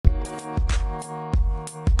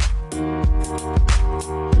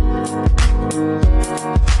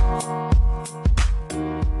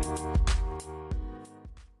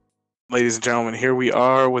ladies and gentlemen. Here we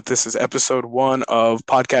are with this is episode one of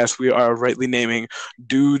podcast we are rightly naming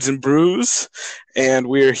Dudes and Brews. And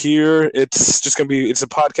we're here. It's a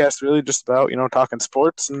podcast really just about, talking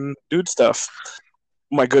sports and dude stuff.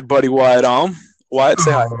 My good buddy Wyatt Wyatt,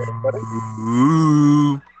 say hi, everybody.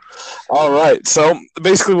 Ooh. All right. So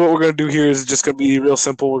basically what we're gonna do here is just gonna be real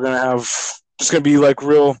simple. We're gonna have just gonna be like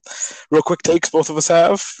real quick takes both of us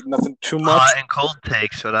have. Nothing too much. Hot and cold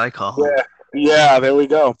takes, what I call them. Yeah, there we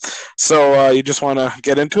go. So you just want to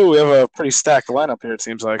get into it? We have a pretty stacked lineup here, it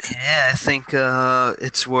seems like. Yeah, I think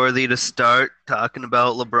it's worthy to start talking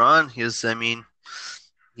about LeBron.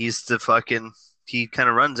 He kind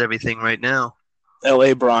of runs everything right now.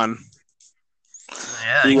 L.A. Bron.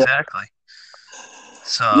 Yeah, Yeah. exactly.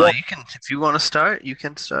 So Yeah. you can, if you want to start, you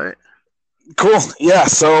can start. Cool. Yeah.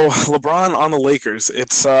 So LeBron on the Lakers.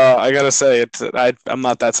 It's I gotta say I'm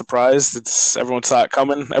not that surprised. Everyone saw it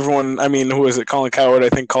coming. Who is it? Colin Cowherd, I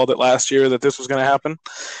think, called it last year that this was going to happen.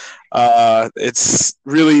 It's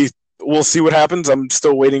really we'll see what happens. I'm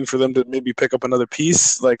still waiting for them to maybe pick up another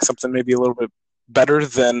piece, like something maybe a little bit better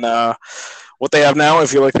than what they have now. I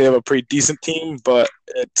feel like they have a pretty decent team, but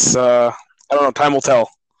it's I don't know. Time will tell.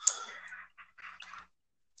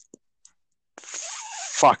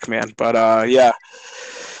 Fuck, man. But yeah.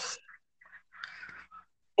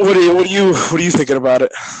 What are you thinking about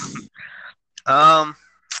it?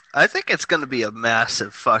 I think it's going to be a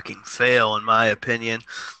massive fucking fail, in my opinion.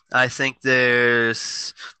 I think you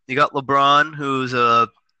got LeBron, who's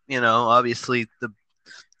obviously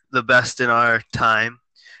the best in our time,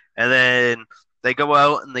 and then they go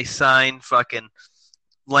out and they sign fucking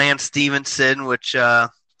Lance Stevenson, which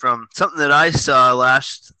from something that I saw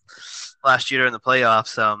last year in the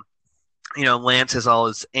playoffs, Lance has all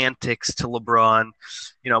his antics to LeBron,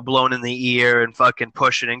 blowing in the ear and fucking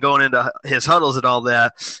pushing and going into his huddles and all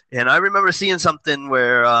that. And I remember seeing something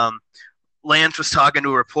where Lance was talking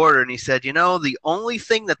to a reporter and he said, the only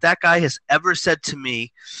thing that guy has ever said to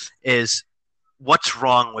me is, "What's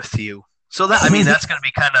wrong with you?" So that's going to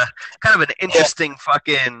be kind of an interesting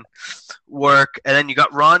fucking work. And then you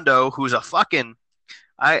got Rondo, who's a fucking,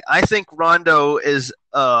 I think Rondo is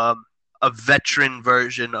a veteran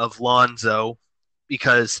version of Lonzo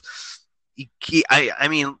because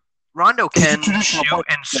Rondo can shoot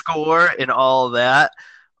and score and all of that,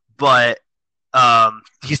 but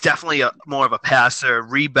he's definitely more of a passer,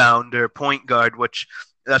 rebounder, point guard, which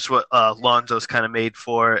that's what Lonzo's kind of made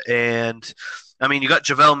for. And you got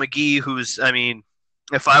JaVale McGee, who's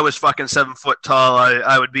if I was fucking 7 foot tall,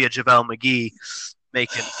 I would be a JaVale McGee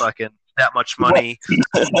making fucking that much money.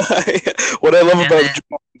 What I love about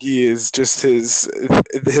JaVale McGee is just his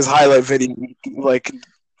highlight video, like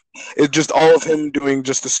it's just all of him doing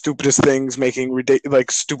just the stupidest things, making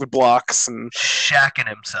stupid blocks and shacking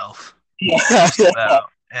himself. Yeah.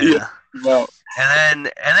 No.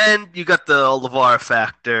 And then you got the LeVar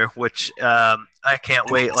factor, which I can't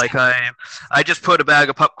wait. Like I just put a bag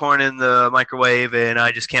of popcorn in the microwave, and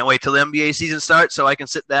I just can't wait till the NBA season starts so I can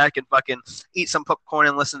sit back and fucking eat some popcorn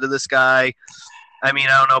and listen to this guy. I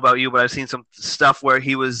don't know about you, but I've seen some stuff where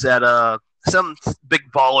he was at some big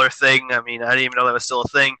baller thing. I didn't even know that was still a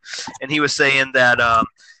thing, and he was saying that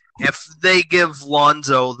if they give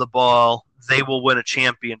Lonzo the ball, they will win a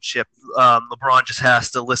championship. LeBron just has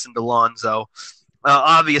to listen to Lonzo.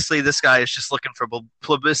 Obviously, this guy is just looking for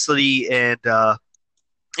publicity, and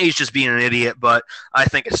he's just being an idiot. But I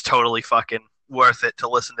think it's totally fucking worth it to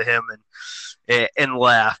listen to him and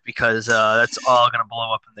laugh because that's all going to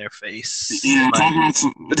blow up in their face.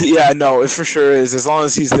 Yeah, no, it for sure is. As long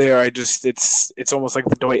as he's there, it's almost like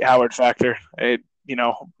the Dwight Howard factor.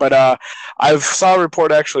 But I've saw a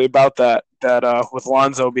report actually about that with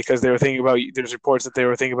Lonzo because they were thinking about there's reports that they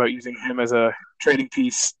were thinking about using him as a trading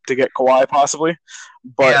piece to get Kawhi possibly.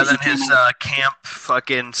 But yeah, then his camp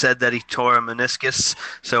fucking said that he tore a meniscus.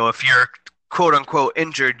 So if you're quote unquote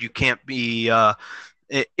injured, you can't be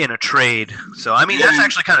in a trade. So that's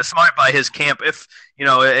actually kind of smart by his camp if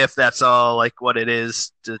that's all like what it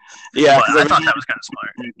is. Yeah, I thought that was kind of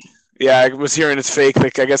smart. Yeah, I was hearing it's fake.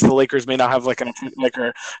 Like, I guess the Lakers may not have are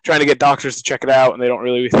trying to get doctors to check it out, and they don't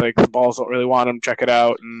really the balls don't really want them to check it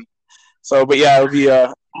out, and so. But yeah, it'll be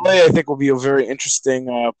LA. I think will be a very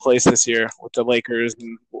interesting place this year with the Lakers,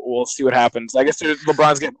 and we'll see what happens. I guess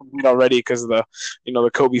LeBron's getting beat already because of the the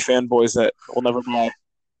Kobe fanboys that will never die.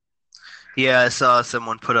 Yeah, I saw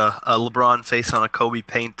someone put a LeBron face on a Kobe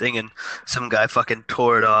painting, and some guy fucking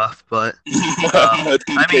tore it off. But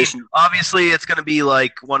obviously, it's going to be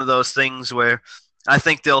like one of those things where I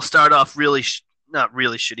think they'll start off really not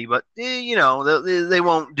really shitty, but they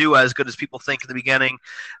won't do as good as people think at the beginning.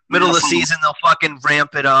 Middle Yeah, of the from season, they'll fucking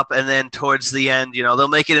ramp it up, and then towards the end, they'll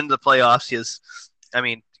make it into the playoffs. Because, I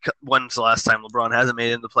mean, when's the last time LeBron hasn't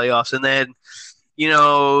made it into the playoffs? And then,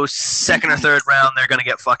 second or third round, they're gonna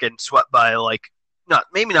get fucking swept by not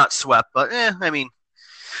maybe not swept, but I mean,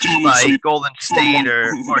 by Golden State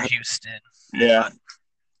or Houston. yeah. But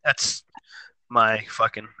that's my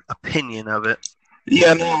fucking opinion of it.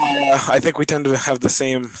 Yeah, no, I think we tend to have the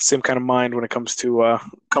same kind of mind when it comes to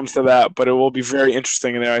that. But it will be very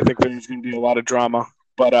interesting in there. I think there's going to be a lot of drama.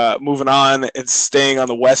 But moving on and staying on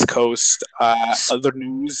the West Coast, other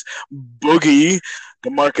news: Boogie,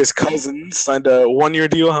 DeMarcus Cousins signed a 1 year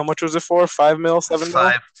deal. How much was it for? 5 mil, 7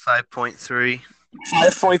 mil? 5.3.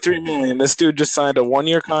 5.3 million. This dude just signed a 1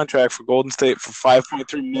 year contract for Golden State for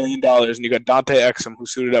 $5.3 million, and you got Dante Exum, who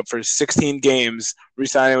suited up for 16 games,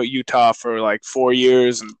 re-signing with Utah for like 4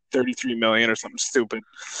 years and 33 million or something stupid.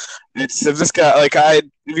 It's if this guy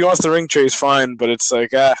if he wants the ring chase, fine, but it's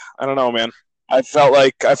like I don't know, man. I felt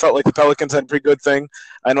like the Pelicans had a pretty good thing.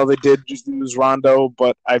 I know they did just lose Rondo,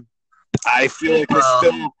 but I feel like they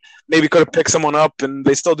still maybe could have picked someone up, and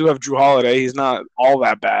they still do have Drew Holiday. He's not all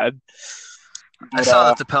that bad. I saw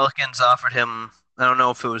that the Pelicans offered him. I don't know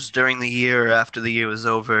if it was during the year or after the year was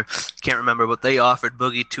over. Can't remember, but they offered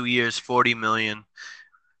Boogie 2 years, $40 million,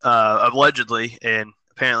 allegedly, and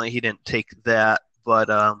apparently he didn't take that. But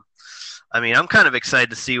I mean, I'm kind of excited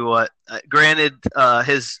to see what. Granted,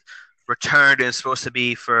 his return is supposed to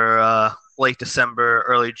be for late December,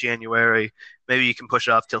 early January. Maybe you can push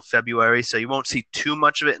it off till February, so you won't see too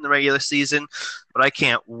much of it in the regular season. But I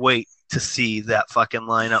can't wait to see that fucking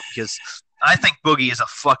lineup because I think Boogie is a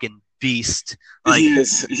fucking beast. Like, he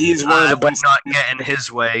is. He's one of the best. I would not get in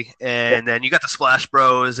his way. And then you got the Splash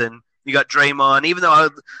Bros and you got Draymond. Even though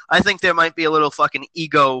I think there might be a little fucking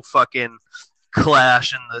ego fucking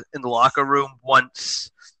clash in the locker room once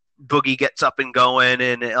Boogie gets up and going,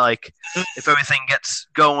 and if everything gets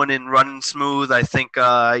going and running smooth, I think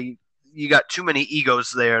you got too many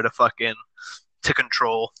egos there to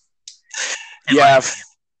control. Yeah.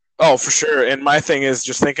 Oh, for sure. And my thing is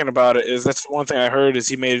just thinking about it is that's one thing I heard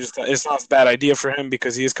is it's not a bad idea for him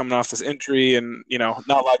because he is coming off this injury and, not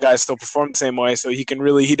a lot of guys still perform the same way. So he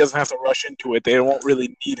doesn't have to rush into it. They won't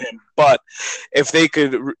really need him. But if they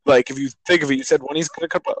could, if you think of it, you said when is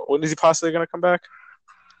he possibly going to come back?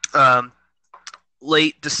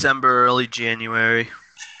 Late December, early January.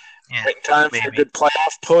 Yeah, right in time for a good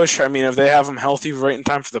playoff push. I mean, if they have him healthy right in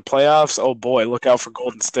time for the playoffs, oh boy, look out for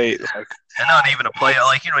Golden State. And not even a play.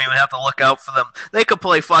 You don't even have to look out for them. They could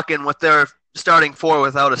play fucking with their starting four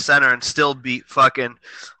without a center and still beat fucking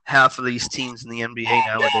half of these teams in the NBA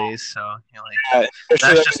nowadays. So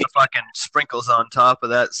that's just the fucking sprinkles on top of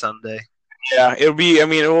that Sunday. Yeah, it will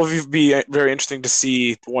be very interesting to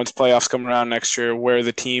see once playoffs come around next year where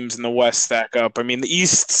the teams in the West stack up. I mean, the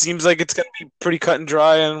East seems like it's going to be pretty cut and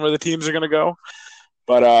dry on where the teams are going to go.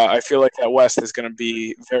 But I feel like that West is going to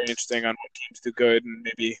be very interesting on what teams do good and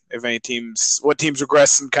maybe what teams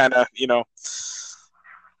regress and kind of,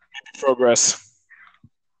 progress.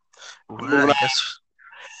 Well, I guess.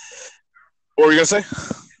 What were you going to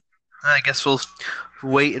say? I guess we'll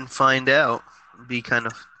wait and find out. It'd be kind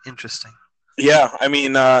of interesting. Yeah, I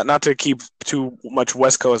mean, not to keep too much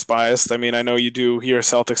West Coast biased. I mean, I know you do. You're a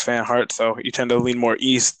Celtics fan at heart, so you tend to lean more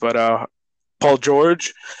East. But Paul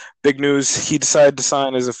George, big news. He decided to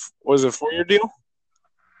sign was it a 4 year deal?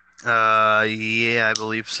 Yeah, I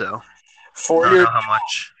believe so. 4 year. I don't know how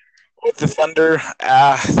much with the Thunder.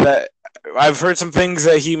 That I've heard some things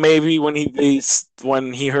that he maybe when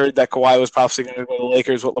he heard that Kawhi was possibly going to go to the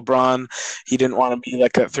Lakers with LeBron, he didn't want to be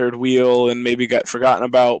like that third wheel and maybe got forgotten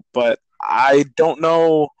about. But I don't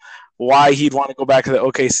know why he'd want to go back to the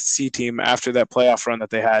OKC team after that playoff run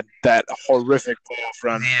that they had, that horrific playoff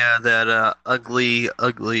run. Yeah, that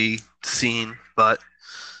ugly scene. But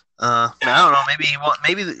I don't know.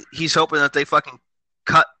 Maybe he's hoping that they fucking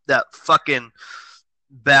cut that fucking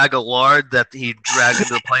bag of lard that he dragged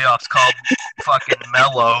into the playoffs called fucking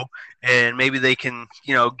Melo, and maybe they can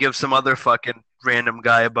give some other fucking random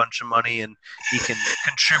guy a bunch of money and he can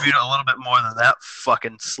contribute a little bit more than that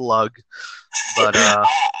fucking slug. But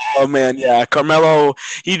oh man, yeah, Carmelo,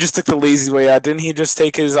 he just took the lazy way out. Didn't he just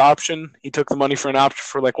take his option? He took the money for an option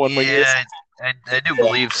for like 1 more year. I do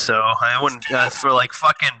believe so. I wouldn't for like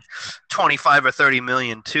fucking 25 or 30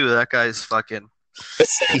 million too. That guy's fucking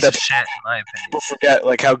piece of shit, in my opinion. People forget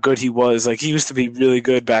like how good he was. Like he used to be really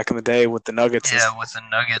good back in the day with the Nuggets. Yeah, with the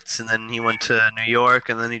Nuggets, and then he went to New York,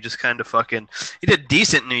 and then he just kind of he did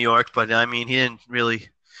decent in New York, but I mean he didn't really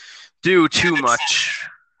do too much.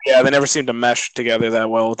 Yeah, they never seemed to mesh together that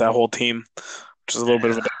well with that whole team. which is a little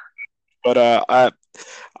bit of a. Yeah. But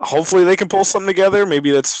hopefully they can pull something together.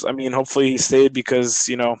 Maybe that's. I mean, hopefully he stayed because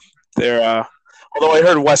they're. Although I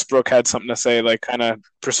heard Westbrook had something to say, like kind of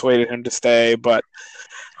persuaded him to stay, but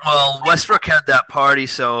Well, Westbrook had that party,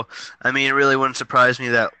 so I mean, it really wouldn't surprise me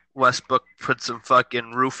that Westbrook put some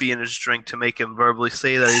fucking roofie in his drink to make him verbally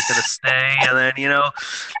say that he's gonna stay, and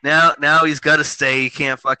then now he's got to stay. He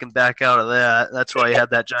can't fucking back out of that. That's why he had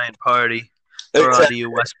that giant party. We're on to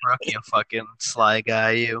you, Westbrook, you fucking sly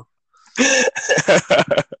guy, you.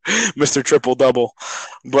 Mr. Triple Double.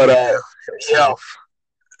 But Yeah, yeah, himself.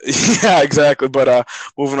 yeah, exactly. But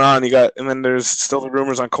moving on, and then there's still the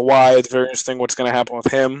rumors on Kawhi. It's very interesting what's going to happen with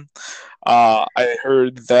him. I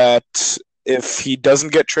heard that if he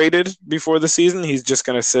doesn't get traded before the season, he's just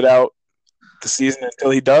going to sit out the season until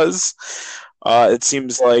he does. It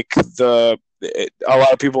seems like a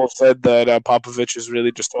lot of people have said that Popovich has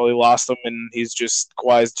really just totally lost him, and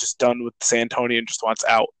Kawhi's just done with San Antonio and just wants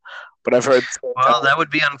out. But I've heard, Well, that would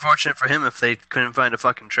be unfortunate for him if they couldn't find a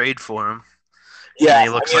fucking trade for him. And yeah, he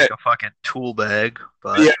looks I mean, like a fucking tool bag.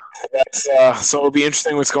 But yeah, that's so it'll be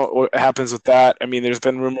interesting what happens with that. I mean, there's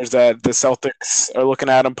been rumors that the Celtics are looking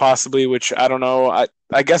at him possibly, which I don't know.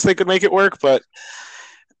 I guess they could make it work, but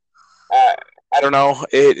uh, I don't know.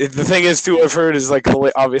 The thing is too, I've heard is like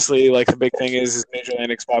obviously like the big thing is major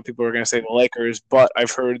landing spot. People are going to say the Lakers, but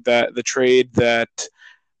I've heard that the trade that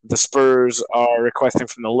the Spurs are requesting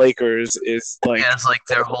from the Lakers is like yeah, it's like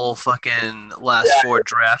their whole fucking last yeah, four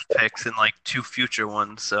draft picks and like two future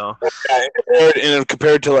ones. So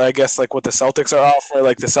compared to I guess like what the Celtics are offering,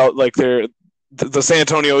 like the San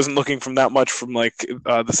Antonio isn't looking from that much from like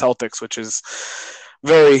the Celtics, which is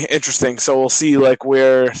very interesting. So we'll see like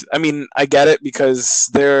where. I mean, I get it because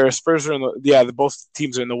their Spurs are in both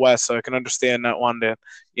teams are in the West, so I can understand not wanting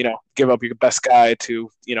to give up your best guy to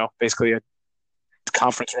basically a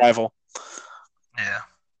conference rival. yeah,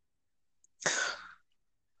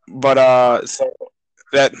 But so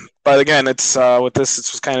that but again it's with this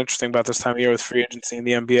it's just kind of interesting about this time of year with free agency in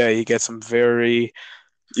the NBA. You get some very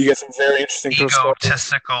interesting perspectives.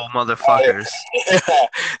 egotistical motherfuckers, Yeah,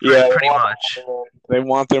 yeah, pretty much. they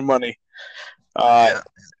want their money. Uh, Yeah,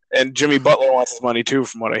 and Jimmy Butler wants his money too,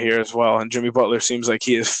 from what I hear as well. And Jimmy Butler seems like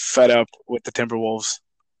he is fed up with the Timberwolves.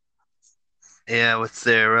 yeah, with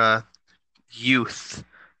their youth,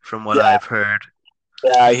 from what Yeah, I've heard.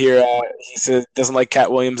 yeah, I hear he says doesn't like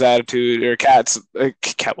Cat Williams' attitude or Cat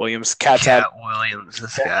Williams, Cat's attitude. Cat Williams,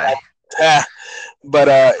 this guy. But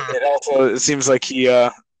it seems like he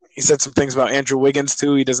said some things about Andrew Wiggins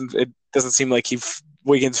too. It doesn't seem like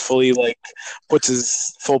Wiggins fully like puts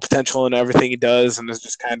his full potential in everything he does, and is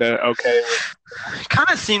just kind of okay with. Kind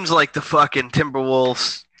of seems like the fucking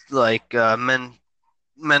Timberwolves, like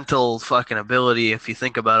mental fucking ability. If you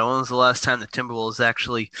think about it, when was the last time the Timberwolves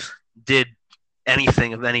actually did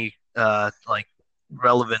anything of any like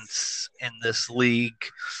relevance in this league?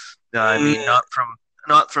 I mean,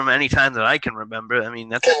 not from any time that I can remember. I mean,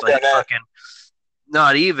 that's like fucking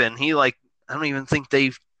not even. I don't even think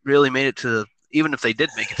they really made it to. Even if they did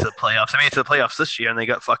make it to the playoffs, they made it to the playoffs this year, and they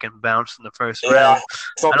got fucking bounced in the first Yeah, round.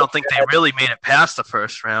 I don't think they really made it past the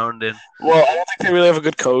first round, and well, I don't think they really have a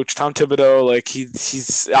good coach, Tom Thibodeau. Like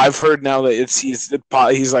he's. I've heard now that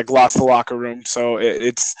he's like lost the locker room. So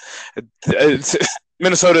it's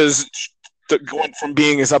Minnesota is going from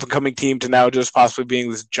being this up and coming team to now just possibly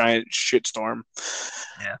being this giant shitstorm.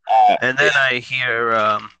 yeah. And then I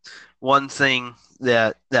hear one thing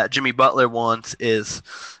that Jimmy Butler wants is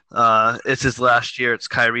it's his last year. It's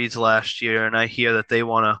Kyrie's last year, and I hear that they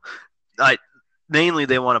want to. Mainly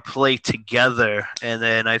they want to play together, and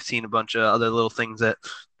then I've seen a bunch of other little things that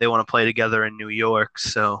they want to play together in New York.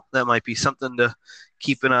 So that might be something to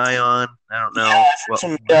keep an eye on. I don't know.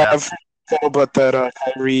 I've heard about that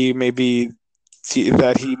Kyrie maybe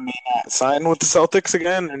that he may not sign with the Celtics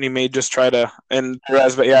again, and he may just try to.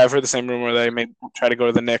 But yeah, I've heard the same rumor that he may try to go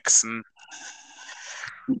to the Knicks. And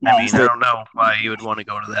I mean, I don't know why you would want to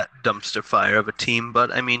go to that dumpster fire of a team,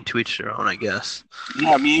 but I mean, to each their own, I guess.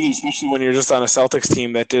 yeah, maybe especially when you're just on a Celtics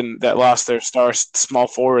team that lost their star small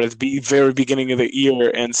forward at the very beginning of the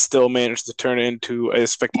year and still managed to turn it into a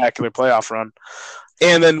spectacular playoff run,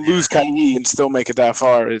 and then lose Kyrie and still make it that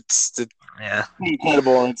far. It's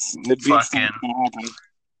incredible. It'd be fucking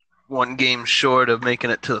one game short of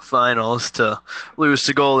making it to the finals to lose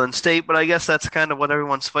to Golden State, but I guess that's kind of what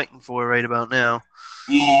everyone's fighting for right about now.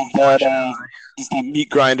 Yeah, that meat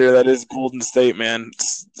grinder that is Golden State, man.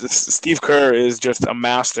 Steve Kerr is just a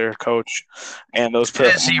master coach, and those.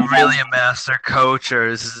 Is he really a master coach, or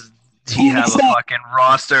does he have a fucking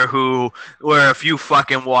roster where if you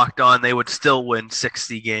fucking walked on, they would still win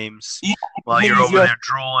 60 games while you're over there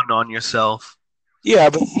drooling on yourself?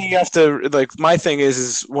 Yeah, but you have to like. My thing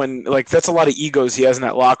is when like that's a lot of egos he has in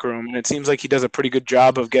that locker room, and it seems like he does a pretty good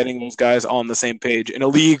job of getting those guys on the same page in a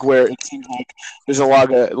league where it seems like there's a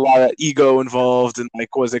lot of ego involved, and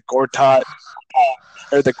like was it Gortat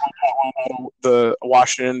or the Gortat one out of the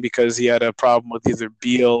Washington because he had a problem with either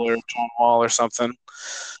Beal or John Wall or something.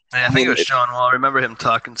 I I think it mean, was Sean Wall. I remember him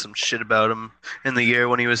talking some shit about him in the year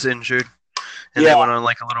when he was injured, and they yeah, went on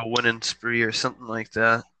like a little winning spree or something like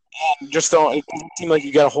that. just don't. It doesn't seem like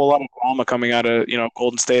you got a whole lot of drama coming out of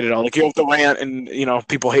Golden State at all. Like you have the rant and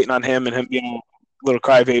people hating on him and him being a little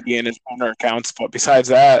crybaby in his burner accounts, but besides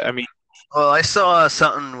that, I mean, Well, I saw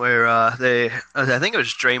something where I think it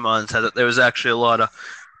was Draymond said that there was actually a lot of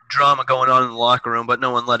drama going on in the locker room, but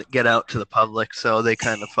no one let it get out to the public, so they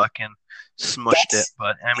kind of fucking smushed it. that's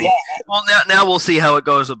But I yeah, mean, well, now we'll see how it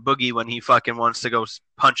goes with Boogie when he fucking wants to go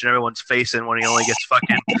punching everyone's face in when he only gets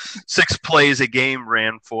fucking 6 plays a game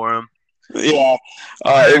ran for him. yeah.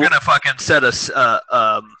 They're It, gonna fucking set us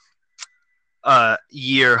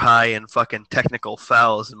year high in fucking technical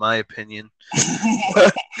fouls, in my opinion.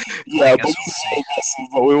 But I yeah, but guess we'll see.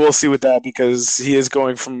 we will see with that because he is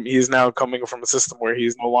now coming from a system where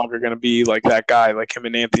he's no longer going to be like that guy. Like him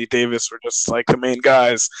and Anthony Davis were just like the main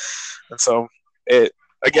guys, and so it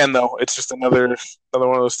again though it's just another one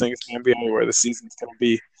of those things in the NBA where the season's going to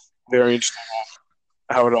be very interesting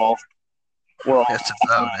how it all we're all That's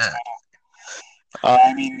about it.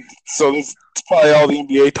 I mean, so that's probably all the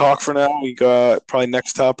NBA talk for now. We got probably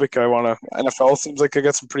next topic. I want to NFL. Seems like I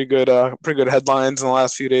got some pretty good headlines in the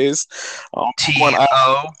last few days. One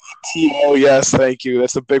T.O. TO, yes, thank you.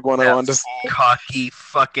 That's a big one I That wanted to say. cocky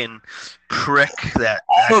fucking prick that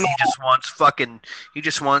I don't know he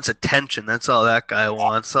just wants attention. That's all that guy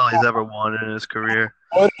wants. That's all he's ever wanted in his career.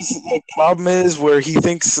 what his the problem is where he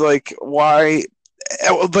thinks like why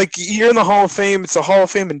like you're in the Hall of Fame. It's a Hall of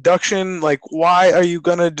Fame induction. Like, why are you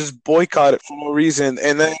gonna just boycott it for no reason?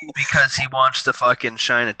 And then Because he wants to fucking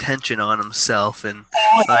shine attention on himself, and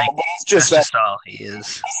I like know, but it's just that's that just all he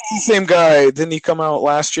is. the same guy. Didn't he come out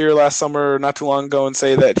last summer, not too long ago, and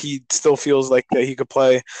say that he still feels like that he could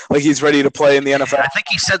play, like he's ready to play in the NFL? I think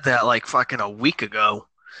he said that like fucking a week ago.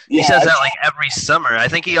 He Yeah, says that like every summer. I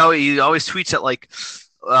think he always tweets it like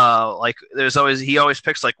there's always he always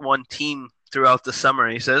picks like one team throughout the summer.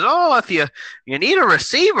 He says, "Oh, if you need a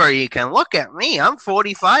receiver, you can look at me. I'm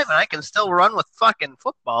 45 and I can still run with fucking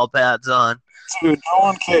football pads on." dude, no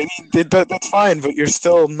one can. That's fine, but you're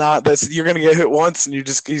still not. You're gonna get hit once, and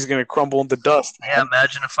he's gonna crumble into dust. Yeah,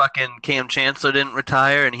 imagine if fucking Cam Chancellor didn't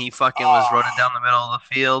retire and he fucking was running down the middle of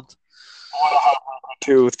the field.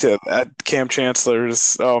 To Cam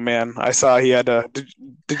Chancellor's. Oh man, I saw he had a.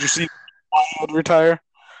 Did you see why he would retire?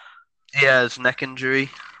 Yeah, his neck injury.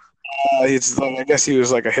 He's like, I guess he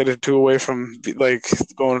was like a hit or two away from like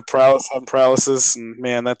going paralysis, and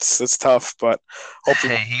man, that's tough. But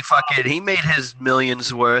hopefully, Hey, he made his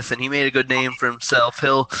millions worth and he made a good name for himself.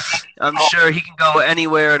 I'm sure he can go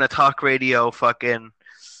anywhere in a talk radio fucking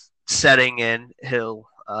setting and he'll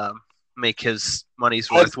make his money's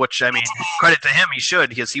worth. Which I mean, credit to him, he should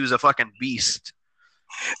because he was a fucking beast.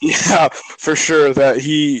 yeah, for sure that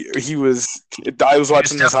he was. I was He was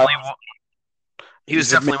watching this. definitely he was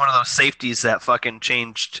definitely one of those safeties that fucking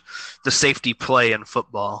changed the safety play in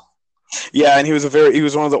football. Yeah, and he was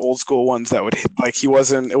one of the old school ones that would hit, like he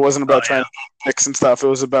wasn't. It wasn't about trying to picks and stuff. It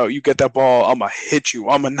was about you get that ball, I'm gonna hit you.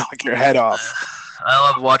 I'm gonna knock your head off. I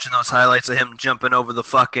love watching those highlights of him jumping over the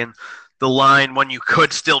line when you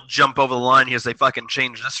could still jump over the line because they fucking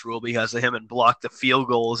changed this rule because of him and blocked the field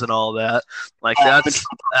goals and all that. Like that's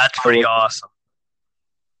pretty awesome.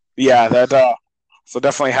 Yeah, that. So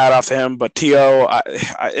definitely hat off to him. But To,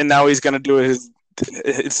 and now he's gonna do his.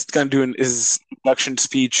 It's gonna do his induction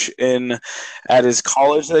speech in at his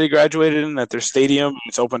college that he graduated in at their stadium.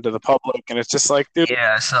 It's open to the public, and it's just like, dude.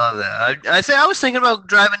 Yeah, I saw that. I was thinking about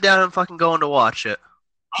driving down and fucking going to watch it.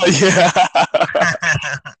 Yeah.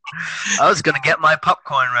 I was gonna get my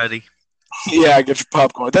popcorn ready. Yeah, get your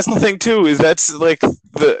popcorn. That's the thing too. Is that's like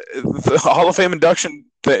the Hall of Fame induction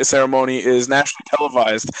ceremony is nationally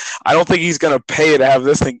televised. I don't think he's gonna pay to have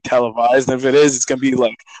this thing televised. And if it is, it's gonna be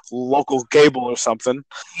like local cable or something.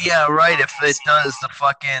 Yeah, right. If it does, the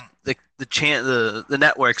fucking the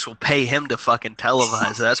networks will pay him to fucking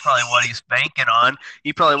televise it. That's probably what he's banking on.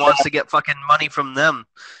 He probably wants to get fucking money from them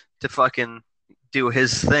to fucking do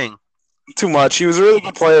his thing. Too much. He was a really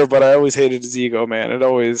good player, but I always hated his ego, man. It was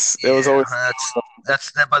always.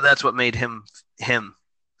 But that's what made him him.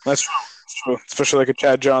 That's true. It's true. Especially like a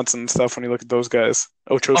Chad Johnson and stuff when you look at those guys.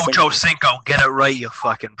 Ocho Cinco, get it right, you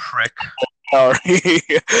fucking prick. salary.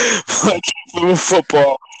 Like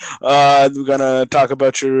football. We're gonna talk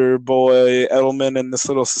about your boy Edelman and this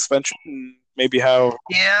little suspension, and maybe how.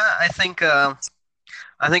 Yeah, I think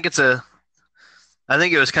it's a I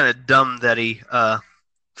think it was kind of dumb that he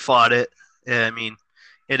fought it. Yeah, I mean,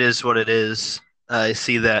 it is what it is. I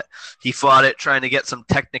see that he fought it trying to get some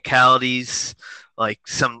technicalities, like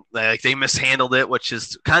they mishandled it, which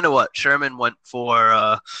is kind of what Sherman went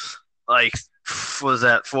for. Like was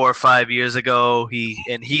that 4 or 5 years ago?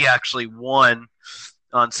 He actually won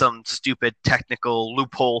on some stupid technical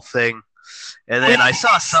loophole thing. And then I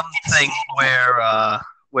saw something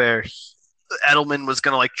where Edelman was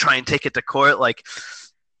gonna like try and take it to court. Like,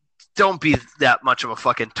 don't be that much of a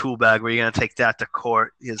fucking tool bag where you're gonna take that to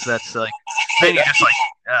court, because that's like then you're just like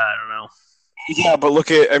I don't know. Yeah, but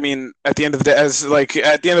look at, I mean, at the end of the day,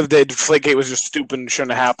 Deflategate was just stupid and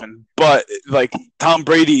shouldn't have happened. But like Tom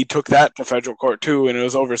Brady took that to federal court too, and it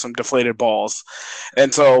was over some deflated balls.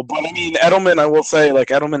 And so, but I mean, Edelman, I will say, like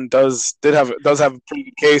Edelman does have a pretty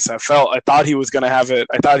good case. I thought he was going to have it.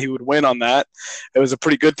 I thought he would win on that. It was a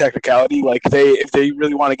pretty good technicality. Like if they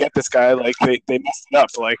really want to get this guy, like they messed it up.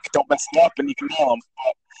 Like don't mess it up, and you can nail him.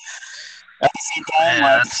 But at the same time,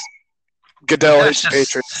 like Goodell hates the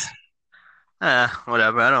Patriots.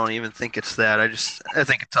 Whatever. I don't even think it's that. I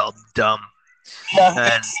think it's all dumb, Yeah,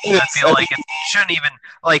 and I feel like it shouldn't even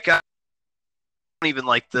like. I don't even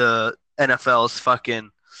like the NFL's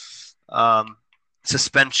fucking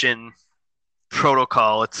suspension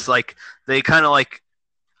protocol. It's like they kind of like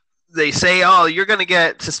they say, "Oh, you're gonna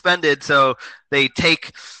get suspended," so they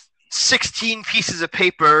take 16 pieces of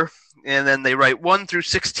paper and then they write 1 through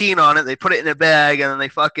 16 on it. They put it in a bag and then they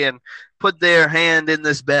fucking put their hand in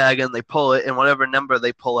this bag and they pull it, and whatever number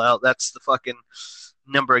they pull out, that's the fucking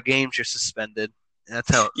number of games you're suspended. That's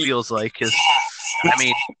how it feels like. Cause, I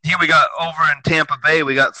mean, here we got over in Tampa Bay,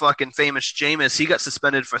 we got fucking famous Jameis. He got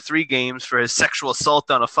suspended for 3 games for his sexual assault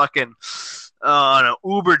on a fucking on an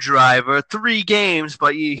Uber driver. 3 games,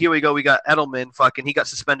 but here we go. We got Edelman. Fucking, he got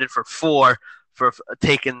suspended for 4 for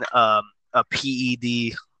taking a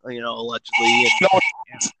PED, allegedly.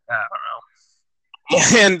 And, I don't know.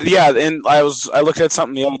 And yeah, and I looked at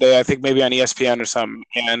something the other day. I think maybe on ESPN or something,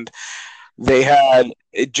 and they had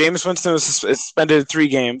Jameis Winston was suspended 3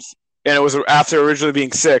 games, and it was after originally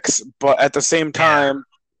being 6. But at the same time,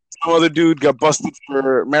 some other dude got busted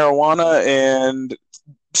for marijuana and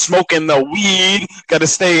smoking the weed. Got to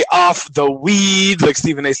stay off the weed, like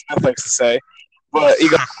Stephen A. Smith likes to say. But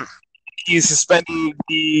he's suspended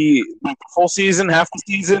the full season, half the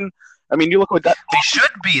season. I mean, you look what that. They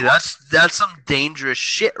should be. That's some dangerous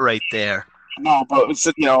shit right there. No, but it's,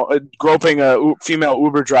 groping a female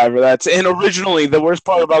Uber driver. And originally, the worst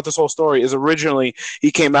part about this whole story is originally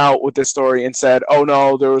he came out with this story and said, "Oh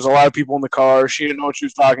no, there was a lot of people in the car. She didn't know what she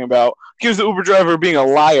was talking about." Accused the Uber driver of being a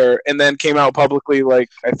liar, and then came out publicly, like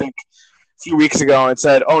I think a few weeks ago, and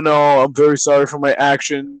said, "Oh no, I'm very sorry for my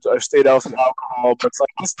actions. I've stayed out of alcohol." But it's like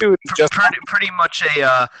this dude is just pretty much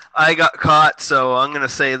I got caught, so I'm gonna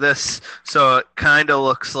say this. So it kind of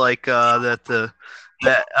looks like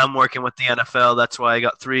that I'm working with the NFL. That's why I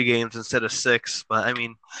got 3 games instead of 6. But I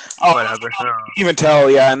mean, whatever. I don't know. You can tell,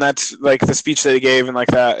 yeah, and that's like the speech that he gave, and like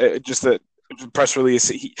that, just the press release.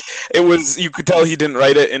 You could tell he didn't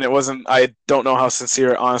write it, and it wasn't. I don't know how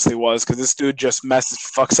sincere it honestly was, because this dude just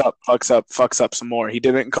fucks up some more. He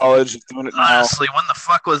did it in college. He's doing it now. Honestly, when the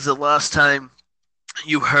fuck was the last time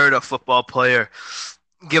you heard a football player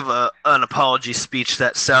give an apology speech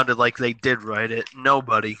that sounded like they did write it?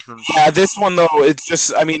 Nobody. Yeah, this one though, it's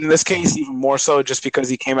just, I mean, in this case even more so, just because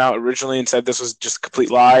he came out originally and said this was just a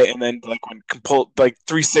complete lie, and then like when pulled like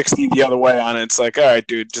 360 the other way on it, it's like, all right,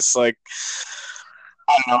 dude, just like,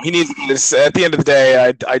 I don't know, he needs to get his, at the end of the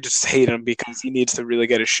day, I just hate him because he needs to really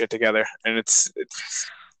get his shit together, and it's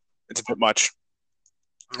a bit much.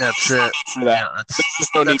 That's it. For that. Yeah,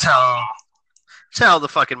 that's how the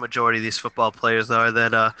fucking majority of these football players are,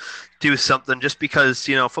 that do something just because,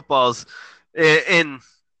 football's in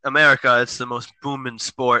America, it's the most booming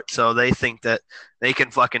sport, so they think that they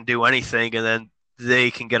can fucking do anything, and then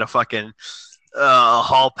they can get a fucking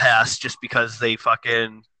hall pass just because they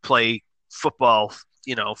fucking play football,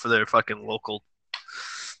 for their fucking local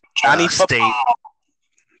state.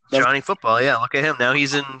 Johnny Football, yeah, look at him. Now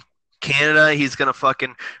he's in Canada. He's going to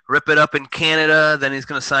fucking rip it up in Canada. Then he's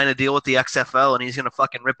going to sign a deal with the XFL, and he's going to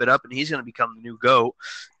fucking rip it up, and he's going to become the new GOAT.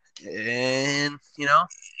 And,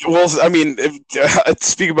 Well, I mean,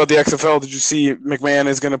 speaking about the XFL, did you see McMahon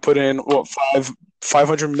is going to put in, what,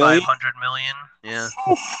 500 million? 500 million, yeah.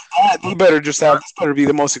 They better just have, this better be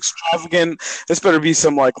the most extravagant, this better be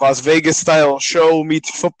some, like, Las Vegas-style show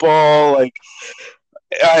meets football, like,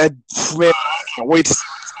 Man, I can't wait to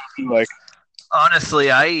see like.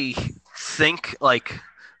 Honestly, I think like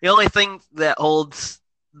the only thing that holds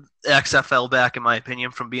XFL back, in my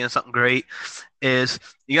opinion, from being something great is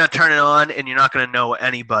you're gonna turn it on and you're not gonna know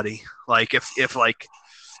anybody. Like if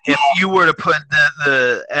you were to put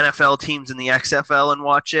the NFL teams in the XFL and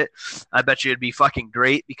watch it, I bet you it'd be fucking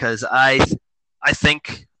great because I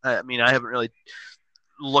think I mean I haven't really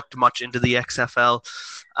looked much into the XFL.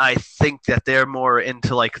 I think that they're more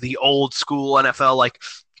into like the old school NFL, like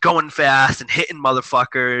going fast and hitting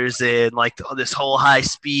motherfuckers and like this whole high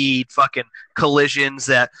speed fucking collisions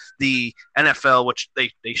that the NFL, which they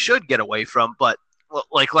should get away from, but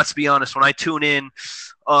like let's be honest, when I tune in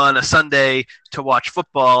on a Sunday to watch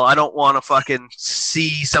football, I don't want to fucking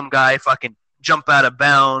see some guy fucking jump out of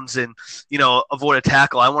bounds and avoid a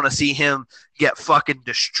tackle. I want to see him get fucking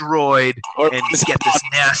destroyed and get this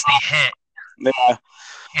nasty hit. Yeah.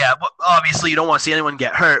 Yeah, obviously you don't want to see anyone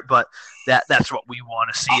get hurt, but that's what we want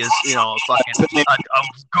to see is fucking a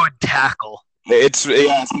good tackle. It's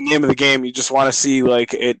the name of the game. You just want to see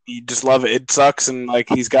like it. You just love it. It sucks, and like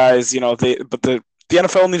these guys, the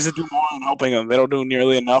NFL needs to do more in helping them. They don't do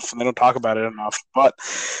nearly enough, and they don't talk about it enough. But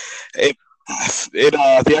the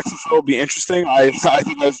XFL will be interesting. I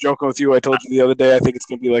think I was joking with you. I told you the other day. I think it's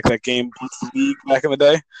going to be like that game Blitz League back in the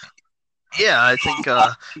day. Yeah, I think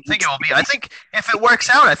it will be. I think if it works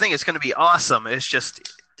out, I think it's going to be awesome. It's just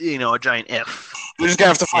a giant if. We're just gonna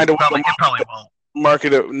have to find a way. It probably won't.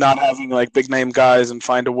 Market it, not having like big name guys, and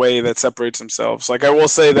find a way that separates themselves. Like I will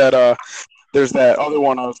say that there's that other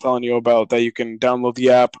one I was telling you about that you can download the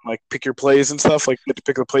app and like pick your plays and stuff. Like you get to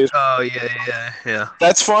pick the plays. Oh yeah.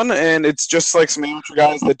 That's fun, and it's just like some amateur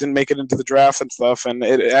guys that didn't make it into the draft and stuff, and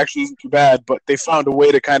it actually isn't too bad. But they found a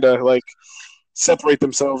way to kind of like separate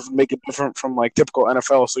themselves and make it different from like typical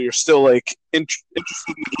NFL. So you're still like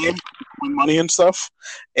interested in the game, win money and stuff,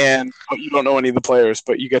 but you don't know any of the players,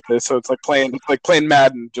 but you get this. So it's like playing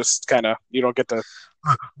Madden. Just kind of you don't get to.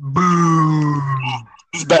 Boo.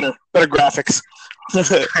 It's better graphics.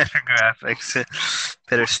 Better graphics,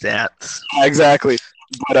 better stats. Exactly.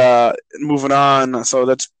 But moving on. So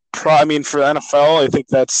that's for NFL. I think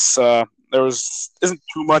that's. Isn't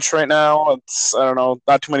too much right now. It's I don't know,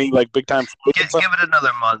 not too many like big time. Give it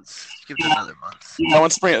another month. Yeah,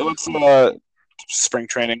 once spring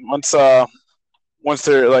training. Once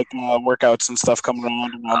there like workouts and stuff coming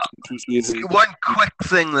around preseason. One quick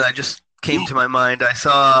thing that I just came to my mind. I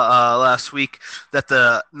saw last week that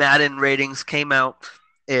the Madden ratings came out,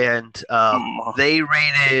 and they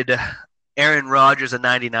rated Aaron Rodgers a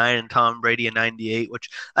 99 and Tom Brady a 98, which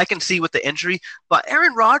I can see with the injury. But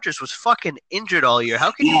Aaron Rodgers was fucking injured all year.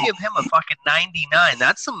 How can you give him a fucking 99?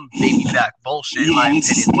 That's some baby back bullshit, in my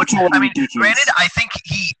opinion. Which, I mean, granted, I think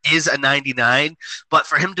he is a 99, but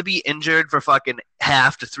for him to be injured for fucking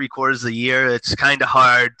half to 3/4 of the year, it's kind of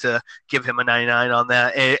hard to give him a 99 on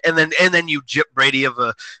that. And then you jip Brady of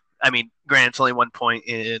a. I mean, granted, it's only 1 point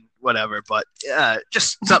in whatever, but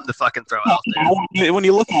just something to fucking throw out there. When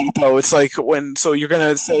you look at it, though, it's like so you're going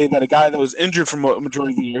to say that a guy that was injured for a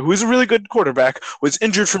majority of the year, who is a really good quarterback, was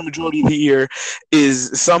injured for a majority of the year,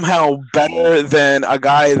 is somehow better than a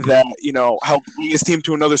guy that, helped bring his team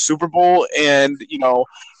to another Super Bowl and,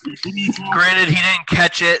 Granted, he didn't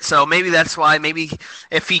catch it, so maybe that's why. Maybe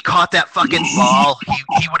if he caught that fucking ball,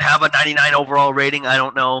 he would have a 99 overall rating. I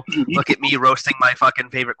don't know. Look at me roasting my fucking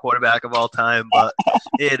favorite quarterback of all time, but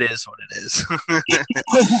it is what it is.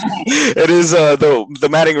 It is. The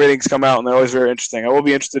Madden ratings come out, and they're always very interesting. I will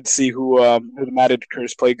be interested to see who the Madden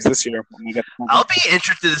curse plagues this year. I'll be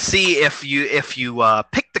interested to see if you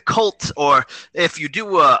pick the Colts, or if you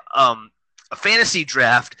do a fantasy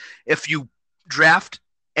draft, if you draft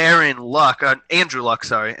Andrew Luck,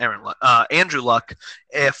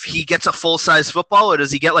 if he gets a full-size football, or does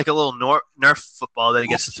he get like a little Nerf football that he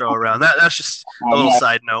gets to throw around? That's just a little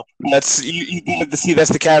side note. That's you get to see.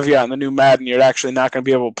 That's the caveat in the new Madden. You're actually not going to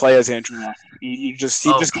be able to play as Andrew Luck. You just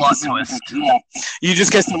plot twist. Yeah, you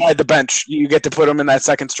just get to ride the bench. You get to put him in that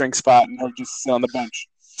second string spot, and he'll just sit on the bench.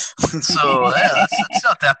 So that's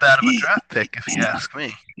not that bad of a draft pick, if you ask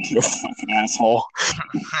me. You're a fucking asshole.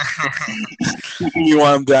 You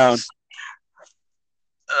want him down.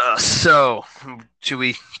 So, should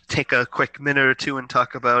we take a quick minute or two and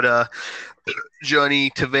talk about Johnny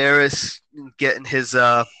Tavares getting his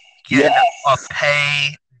a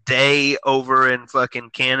pay day over in fucking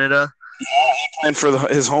Canada? And for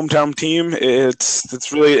his hometown team,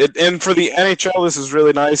 it's really and for the NHL, this is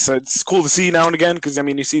really nice. It's cool to see now and again because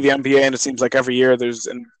you see the NBA, and it seems like every year there's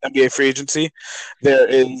an NBA free agency. There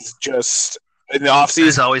is just in the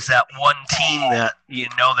There's offseason. always that one team that you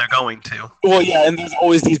know they're going to. Well, yeah, and there's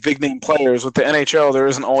always these big name players. With the NHL, there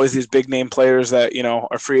isn't always these big name players that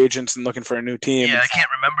are free agents and looking for a new team. Yeah, I can't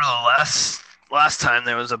remember the last time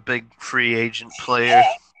there was a big free agent player.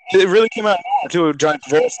 It really came out to John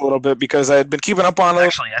Tavares a little bit because I had been keeping up on it.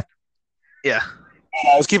 Actually, yeah.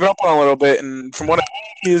 I was keeping up on it a little bit, and from what I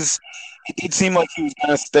heard, it did seem like he was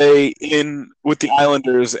going to stay in with the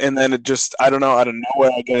Islanders, and then it just, I don't know, out of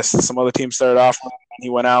nowhere, I guess some other team started offering, and he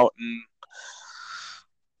went out, and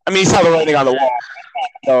I mean, he saw the writing on the wall.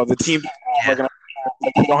 So the team are going to.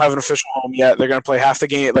 Like, they don't have an official home yet. They're going to play half the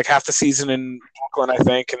game, like half the season in Brooklyn, I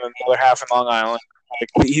think, and then the other half in Long Island. Like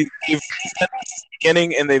they've done this at the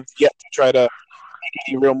beginning, and they've yet to try to make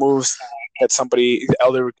any real moves to get somebody,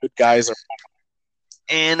 other good guys.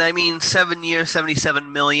 And I mean, 7 years,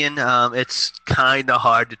 $77 million. It's kind of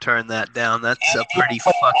hard to turn that down. That's a pretty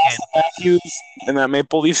fucking. Matthews and that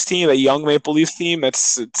Maple Leafs team, that young Maple Leafs team.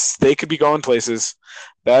 They could be going places.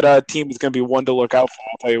 That team is going to be one to look out for.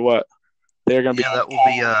 I'll tell you what. They're going to be. Yeah, that will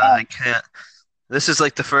be. I can't. This is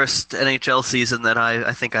like the first NHL season that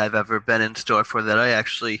I think I've ever been in store for that I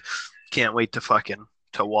actually can't wait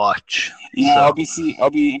to watch. Yeah, so. I'll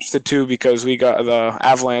be interested too because we got the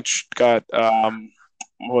Avalanche got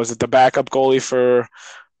was it the backup goalie for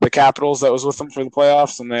the Capitals that was with them for the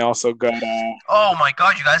playoffs, and they also got. Oh my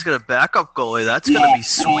God! You guys got a backup goalie. That's gonna be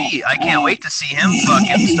sweet. I can't wait to see him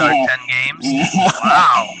fucking start 10 games.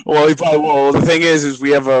 Wow. Well, the thing is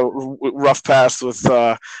we have a rough pass with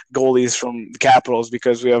goalies from the Capitals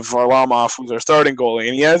because we have Varlamov, who's our starting goalie,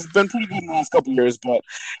 and he has been pretty good in the last couple of years. But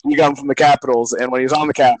we got him from the Capitals, and when he was on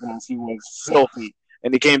the Capitals, he was filthy.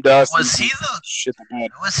 And he came to us. Was he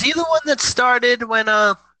the one that started when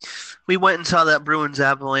we went and saw that Bruins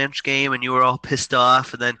Avalanche game, and you were all pissed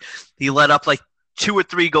off, and then he let up like 2 or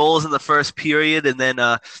 3 goals in the first period, and then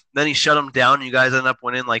he shut them down, and you guys ended up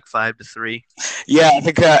winning like 5-3. Yeah, I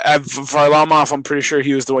think Varlamov. I'm pretty sure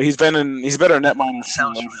he was the one. He's been a netminder.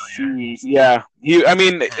 Sounds familiar. Yeah,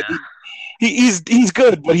 He's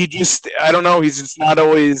good, but he just, I don't know. He's just not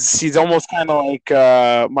always. He's almost kind of like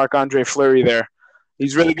Marc-Andre Fleury there.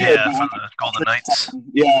 He's really good. Yeah, from the Golden Knights.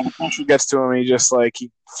 Yeah, the pressure gets to him. He just he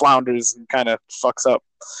flounders and kind of fucks up.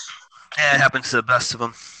 Yeah, it happens to the best of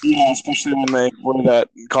them. Yeah, especially when they wear that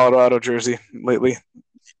Colorado jersey lately.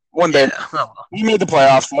 One day. Yeah. We made the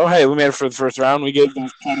playoffs, though. Hey, we made it for the first round. We gave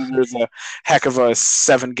those Predators a heck of a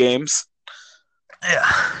 7 games.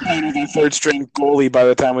 Yeah. And their third-string goalie by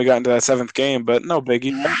the time we got into that 7th game, but no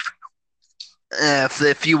biggie, right?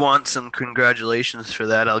 If you want some congratulations for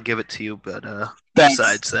that, I'll give it to you. But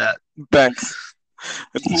besides that, thanks.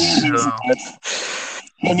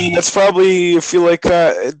 I mean, that's probably. I feel like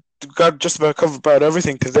got just about covered about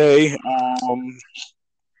everything today.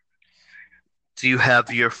 Do you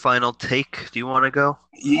have your final take? Do you want to go?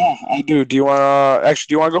 Yeah, I do. Do you want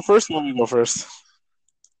to go first? Or let me go first.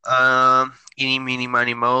 Eeny, meeny,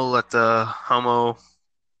 miny, mo. Let the homo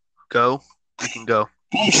go. You can go.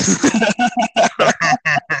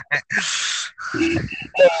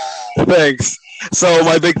 Thanks. So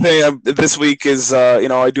my big thing this week is,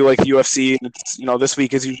 I do like the UFC. And it's, this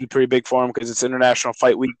week is usually pretty big for them because it's International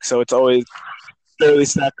Fight Week, so it's always fairly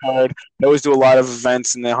stacked card. They always do a lot of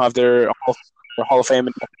events, and they'll have their Hall of Fame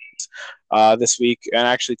this week, and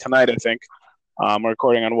actually tonight, I think. We're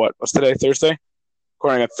recording on what's today? Thursday.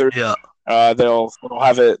 Recording on Thursday. Yeah. They'll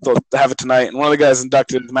have it tonight, and one of the guys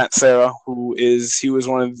inducted is Matt Serra, he was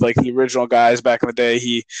one of the original guys back in the day.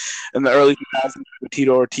 He in the early 2000s with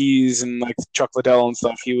Tito Ortiz and Chuck Liddell and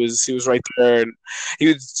stuff. He was right there, and he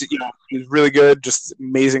was really good, just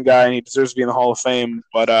amazing guy, and he deserves to be in the Hall of Fame.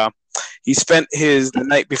 But he spent the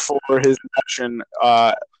night before his induction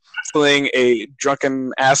wrestling a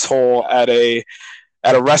drunken asshole at a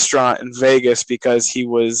restaurant in Vegas because he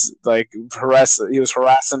was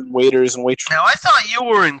harassing waiters and waitresses. Now I thought you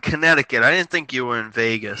were in Connecticut. I didn't think you were in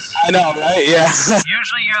Vegas. I know, right? Yeah.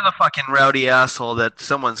 Usually you're the fucking rowdy asshole that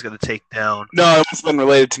someone's gonna take down. No, it must have been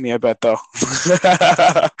related to me, I bet, though.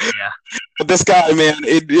 Yeah. But this guy, man,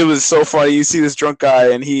 it was so funny. You see this drunk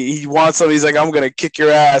guy, and he wants him. He's like, I'm going to kick your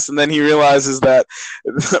ass. And then he realizes that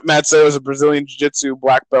Matt Serra is a Brazilian Jiu-Jitsu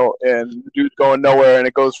black belt, and the dude's going nowhere. And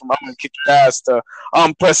it goes from, I'm going to kick your ass to,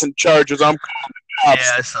 I'm pressing charges. I'm calling the cops.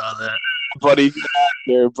 Yeah, I saw that. Buddy, get out of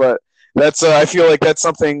here. But that's I feel like that's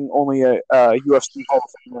something only a UFC Hall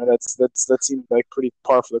of Famer. That seems like pretty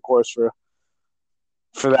par for the course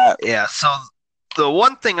for that. Yeah, so the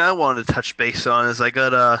one thing I wanted to touch base on is I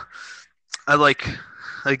like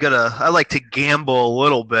to gamble a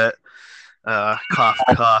little bit, cough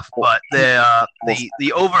cough. But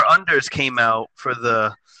the over unders came out for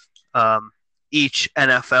the each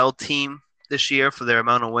NFL team this year for their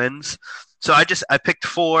amount of wins. So I picked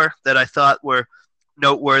 4 that I thought were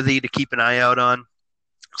noteworthy to keep an eye out on.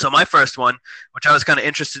 So my first one, which I was kind of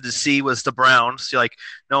interested to see, was the Browns. Like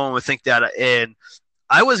no one would think that, and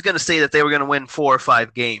I was going to say that they were going to win 4 or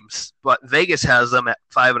 5 games, but Vegas has them at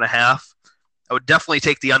 5.5. I would definitely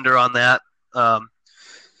take the under on that.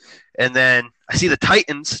 And then I see the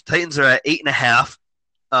Titans. Titans are at 8.5.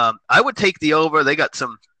 I would take the over. They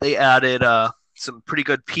added some pretty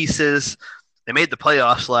good pieces. They made the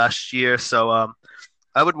playoffs last year, so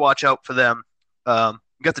I would watch out for them. You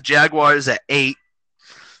got the Jaguars at 8.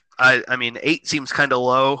 I mean, 8 seems kind of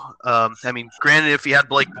low. I mean, granted, if you had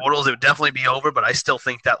Blake Bortles, it would definitely be over, but I still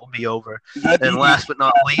think that will be over. And last but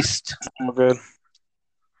not least, real good.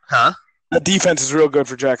 Huh? The defense is real good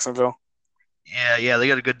for Jacksonville. Yeah, they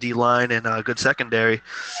got a good D line and a good secondary.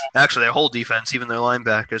 Actually, their whole defense, even their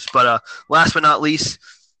linebackers. But last but not least,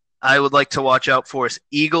 I would like to watch out for is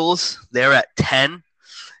Eagles. They're at 10.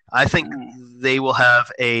 I think they will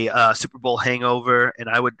have a Super Bowl hangover, and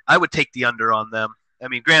I would take the under on them. I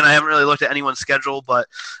mean, granted, I haven't really looked at anyone's schedule, but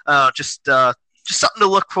just something to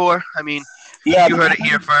look for. I mean, yeah, you heard it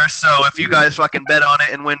here first. So if you guys fucking bet on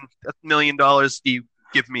it and win $1 million, you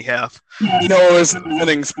give me half. You know, there's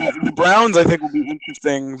winnings. The Browns, I think, will be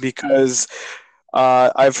interesting because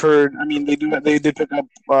I've heard. I mean, they did pick up.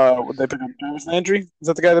 They pick up Jarvis Landry. Is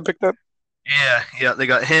that the guy that picked up? Yeah, they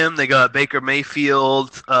got him. They got Baker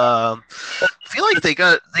Mayfield. I feel like they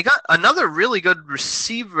got another really good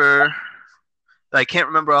receiver. I can't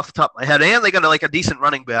remember off the top of my head, and they got a decent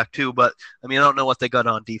running back too. But I mean, I don't know what they got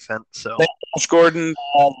on defense. So Josh Gordon.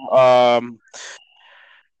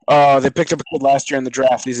 They picked up a kid last year in the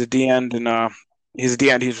draft. He's a D end, and he's a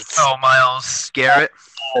D end. Myles Garrett.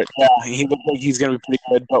 Yeah, he looks like he's going to be pretty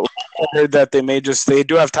good. But I heard that they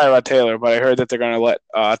do have Tyrod Taylor, but I heard that they're going to let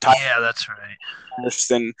Tyler. Yeah, that's right.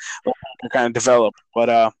 And kind of develop.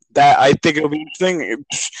 But that I think it'll be interesting.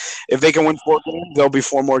 If they can win 4 games, there'll be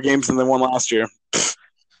 4 more games than they won last year. So.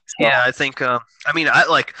 Yeah, I think. I mean,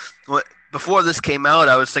 before this came out,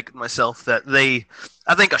 I was thinking to myself that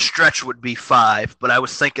I think a stretch would be 5, but I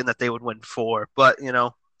was thinking that they would win 4. But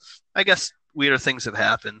I guess weirder things have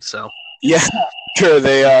happened. So yeah, sure.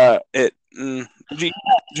 They did you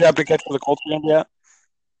happen to catch where the Colts game yet?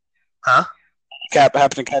 Huh? Happen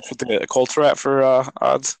to catch what the Colts were at for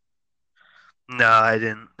odds? No, I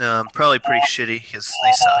didn't. Probably pretty shitty because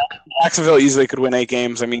they suck. Jacksonville easily could win 8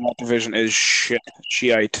 games. I mean, that division is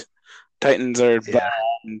shite. Titans are bad,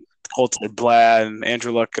 and Colts are bad, and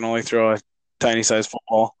Andrew Luck can only throw a tiny-sized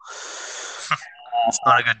football.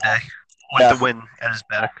 On a good day. With the win at his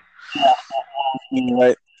back. Yeah,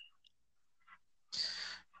 right.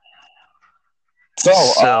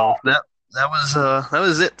 So that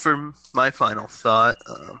was it for my final thought.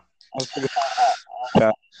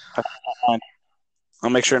 I'll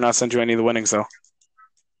make sure not send you any of the winnings though.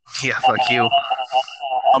 Yeah, fuck you.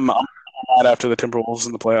 I'm mad after the Timberwolves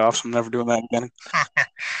in the playoffs. I'm never doing that again.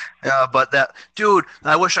 But dude,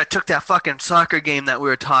 I wish I took that fucking soccer game that we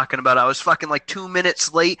were talking about. I was fucking 2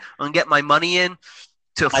 minutes late on getting my money in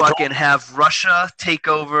to fucking have Russia take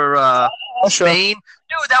over Spain.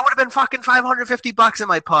 Dude, that would have been fucking $550 in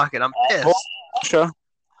my pocket. I'm pissed. Russia.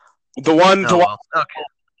 The one. Okay.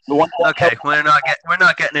 The one. Okay, we're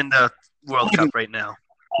not getting into World Cup right now.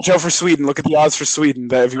 Watch out for Sweden. Look at the odds for Sweden.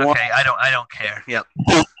 If you want. Okay, I don't care. Yep.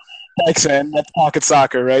 Thanks, man. That's pocket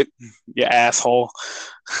soccer, right? You asshole.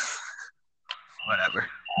 Whatever.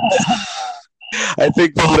 I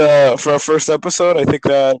think that, for our first episode, I think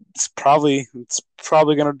that it's probably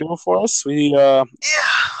gonna do it for us. Yeah,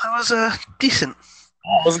 that was decent.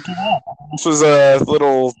 It wasn't too bad. This was a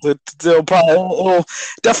little. It'll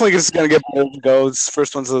definitely just gonna get better to go. This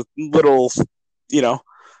first one's a little, it's gonna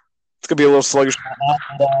be a little sluggish.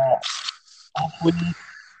 We're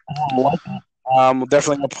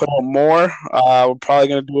definitely gonna put out more. We're probably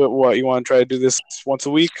gonna do it. What you want to try to do this once a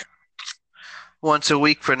week? Once a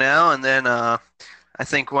week for now, and then I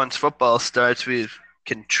think once football starts, we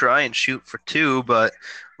can try and shoot for 2, but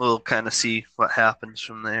we'll kind of see what happens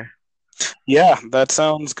from there. Yeah, that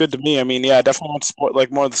sounds good to me. I mean, yeah, definitely want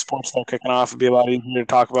sport more of the sports start kicking off. It'd be a lot easier to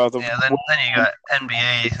talk about them. Yeah, then you got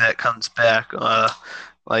NBA that comes back a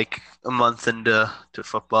month into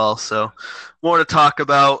football, so more to talk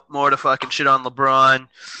about, more to fucking shit on LeBron,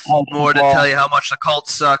 more to tell you how much the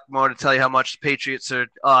Colts suck, more to tell you how much the Patriots are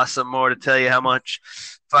awesome, more to tell you how much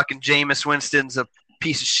fucking Jameis Winston's a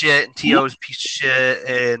piece of shit and T.O.'s a piece of shit,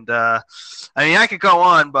 and I mean, I could go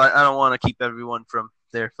on, but I don't want to keep everyone from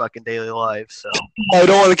their fucking daily lives. So I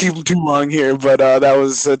don't want to keep them too long here, but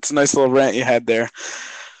it's a nice little rant you had there.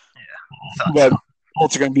 Yeah,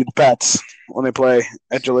 Colts are going to be the Pats when they play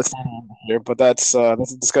at Gillette Stadium this year, but that's a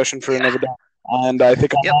discussion for Yeah. another day. And I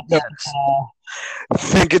think on Yep. that Yes. note, I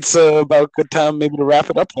think it's about good time maybe to wrap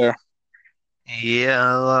it up there.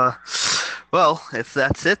 Yeah. Well, if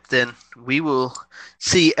that's it, then we will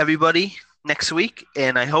see everybody next week,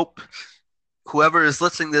 and I hope whoever is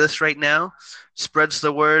listening to this right now spreads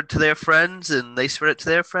the word to their friends, and they spread it to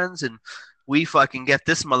their friends, and we fucking get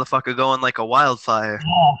this motherfucker going like a wildfire.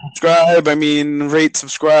 Subscribe. I mean, rate,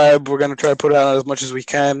 subscribe. We're gonna try to put out as much as we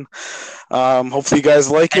can. Hopefully, you guys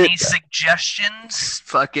like it. Any suggestions?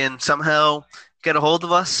 Fucking somehow get a hold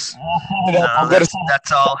of us. I'm gonna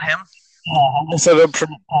That's all him. set up for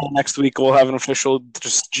next week. We'll have an official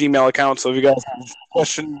just Gmail account. So if you guys have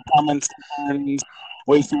questions, comments, concerns,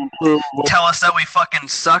 ways to improve, Tell us that we fucking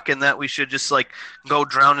suck and that we should just like go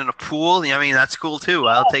drown in a pool. I mean, that's cool too.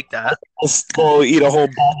 I'll take that. just go eat a whole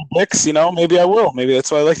bag of dicks. Maybe I will. Maybe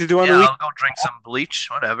that's what I like to do on the week. I'll go drink some bleach.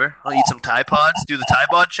 Whatever. I'll eat some Tide Pods. Do the Tide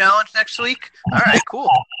Pod challenge next week. All right, cool.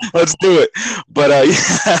 Let's do it. But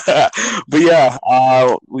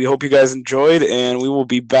we hope you guys enjoyed, and we will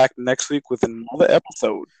be back next week with another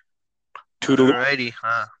episode. Toodaloo. Alrighty.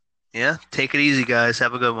 Yeah. Take it easy, guys.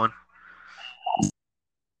 Have a good one.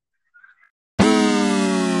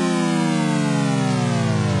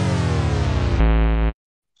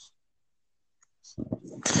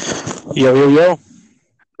 Yo, yo, yo.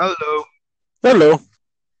 Hello. Hello.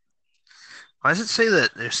 Why does it say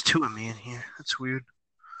that there's two of me in here? That's weird.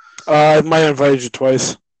 I might have invited you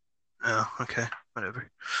twice. Oh, okay.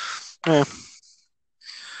 Whatever. Yeah.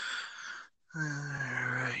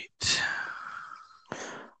 Alright.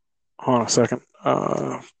 Hold on a second.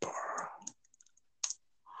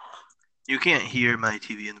 You can't hear my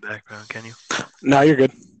TV in the background, can you? No, you're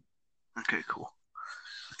good. Okay, cool.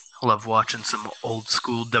 I love watching some old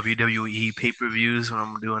school WWE pay-per-views when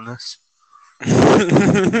I'm doing this.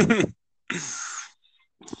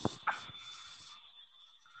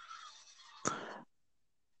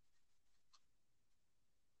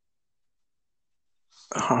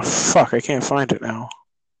 Oh, fuck. I can't find it now.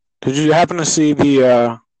 Did you happen to see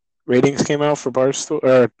the ratings came out for Barstool,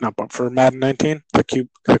 or not for Madden 19, the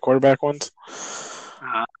quarterback ones?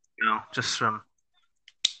 No, just from.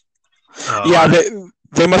 Yeah,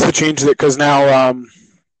 they must have changed it because now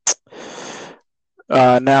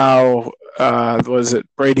was it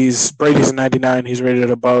Brady's a 99? He's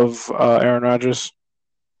rated above Aaron Rodgers.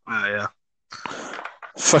 Oh yeah.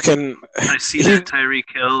 Fucking. I see that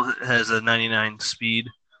Tyreek Hill has a 99 speed,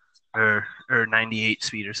 or 98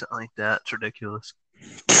 speed or something like that. It's ridiculous.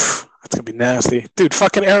 That's gonna be nasty, dude.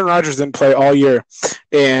 Fucking Aaron Rodgers didn't play all year,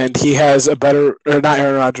 and he has a better, or not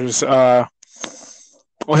Aaron Rodgers.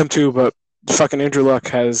 Well, him too, but fucking Andrew Luck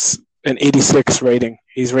has an 86 rating.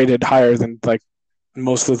 He's rated higher than like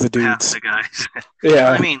most of the dudes. Half the guys.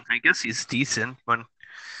 Yeah. I mean, I guess he's decent when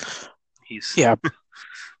he's. Yeah,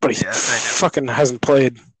 but he fucking hasn't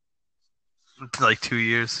played. Like 2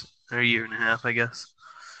 years or a year and a half, I guess.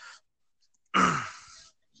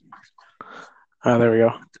 Oh, there we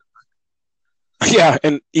go. Yeah,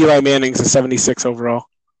 and Eli Manning's a 76 overall.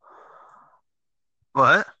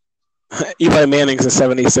 What? Eli Manning's a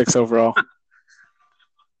 76 overall.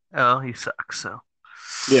 Oh, he sucks, so.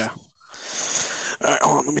 Yeah. All right,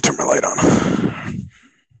 hold on. Let me turn my light on.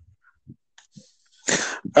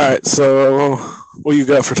 All right, so what you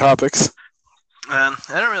got for topics? I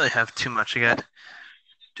don't really have too much. I got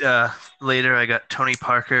later. I got Tony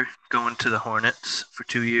Parker going to the Hornets for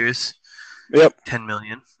 2 years. Yep. $10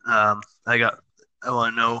 million. I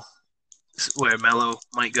want to know where Melo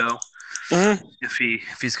might go. Mm-hmm. If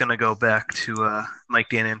he's gonna go back to Mike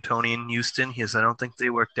D'Antoni in Houston. I don't think they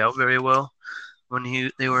worked out very well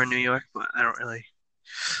when they were in New York, but I don't really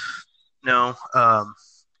know.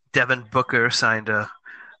 Devin Booker signed a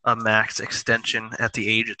max extension at the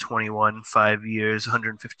age of 21, 5 years,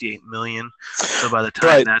 $158 million. So by the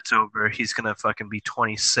time that's over, he's gonna fucking be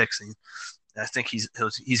 26, and I think he's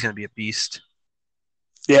gonna be a beast.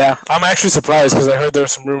 Yeah, I'm actually surprised because I heard there were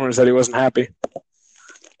some rumors that he wasn't happy.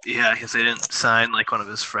 Yeah, because they didn't sign like one of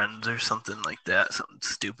his friends or something like that, something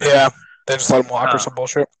stupid. Yeah, they just let him walk or some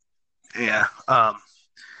bullshit. Yeah. My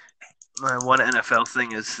one NFL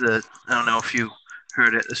thing is that I don't know if you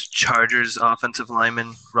heard it. This Chargers offensive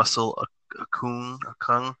lineman Russell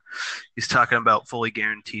Okung, he's talking about fully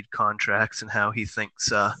guaranteed contracts and how he thinks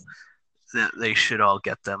that they should all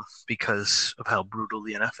get them because of how brutal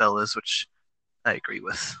the NFL is, which I agree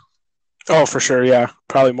with. Oh, for sure, yeah.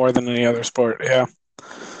 Probably more than any other sport, yeah.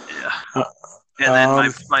 Yeah. And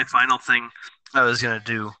then my final thing, I was going to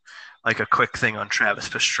do like a quick thing on Travis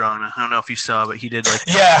Pastrana. I don't know if you saw, but he did like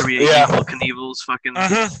 3 Evel Knievel's fucking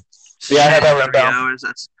Yeah, I had shit that in written 3 down. hours.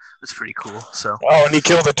 That's pretty cool. So Oh, and he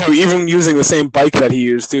killed it too, even using the same bike that he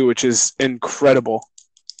used too, which is incredible.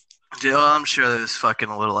 I'm sure there's fucking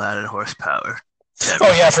a little added horsepower to Oh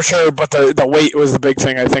yeah, everything. for sure. But the weight was the big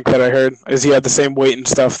thing I think that I heard is he had the same weight and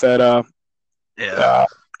stuff that Yeah. uh,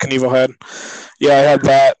 Knievel had. Yeah, I had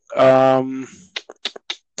that.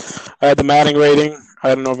 I had the matting rating.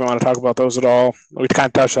 I don't know if we want to talk about those at all. We kind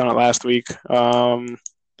of touched on it last week. What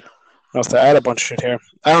else? I had a bunch of shit here.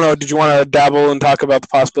 I don't know. Did you want to dabble and talk about the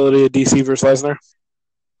possibility of DC versus Lesnar?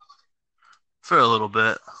 For a little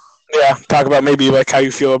bit. Yeah, talk about maybe like how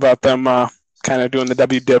you feel about them kind of doing the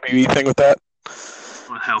WWE thing with that.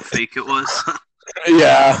 With how fake it was.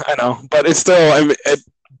 Yeah, I know, but it's still, I mean,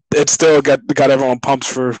 it still got everyone pumped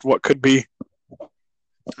for what could be.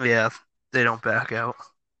 Yeah, they don't back out.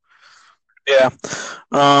 Yeah.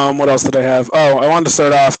 What else did I have? Oh, I wanted to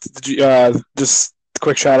start off. Just a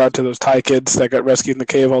quick shout out to those Thai kids that got rescued in the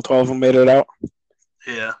cave. All 12 of them made it out.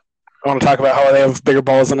 Yeah. I want to talk about how they have bigger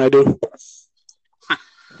balls than I do.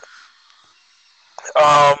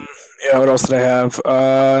 Yeah. What else did I have?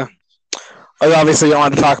 Obviously, I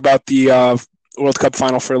wanted to talk about the World Cup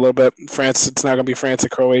final for a little bit. France. It's now going to be France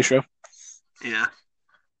and Croatia. Yeah.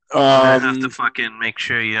 You're gonna have to Um, fucking make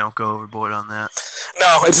sure you don't go overboard on that.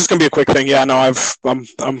 no, it's just gonna be a quick thing. Yeah, no,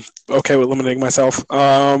 I'm okay with limiting myself.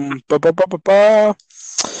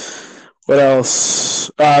 What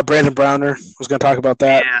else? Brandon Browner was gonna talk about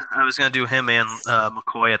that. Yeah, I was gonna do him and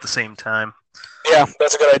McCoy at the same time. Yeah,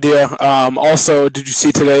 that's a good idea. Also, did you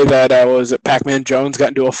see today that was it Pac-Man Jones got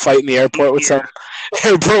into a fight in the airport with some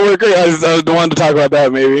Yeah. airport worker? I wanted to talk about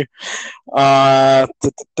that maybe.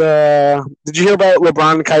 Did you hear about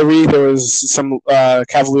LeBron and Kyrie? There was some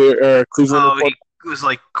Cavalier or Cleveland Oh, report. he was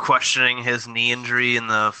like questioning his knee injury in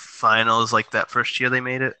the finals, like that first year they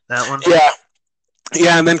made it. That one. Yeah,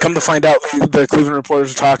 yeah, and then come to find out, the Cleveland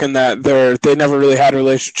reporters are talking that they never really had a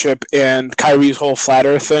relationship, and Kyrie's whole flat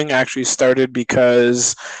Earth thing actually started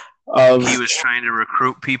because of. He was trying to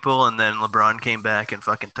recruit people, and then LeBron came back and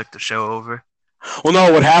fucking took the show over. Well,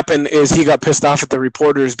 no, what happened is he got pissed off at the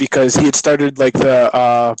reporters because he had started like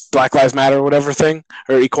the Black Lives Matter or whatever thing,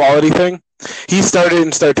 or equality thing. He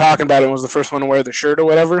started talking about it and was the first one to wear the shirt or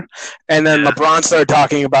whatever. And then Yeah. LeBron started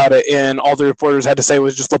talking about it, and all the reporters had to say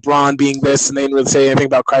was just LeBron being this, and they didn't really say anything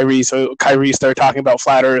about Kyrie. So Kyrie started talking about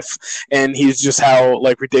flat Earth, and he's just how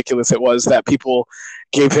like ridiculous it was that people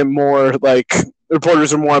gave him more like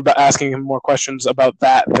reporters are more about asking him more questions about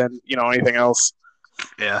that than anything else.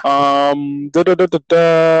 Yeah. I don't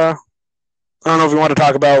know if you want to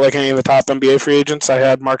talk about like any of the top NBA free agents. I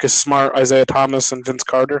had Marcus Smart, Isaiah Thomas, and Vince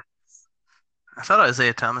Carter. I thought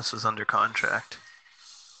Isaiah Thomas was under contract.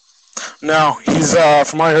 No, he's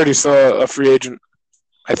from what I heard, he's still a free agent.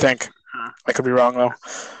 I think. I could be wrong though.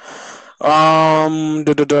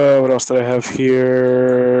 What else did I have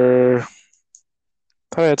here?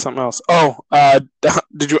 I thought I had something else. Oh,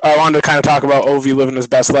 did you? I wanted to kind of talk about Ovi living his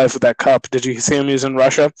best life with that cup. Did you see him using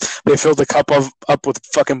Russia? They filled the cup up with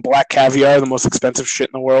fucking black caviar, the most expensive shit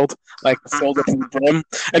in the world. Like filled it to the brim,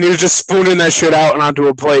 and he was just spooning that shit out and onto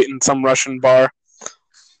a plate in some Russian bar.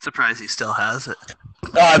 Surprised he still has it.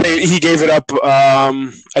 He gave it up.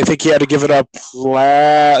 I think he had to give it up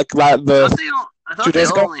I thought two they days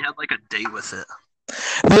ago. only had like a day with it.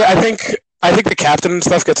 Yeah, I think the captain and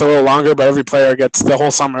stuff gets a little longer, but every player gets the whole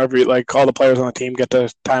summer. All the players on the team get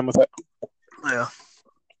to time with it. Yeah.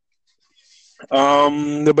 I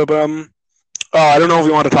don't know if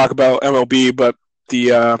we want to talk about MLB, but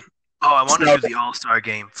the I want to do the All-Star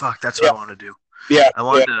game. Fuck, that's what I want to do. Yeah,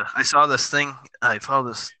 I saw this thing. I followed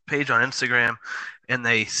this page on Instagram, and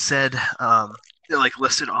they said they like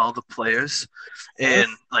listed all the players and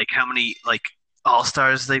like how many like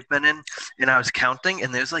All-Stars they've been in, and I was counting,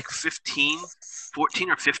 and there's like 14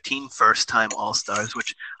 or 15 first-time All-Stars,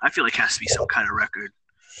 which I feel like has to be some kind of record.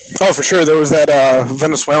 Oh, for sure. There was that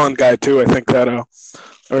Venezuelan guy too. I think that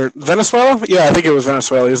or Venezuela. Yeah, I think it was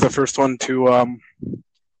Venezuela. He was the first one to.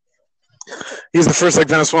 He's the first like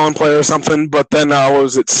Venezuelan player or something. But then what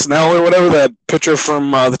was it, Snell or whatever, that pitcher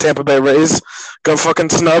from the Tampa Bay Rays, got fucking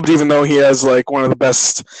snubbed, even though he has like one of the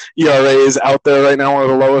best ERAs out there right now, one of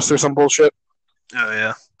the lowest or some bullshit. Oh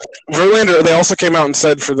yeah. Verlander, they also came out and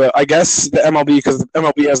said for the MLB, because the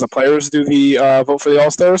MLB has the players do the vote for the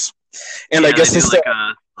All-Stars, and I guess they do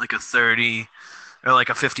like a 30 or like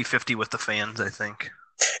a 50-50 with the fans, I think.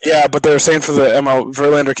 Yeah, but they're saying for the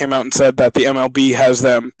Verlander came out and said that the MLB has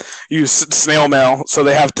them use snail mail, so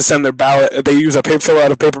they have to send their ballot. They use fill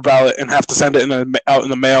out a paper ballot and have to send it out in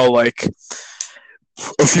the mail like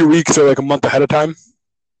a few weeks or like a month ahead of time.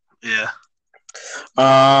 Yeah.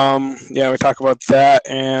 Yeah, we talked about that,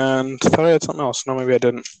 and I thought I had something else. No, maybe I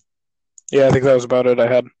didn't. Yeah, I think that was about it I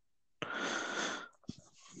had.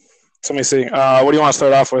 So let me see. What do you want to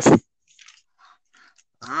start off with?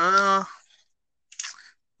 Uh,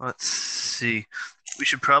 let's see. We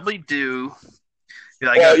should probably do.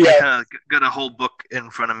 Yeah, Well, I yeah. kind of got a whole book in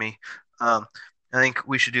front of me. Um, I think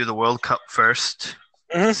we should do the World Cup first,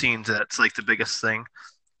 Mm-hmm. seeing that's like the biggest thing,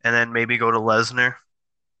 and then maybe go to Lesnar,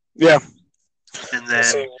 Yeah. and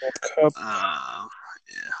Let's see. then World Cup.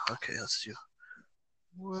 yeah, okay, let's do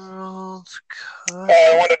World I Cup.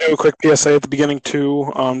 want to do a quick PSA at the beginning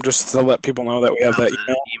too, just to let people know that we have Oh, that the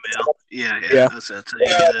email. email. Yeah, yeah, Yeah. I was gonna tell you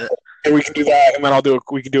to do that. And we can do that, and then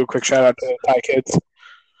we can do a quick shout out to the Thai kids.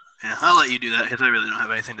 Yeah, I'll let you do that because I really don't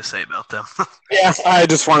have anything to say about them. Yeah, I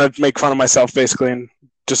just want to make fun of myself basically, and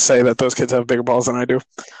just say that those kids have bigger balls than I do.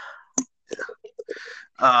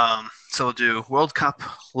 So we'll do World Cup,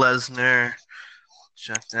 Lesnar,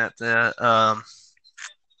 check that.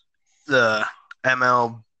 The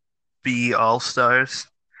MLB All Stars.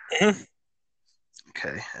 Mm-hmm.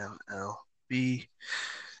 Okay, MLB,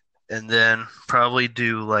 and then probably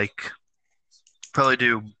do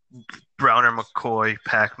Browner McCoy,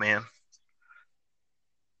 Pac Man.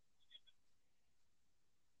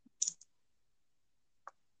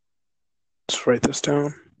 Let's write this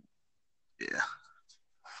down, Yeah,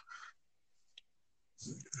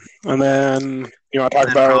 and then you want to and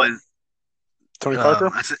talk then about probably Tony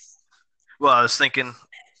Parker? I think. Well, I was thinking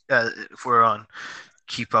if we're on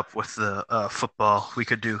keep up with the football, we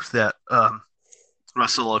could do that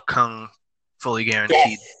Russell Okung fully Yeah.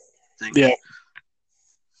 guaranteed thing. Yeah.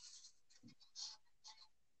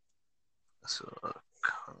 So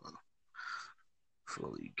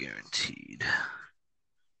fully guaranteed.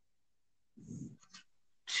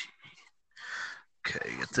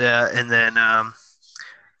 Okay, get that, and then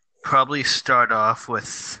probably start off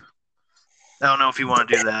with. I don't know if you want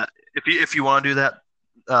to do that. If you want to do that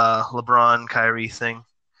LeBron Kyrie thing,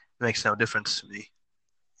 it makes no difference to me.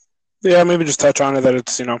 Yeah, maybe just touch on it that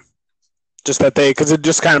it's just that because it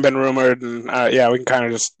just kind of been rumored, and yeah, we can kind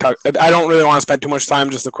of just talk. I don't really want to spend too much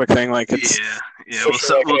time. Just a quick thing, like it's Yeah, yeah.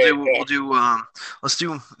 officially like We'll do let's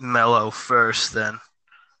do Mello first then.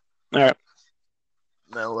 all right.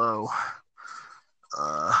 Mello.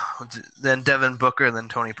 Then Devin Booker, then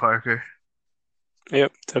Tony Parker.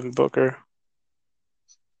 Yep, Devin Booker.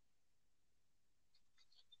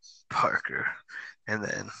 Parker. And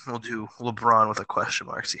then we'll do LeBron with a question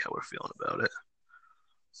mark, see how we're feeling about it.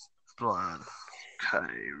 LeBron,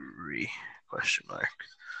 Kyrie, question mark.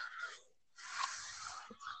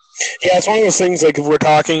 Yeah, it's one of those things like if we're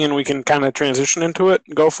talking and we can kind of transition into it,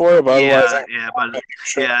 go for it. But otherwise,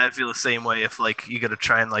 sure. Yeah, I feel the same way. If like you got to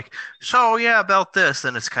try and like, so yeah, about this,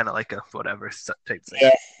 then it's kind of like a whatever type thing.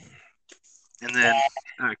 Yeah. And then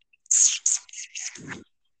I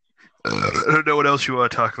don't know what else you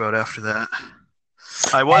want to talk about after that.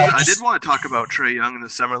 I did want to talk about Trae Young in the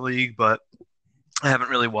summer league, but I haven't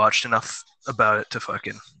really watched enough about it to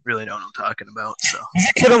fucking really know what I'm talking about. So There's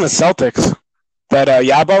a kid on the Celtics. That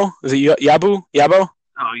Yabo? Is it Yabu? Yabo?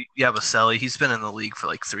 oh yeah, Vaselli, he's been in the league for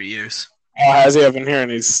like 3 years. Oh, has he? I've been hearing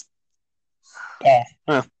he's. Oh,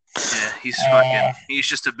 huh. Yeah, he's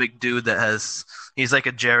just a big dude he's like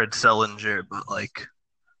a Jared Sullinger, but like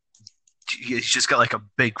he's just got like a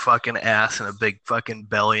big fucking ass and a big fucking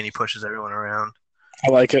belly, and he pushes everyone around. I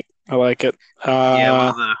like it. I like it.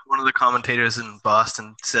 Yeah, one of the commentators in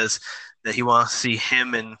Boston says that he wants to see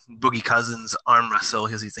him and Boogie Cousins arm wrestle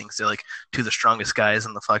because he thinks they're like two of the strongest guys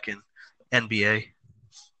in the fucking NBA.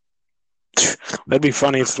 That'd be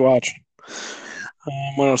funny to watch.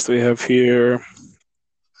 What else do we have here?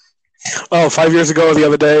 Oh, 5 years ago, the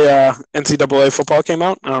other day, NCAA football came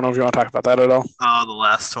out. I don't know if you want to talk about that at all. Oh, the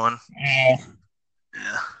last one. Yeah.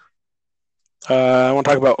 Yeah. I want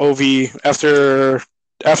to talk about OV after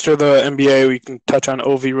the NBA. We can touch on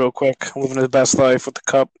OV real quick. Living his best life with the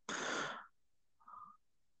cup.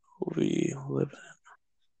 OV living.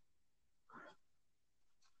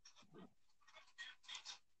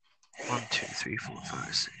 1, 2, 3, 4,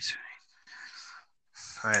 5, 6.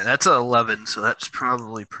 All right, that's 11, so that's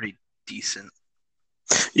probably pretty decent.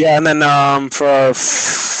 Yeah, and then for our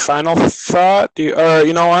final thought, you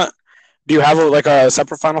know what? Do you have like a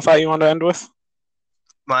separate final thought you want to end with?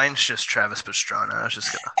 Mine's just Travis Pastrana. I was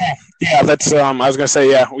just gonna. Yeah, that's. I was gonna say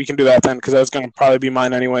yeah, we can do that then because that's gonna probably be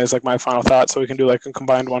mine anyways, like my final thought. So we can do like a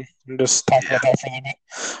combined one and just talk about that for a little bit.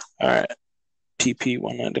 All right, TP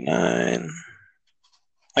 199.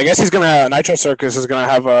 I guess he's gonna Nitro Circus is gonna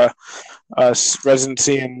have a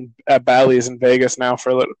residency at Bally's in Vegas now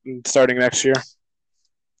for starting next year.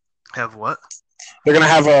 Have what? they're gonna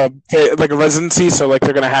have a residency, so like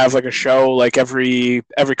they're gonna have like a show like every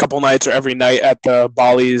couple nights or every night at the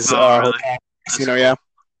Bali's Oh, really? hotel That's casino. cool.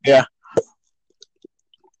 Yeah.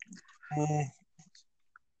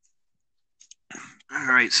 All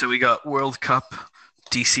right, so we got World Cup,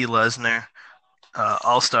 DC Lesnar,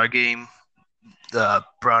 All Star Game, the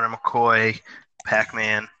Bronner McCoy, Pac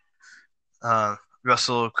Man,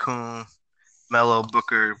 Russell Kuhn, Mello,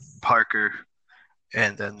 Booker, Parker,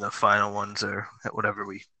 and then the final ones are whatever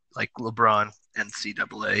we like: LeBron,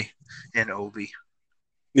 NCAA, and Ovi.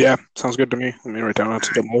 Yeah, sounds good to me. Let me write down that.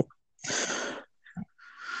 Let me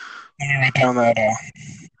write down that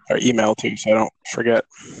our email too, so I don't forget.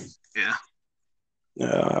 Yeah.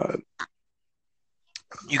 Uh,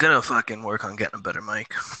 You gotta fucking work on getting a better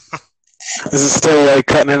mic. Is it still like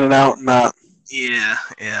cutting in and out? Not. Yeah.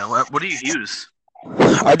 What do you use?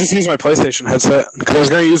 I just use my PlayStation headset because I was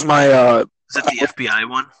gonna use my. Is it the FBI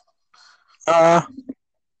one? Uh,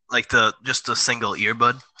 Like just a single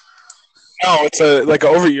earbud? no, it's a like an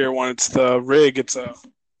over-ear one. It's the Rig. It's a.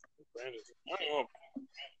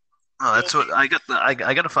 Oh, that's what I got. I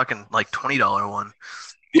got a fucking like $20 one.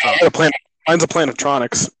 Yeah, I got a plan. Mine's a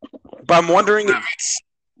Plantronics, but I'm wondering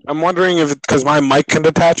if it's because my mic can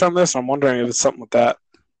detach on this. I'm wondering if it's something with that.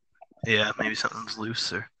 Yeah, maybe something's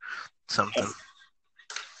loose or something.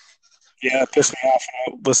 Yeah, it pissed me off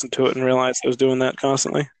when I listened to it and realized I was doing that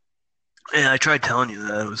constantly. Yeah, I tried telling you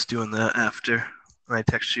that I was doing that after I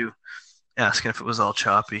texted you asking if it was all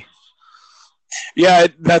choppy. Yeah,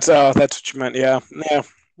 that's what you meant. Yeah,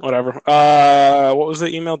 whatever. What was the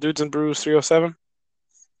email? Dudes and Brews 307.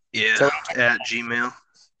 Yeah, at Gmail.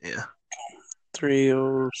 Yeah.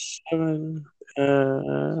 307.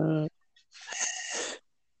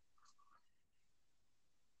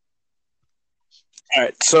 All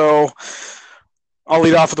right, so I'll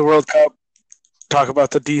lead off with the World Cup. Talk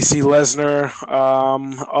about the DC Lesnar.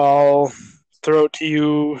 I'll throw it to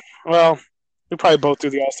you. Well, we probably both do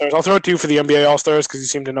the All Stars. I'll throw it to you for the NBA All Stars because you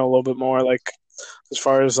seem to know a little bit more, like as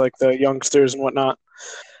far as like the youngsters and whatnot.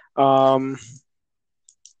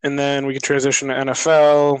 And then we can transition to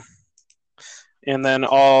NFL, and then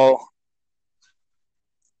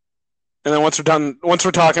once we're done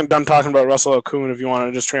talking about Russell Okun, if you want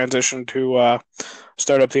to just transition to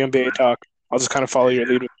start up the NBA talk, I'll just kind of follow your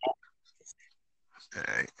lead with that. All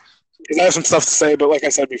right. Because I have some stuff to say, but like I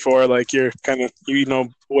said before, like you know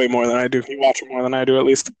way more than I do. You watch it more than I do, at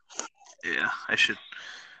least. Yeah, I should.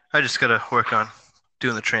 I just gotta work on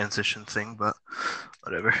doing the transition thing, but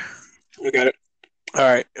whatever. We got it. All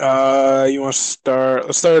right. You want to start?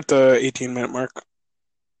 Let's start at the 18-minute mark.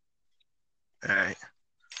 All right.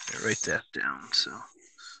 I write that down. So.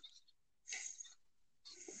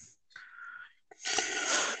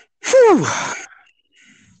 Whew.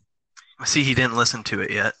 I see he didn't listen to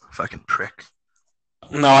it yet. Fucking prick.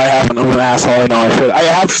 No, I haven't. I'm an asshole. I know I should. I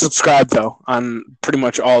have subscribed though on pretty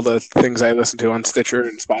much all the things I listen to on Stitcher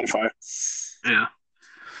and Spotify. Yeah.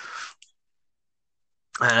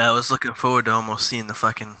 And I was looking forward to almost seeing the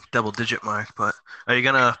fucking double-digit mark, but are you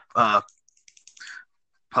gonna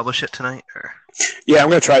publish it tonight or? Yeah, I'm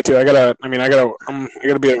gonna try to. I'm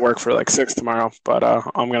gonna be at work for like 6 tomorrow, but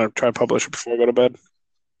I'm gonna try to publish it before I go to bed.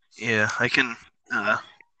 Yeah, I can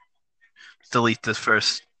delete the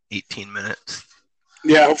first 18 minutes.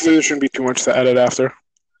 Yeah, hopefully there shouldn't be too much to edit after.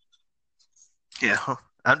 Yeah,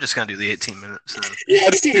 I'm just gonna do the 18 minutes. Yeah,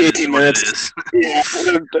 just do the 18 minutes. Yeah,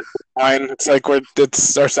 fine. It's like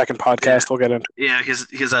it's our second podcast. We'll get into. Yeah,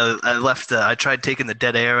 because I left. I tried taking the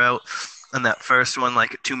dead air out on that first one,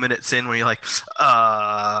 like 2 minutes in, where you're like, fuck.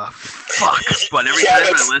 But every time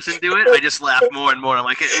I listen to it, I just laugh more and more. I'm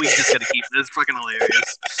like, hey, we just gotta keep this. It's fucking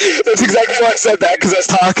hilarious. That's exactly why I said that, because I was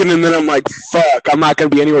talking, and then I'm like, fuck, I'm not gonna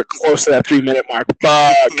be anywhere close to that 3-minute mark.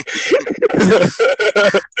 Fuck.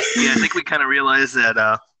 Yeah, I think we kind of realized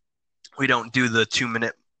that we don't do the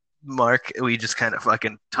 2-minute mark. We just kind of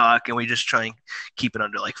fucking talk, and we just try and keep it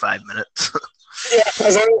under like 5 minutes. Yeah,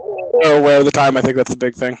 as long as we're aware of the time, I think that's the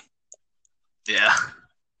big thing. Yeah.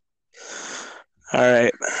 All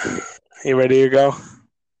right. You ready to go?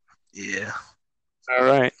 Yeah. All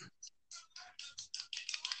right.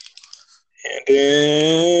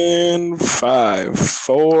 And in 5,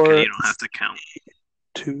 4. Okay, you don't have to count.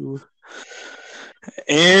 2.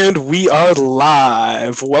 And we are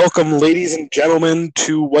live. Welcome, ladies and gentlemen,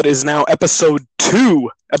 to what is now episode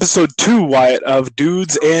 2. Episode 2, Wyatt, of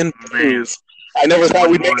Dudes and Brews. I never thought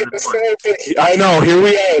we'd make it this far. I know. Here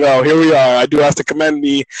we are, though. Here we are. I do have to commend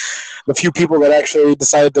the few people that actually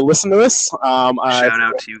decided to listen to this. Shout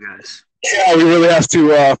out to you guys. Yeah, we really have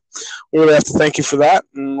to thank you for that,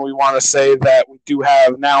 and we want to say that we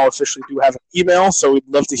officially do have an email, so we'd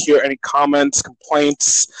love to hear any comments,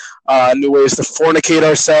 complaints, new ways to fornicate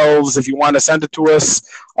ourselves. If you want to send it to us,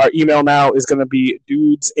 our email now is going to be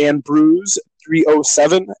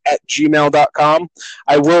dudesandbrews307@gmail.com.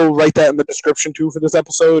 I will write that in the description too for this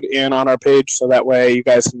episode and on our page, so that way you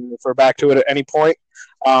guys can refer back to it at any point.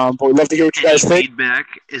 But we'd love to hear what you guys think. Feedback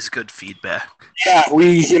is good feedback. Yeah,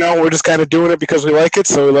 we're just kind of doing it because we like it,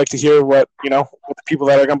 so we like to hear what the people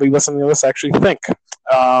that are going to be listening to this actually think.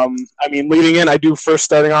 Leading in, I do first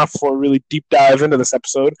starting off for a really deep dive into this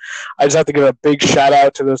episode. I just have to give a big shout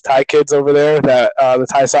out to those Thai kids over there, that the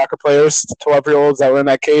Thai soccer players, 12-year-olds that were in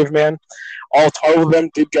that cave, man. All 12 of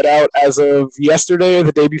them did get out as of yesterday or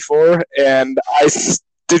the day before, and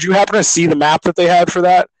did you happen to see the map that they had for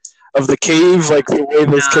that? Of the cave, like the way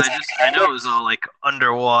those kids. I know it was all like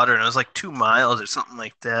underwater, and it was like 2 miles or something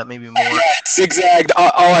like that, maybe more. Zigzagged. All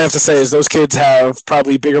I have to say is those kids have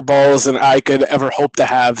probably bigger balls than I could ever hope to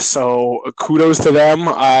have. So kudos to them.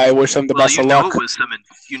 I wish them the best of luck.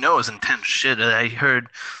 It was intense shit. I heard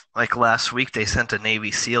like last week they sent a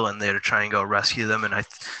Navy SEAL in there to try and go rescue them, and I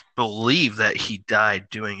believe that he died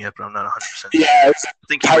doing it, but I'm not 100% sure. I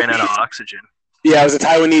think he ran out of oxygen. Yeah, it was a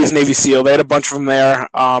Taiwanese Navy SEAL. They had a bunch of them there.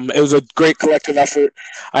 It was a great collective effort.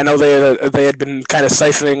 I know they had been kind of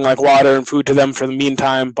siphoning like water and food to them for the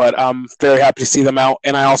meantime, but I'm very happy to see them out.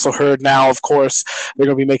 And I also heard now, of course, they're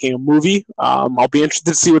going to be making a movie. I'll be interested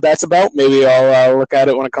to see what that's about. Maybe I'll look at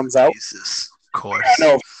it when it comes out. Jesus, of course.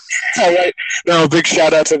 No, all right. No, big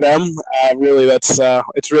shout out to them. Really,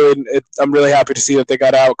 I'm really happy to see that they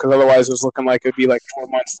got out, because otherwise it was looking like it'd be like 4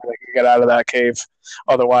 months till they could get out of that cave.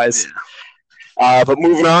 Otherwise. Yeah. But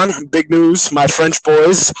moving on, big news. My French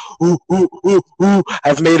boys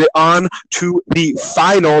have made it on to the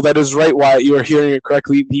final. That is right, Wyatt. You are hearing it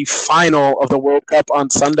correctly. The final of the World Cup on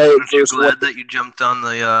Sunday. Aren't you glad that you jumped on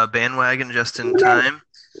the bandwagon just in time?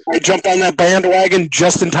 I jumped on that bandwagon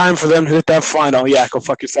just in time for them to hit that final. Yeah, go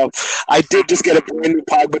fuck yourself. I did just get a brand new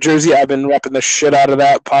Pogba jersey. I've been repping the shit out of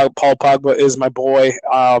that. Paul Pogba is my boy.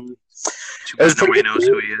 Too bad nobody knows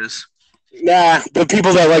who he is. Nah, the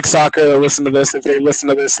people that like soccer that listen to this, if they listen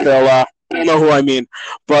to this, they'll know who I mean.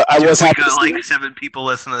 But I was happy. Got like 7 people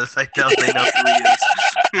listen to this. I doubt they know who he is.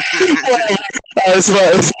 It's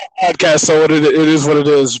a podcast, so it is what it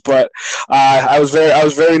is. But I was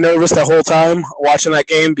very nervous the whole time watching that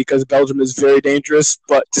game, because Belgium is very dangerous.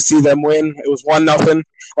 But to see them win, it was 1-0.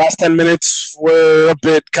 Last 10 minutes were a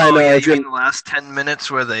bit kind of. You mean the last 10 minutes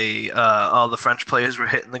where they all the French players were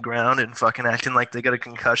hitting the ground and fucking acting like they got a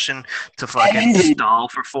concussion to fucking stall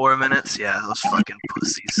for 4 minutes? Yeah, those fucking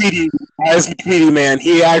pussies. As McNeedy, man,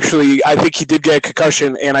 I think he did get a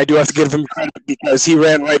concussion, and I do have to give him credit, because he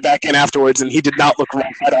ran right back in afterwards, and he did not look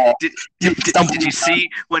right at all. Did you see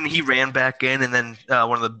when he ran back in, and then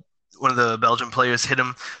one of the Belgian players hit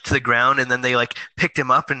him to the ground, and then they like picked him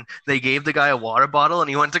up and they gave the guy a water bottle, and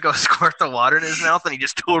he went to go squirt the water in his mouth, and he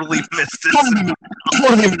just totally missed it.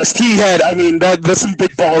 Totally missed. He had, that's some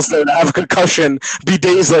big balls there to have a concussion, be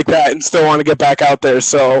days like that, and still want to get back out there.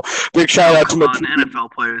 So big shout out to NFL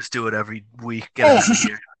players do it every week. Get out of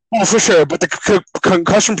here. Oh, for sure, but the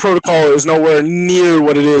concussion protocol is nowhere near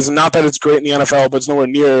what it is. Not that it's great in the NFL, but it's nowhere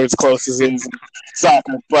near as close as in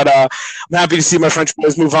soccer. But I'm happy to see my French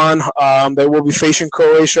boys move on. They will be facing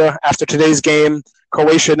Croatia after today's game.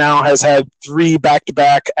 Croatia now has had 3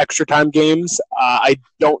 back-to-back extra-time games. I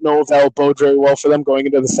don't know if that will bode very well for them going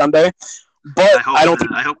into the Sunday. But I hope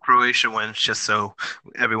Croatia wins, just so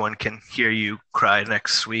everyone can hear you cry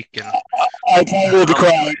next week. And I probably will be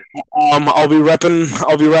crying. I'll be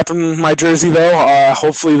repping my jersey though.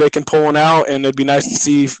 Hopefully they can pull one out, and it'd be nice to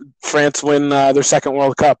see France win their second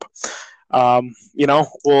World Cup. But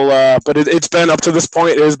it's been up to this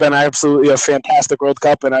point. It has been absolutely a fantastic World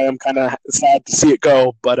Cup, and I am kind of sad to see it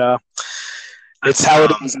go. But it's how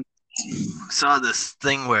it is. Saw this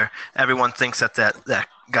thing where everyone thinks that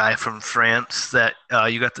guy from France that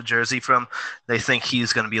you got the jersey from, they think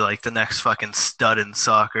he's going to be like the next fucking stud in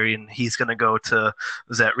soccer, and he's going to go to,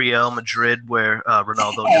 was that Real Madrid where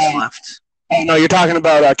Ronaldo just left? No, you're talking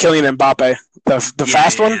about Kylian Mbappe, the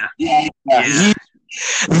fast one? Yeah. The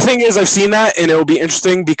thing is, I've seen that, and it will be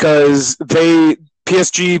interesting because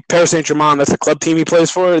PSG, Paris Saint-Germain, that's the club team he plays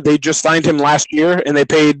for, they just signed him last year, and they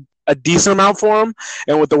paid a decent amount for him,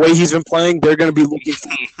 and with the way he's been playing, they're going to be looking for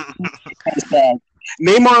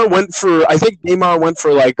Neymar went for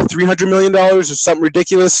like $300 million or something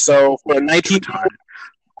ridiculous. So for a 19, I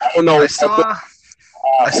don't know.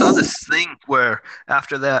 I saw this thing where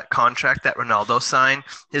after that contract that Ronaldo signed,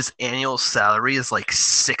 his annual salary is like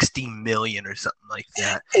 60 million or something like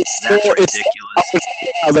that. That's It's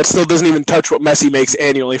ridiculous. that still doesn't even touch what Messi makes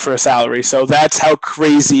annually for a salary. So that's how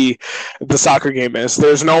crazy the soccer game is.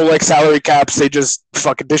 There's no like salary caps. They just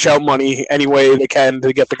fucking dish out money any way they can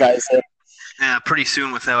to get the guys in. Yeah, pretty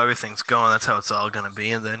soon with how everything's going, that's how it's all gonna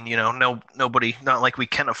be. And then nobody, not like we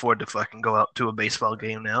can afford to fucking go out to a baseball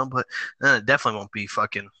game now, but it definitely won't be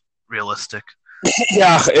fucking realistic.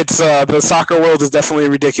 Yeah, it's the soccer world is definitely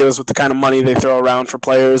ridiculous with the kind of money they throw around for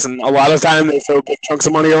players, and a lot of time they throw big chunks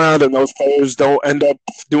of money around, and those players don't end up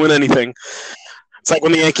doing anything. It's like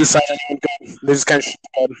when the Yankees sign anyone good, they just kind of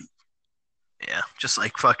good. Yeah, just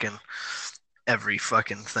like fucking every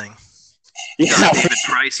fucking thing. Yeah, David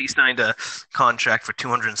Price, he signed a contract for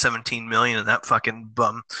 217 million, and that fucking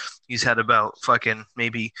bum, he's had about fucking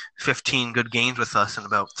maybe 15 good games with us in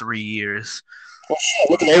about 3 years. well, shit,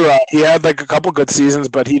 look at A-Rod. He had like a couple good seasons,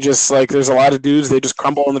 but he just like there's a lot of dudes they just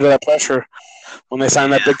crumble under that pressure when they sign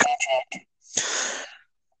that Yeah. big contract.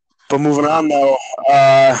 But moving on though,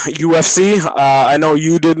 UFC. I know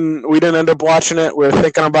you didn't. We didn't end up watching it. We were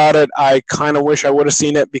thinking about it. I kind of wish I would have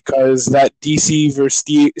seen it because that DC versus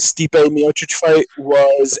Stipe Miocic fight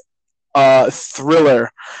was a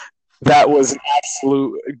thriller. That was an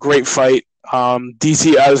absolute great fight.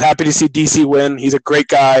 DC, I was happy to see DC win. He's a great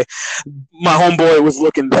guy. My homeboy was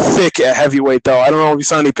looking thick at heavyweight, though. I don't know if you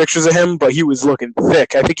saw any pictures of him, but he was looking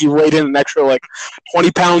thick. I think he weighed in an extra like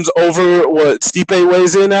 20 pounds over what Stipe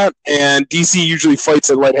weighs in at, and DC usually fights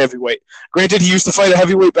at light heavyweight. Granted, he used to fight at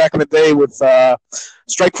heavyweight back in the day with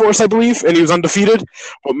Strikeforce, I believe, and he was undefeated.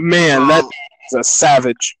 But man, that is a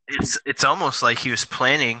savage. It's almost like he was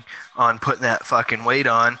planning on putting that fucking weight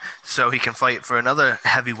on so he can fight for another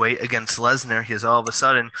heavyweight against Lesnar. Because all of a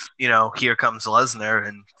sudden, here comes Lesnar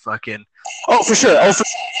and fucking. Oh, for sure. Oh, for sure.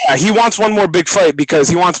 Yeah, he wants one more big fight because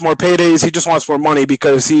he wants more paydays. He just wants more money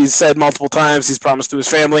because he's said multiple times he's promised to his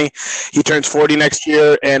family. He turns 40 next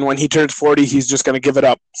year, and when he turns 40, he's just going to give it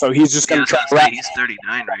up. So he's just going to try. He's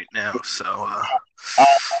 39 right now, so.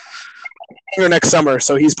 Next summer,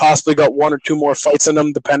 so he's possibly got one or two more fights in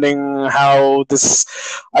him, depending how this.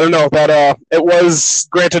 I don't know that. It was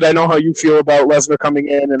granted. I know how you feel about Lesnar coming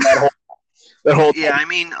in and that whole. Yeah, I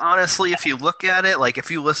mean, honestly, if you look at it, like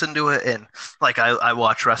if you listen to it, and like I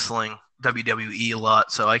watch wrestling WWE a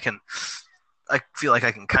lot, so I feel like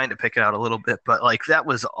I can kind of pick it out a little bit, but like that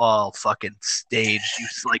was all fucking staged.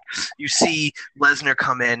 You see Lesnar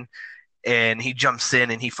come in and he jumps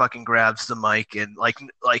in and he fucking grabs the mic and like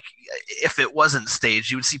if it wasn't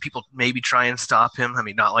staged, you would see people maybe try and stop him. I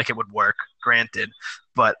mean, not like it would work, granted,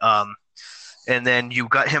 but and then you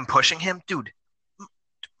got him pushing him, dude.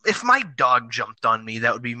 If my dog jumped on me,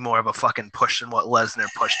 that would be more of a fucking push than what Lesnar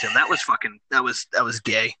pushed him. That was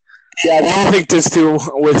gay. Yeah, I don't think this too.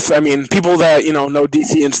 I mean, people that know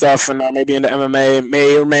DC and stuff, and are maybe into MMA,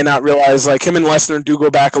 may or may not realize like him and Lesnar do go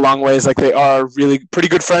back a long ways. Like they are really pretty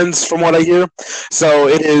good friends, from what I hear. So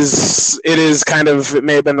it is kind of, it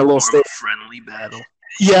may have been a little friendly battle.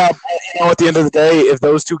 Yeah, but, at the end of the day, if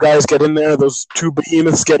those two guys get in there, those two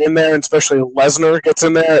behemoths get in there, and especially Lesnar gets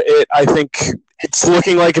in there, I think it's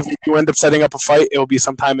looking like if you end up setting up a fight, it will be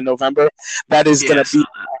sometime in November. That is going to be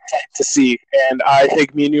to see, and I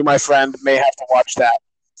think me and you, my friend, may have to watch that.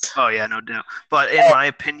 Oh yeah, no doubt. But in my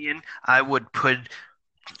opinion, I would put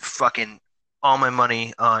fucking all my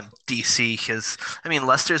money on DC because I mean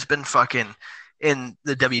Lester's been fucking in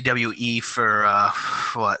the WWE for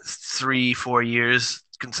 3-4 years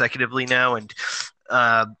consecutively now, and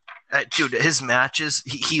dude, his matches,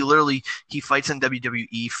 he literally fights in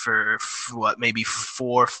WWE for maybe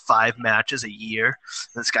 4 or 5 matches a year.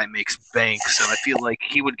 This guy makes bank, so I feel like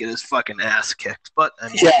he would get his fucking ass kicked. But I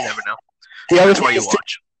mean, you never know. That's why you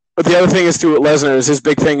watch. But the other thing is too with Lesnar is his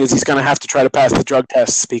big thing is he's going to have to try to pass the drug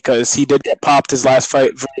tests because he did get popped his last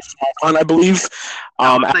fight versus Mark, I believe.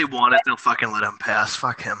 If they want it, they'll fucking let him pass.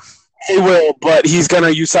 Fuck him. They will, but he's gonna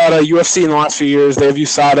USADA. UFC in the last few years, they have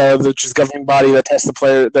USADA, which is governing body that tests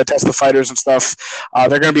the fighters and stuff.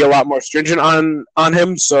 They're gonna be a lot more stringent on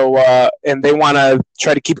him. So, and they want to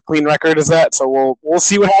try to keep a clean record as that. So we'll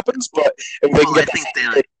see what happens. But if they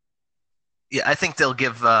can get I think they'll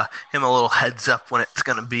give him a little heads up when it's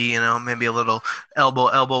gonna be. Maybe a little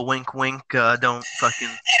elbow, wink, wink. Don't fucking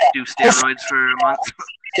do steroids for a month.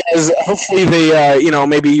 Because hopefully they,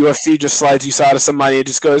 maybe UFC just slides USADA some money and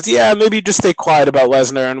just goes, yeah, maybe just stay quiet about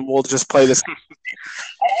Lesnar and we'll just play this.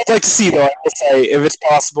 I'd like to see, though, I will say, if it's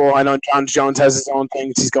possible. I know John Jones has his own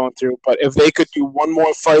things he's going through, but if they could do one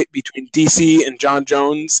more fight between DC and John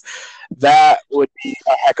Jones, that would be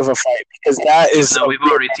a heck of a fight because that Even is though we've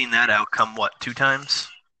already seen that outcome, what, 2 times?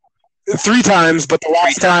 3 times, but the Three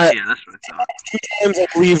last times, time, yeah, that's what I thought. 2 times, I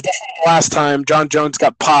believe, the last time John Jones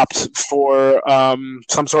got popped for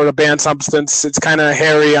some sort of banned substance. It's kind of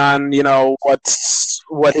hairy on what his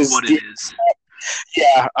What it is.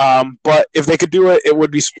 yeah. But if they could do it, it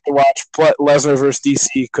would be sweet to watch. But Lesnar versus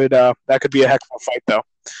DC that could be a heck of a fight though.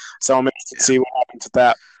 So I'm interested to Yeah. see what happens with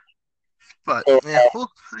that. But So, yeah,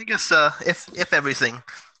 well, I guess if everything,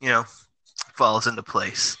 you know, falls into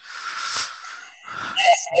place.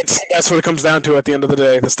 that's what it comes down to at the end of the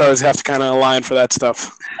day. The stars have to kind of align for that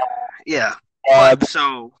stuff. Yeah. Uh, But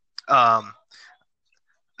so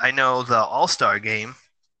I know the All-Star game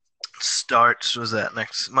starts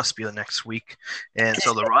must be the next week. And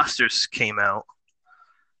so the rosters came out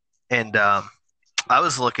and I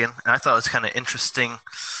was looking and I thought it was kind of interesting.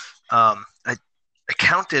 I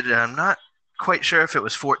counted and I'm not quite sure if it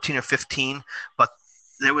was 14 or 15, but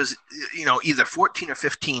there was either 14 or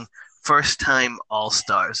 15 first time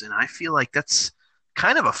All-Stars, and I feel like that's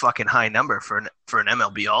kind of a fucking high number for an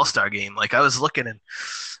MLB All-Star game. Like I was looking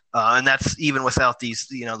and that's even without these,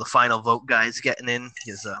 the final vote guys getting in.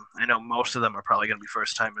 Because I know most of them are probably going to be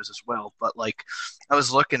first timers as well. But like, I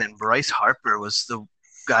was looking, and Bryce Harper was the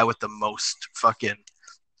guy with the most fucking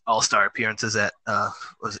All-Star appearances at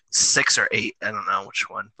was it 6 or 8? I don't know which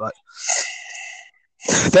one, but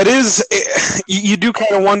that is, you do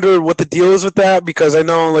kind of wonder what the deal is with that because I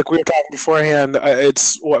know, like we were talking beforehand,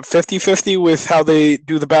 it's what 50-50 with how they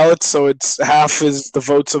do the ballots. So it's half is the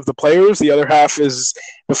votes of the players, the other half is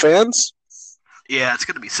the fans. yeah, it's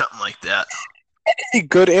going to be something like that.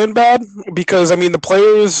 Good and bad because I mean the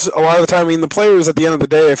players a lot of the time. I mean the players at the end of the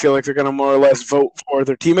day, I feel like they're going to more or less vote for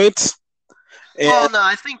their teammates. Well, And no,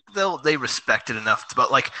 I think they respect it enough.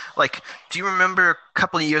 But like, do you remember a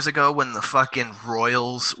couple of years ago when the fucking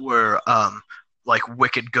Royals were like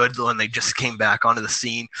wicked good when they just came back onto the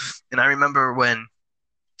scene? And I remember when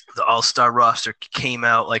the All Star roster came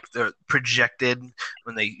out, like they're projected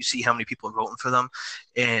when they see how many people are voting for them,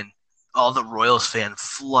 and all the Royals fan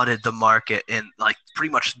flooded the market, and like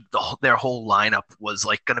pretty much their whole lineup was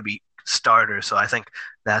like going to be starters. So I think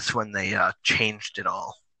that's when they changed it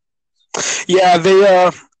all. yeah,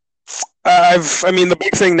 I mean, the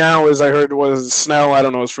big thing now is I heard was Snell. I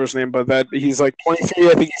don't know his first name, but that he's like 23.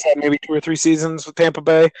 I think he's had maybe 2 or 3 seasons with Tampa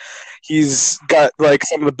Bay. He's got like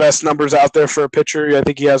some of the best numbers out there for a pitcher. I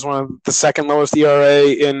think he has one of the second lowest ERA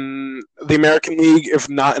in the American League, if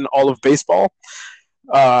not in all of baseball.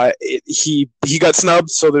 He got snubbed,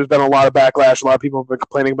 so there's been a lot of backlash. A lot of people have been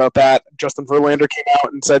complaining about that. Justin Verlander came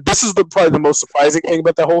out and said this is probably the most surprising thing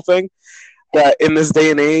about the whole thing. That in this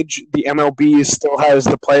day and age, the MLB still has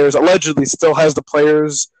the players, allegedly still has the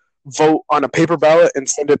players vote on a paper ballot and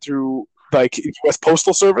send it through like U.S.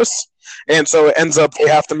 Postal Service. And so it ends up they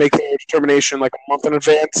have to make their determination like a month in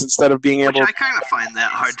advance instead of being Which able I kind of find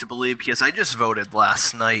that hard to believe because I just voted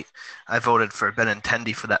last night. I voted for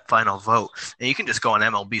Benintendi for that final vote, and you can just go on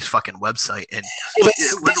MLB's fucking website and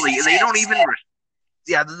literally they don't even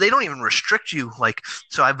they don't even restrict you. Like,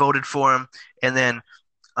 so I voted for him, and then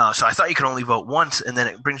so I thought you could only vote once, and then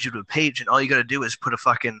it brings you to a page, and all you got to do is put a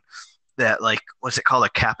fucking that like what's it called, a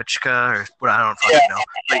capichka or what, I don't fucking know.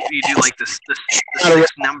 Like you do like the 6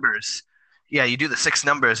 numbers. Yeah, you do the 6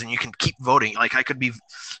 numbers, and you can keep voting. Like I could be,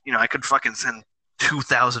 I could fucking send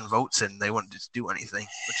 2,000 votes, and they wouldn't just do anything.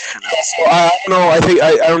 So, I don't know.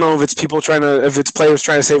 I don't know if it's if it's players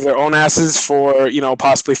trying to save their own asses for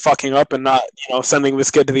possibly fucking up and not sending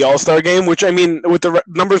this kid to the All-Star game. Which I mean, with the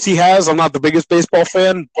numbers he has, I'm not the biggest baseball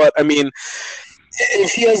fan, but I mean,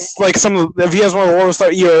 if he has like if he has one of the lowest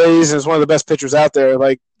ERAs and is one of the best pitchers out there,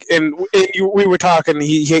 like, and we were talking,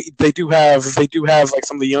 they do have like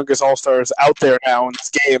some of the youngest All Stars out there now in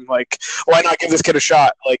this game. Like, why not give this kid a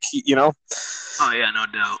shot? Like, Oh yeah, no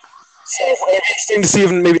doubt. So it'll be interesting to see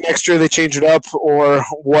if maybe next year they change it up or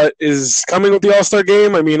what is coming with the All Star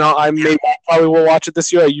game. I mean, probably will watch it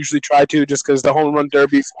this year. I usually try to just because the home run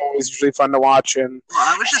derby is always usually fun to watch. And well,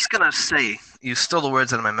 I was just gonna say, you stole the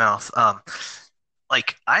words out of my mouth.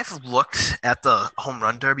 Like I've looked at the home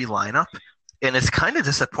run derby lineup, and it's kind of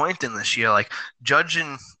disappointing this year. Like Judge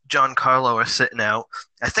and Giancarlo are sitting out.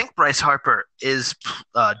 I think Bryce Harper is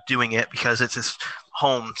doing it because it's his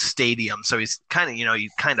home stadium, so he's kind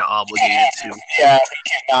of obligated to. Yeah,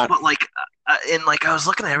 but like, and like I was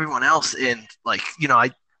looking at everyone else, and like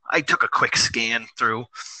I took a quick scan through,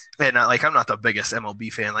 and like I'm not the biggest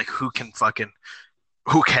MLB fan. Like who can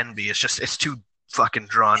be? It's too fucking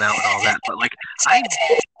drawn out and all that. But like I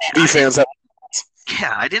fans.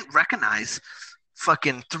 I didn't recognize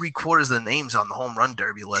fucking 3/4 of the names on the home run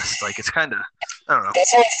derby list. Like it's kind of, I don't know.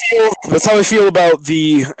 That's how I feel. That's how I feel about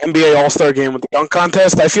the NBA All Star Game with the dunk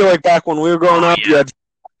contest. I feel like back when we were growing Oh up,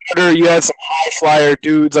 yeah, you had some high flyer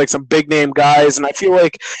dudes, like some big name guys, and I feel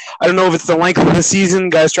like I don't know if it's the length of the season,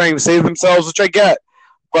 guys trying to save themselves, which I get,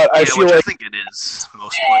 but I yeah, feel which I like think it is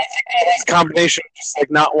mostly. it's a combination of just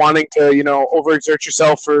like not wanting to, overexert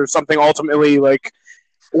yourself for something ultimately like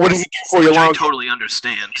what does it do for you Which I long? totally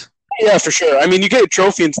understand. Yeah, for sure. I mean, you get a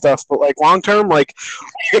trophy and stuff, but like long term, like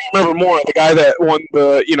you get to remember more the guy that won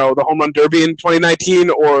the home run derby in 2019,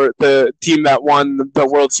 or the team that won the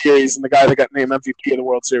World Series and the guy that got named MVP of the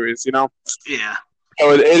World Series. Yeah,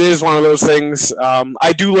 So it is one of those things. I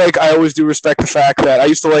always do respect the fact that I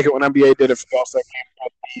used to like it when NBA did it for the All Star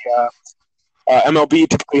game. But MLB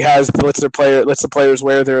typically lets the players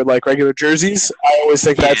wear their like regular jerseys. I always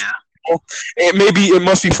think that's yeah. cool. It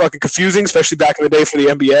must be fucking confusing, especially back in the day for the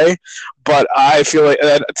NBA. But I feel like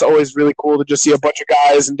it's always really cool to just see a bunch of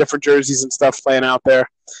guys in different jerseys and stuff playing out there.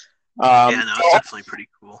 Yeah, no, it's definitely pretty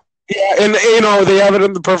cool. Yeah, and they have it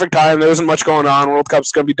in the perfect time. There isn't much going on. World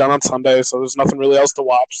Cup's going to be done on Sunday, so there's nothing really else to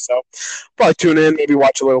watch. So probably tune in, maybe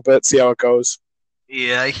watch a little bit, see how it goes.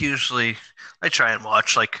 Yeah, I try and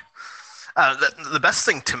watch like the best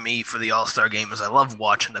thing to me for the All Star game is I love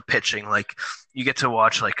watching the pitching. Like you get to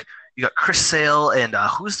watch like you got Chris Sale and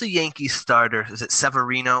who's the Yankees starter? Is it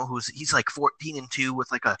Severino? He's like 14-2 with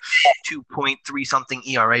like a 2.3 something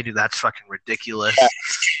ERA. Dude, that's fucking ridiculous.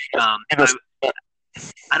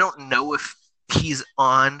 I don't know if he's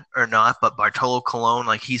on or not, but Bartolo Colon,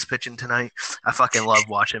 like he's pitching tonight. I fucking love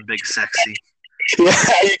watching Big Sexy. Yeah,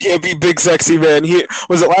 you can't be big sexy man. He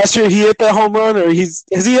was it last year he hit that home run, or has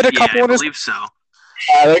he hit a couple I of his? believe so.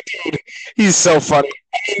 Yeah, that dude, he's so funny.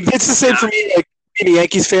 I mean, it's the same for me. Like being a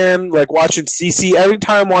Yankees fan, like watching CC every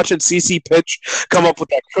time watching CC pitch, come up with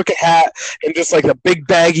that crooked hat and just like the big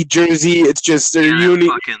baggy jersey. It's just they're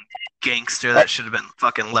unique. Fucking gangster that should have been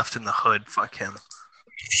fucking left in the hood. Fuck him.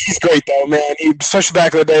 He's great though, man. Especially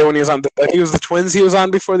back in the day when he was on. I think it was the Twins he was on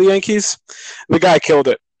before the Yankees. The guy killed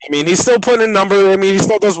it. I mean, he's still putting in number. I mean, he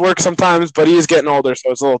still does work sometimes, but he is getting older, so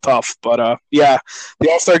it's a little tough. But yeah, the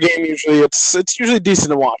All Star game it's usually decent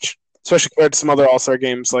to watch, especially compared to some other All Star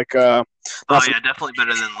games like. Oh yeah, definitely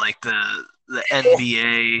better than like the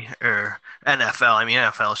NBA or NFL. I mean,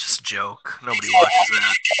 NFL is just a joke. Nobody watches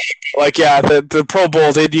that. Like yeah, the Pro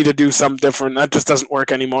Bowl they need to do something different. That just doesn't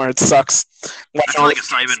work anymore. It sucks. I feel like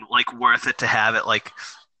it's not even like worth it to have it. Like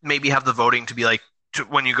maybe have the voting to be like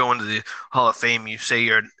when you go into the Hall of Fame, you say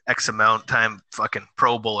you're an X amount time fucking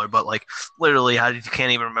Pro Bowler, but like literally, you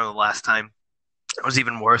can't even remember the last time it was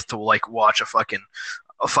even worth to like watch a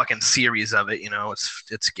fucking series of it.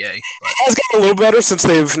 It's gay. But. It has gotten a little better since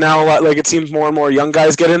they've now like it seems more and more young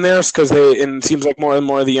guys get in there because and it seems like more and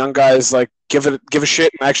more of the young guys like give a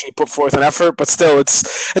shit and actually put forth an effort. But still,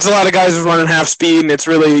 it's a lot of guys who running half speed, and it's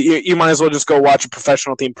really you might as well just go watch a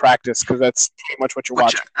professional team practice because that's pretty much what you're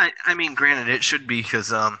watching. I mean, granted, it should be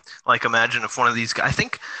because like imagine if one of these guys. I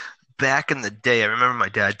think back in the day, I remember my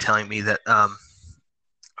dad telling me that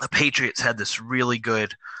the Patriots had this really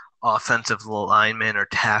good offensive lineman or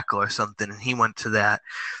tackle or something, and he went to that,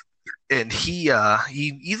 and he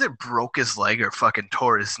either broke his leg or fucking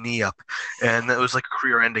tore his knee up, and it was like a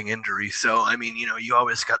career-ending injury. So I mean, you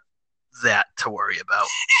always got that to worry about.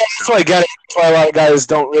 So I get it. That's why a lot of guys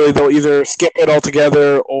they'll either skip it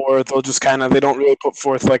altogether or they'll just they don't really put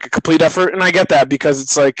forth like a complete effort. And I get that because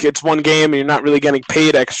it's like it's one game and you're not really getting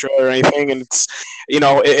paid extra or anything, and it's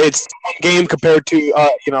it's one game compared to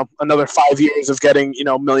another 5 years of getting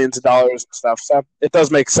millions of dollars and stuff. So it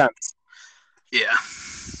does make sense. Yeah.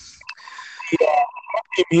 Yeah.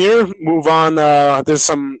 Here, move on. There's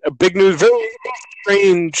some big news, very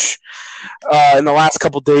strange. In the last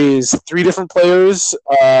couple days, 3 different players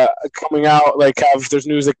coming out. There's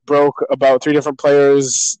news that broke about 3 different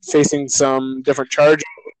players facing some different charges,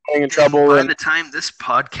 getting in trouble. By the time this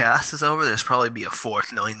podcast is over, there's probably be a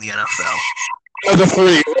 4th knowing the NFL. The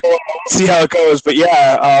 3. We'll see how it goes. But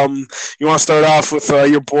yeah, you want to start off with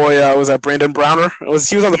your boy? Was that Brandon Browner? He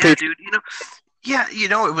was on the Patriots. Dude. Yeah,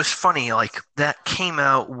 it was funny. Like that came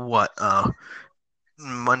out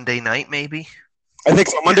Monday night, maybe. I think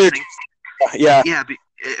so. Monday. Yeah. Yeah,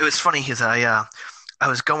 it was funny because I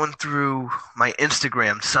was going through my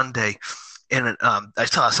Instagram Sunday, and I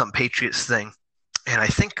saw some Patriots thing, and I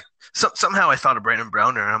think somehow I thought of Brandon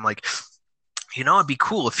Browner, and I'm like, it'd be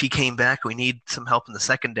cool if he came back. We need some help in the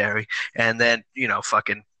secondary, and then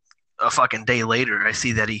fucking a fucking day later, I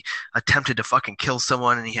see that he attempted to fucking kill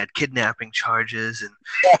someone and he had kidnapping charges and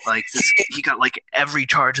like this, he got like every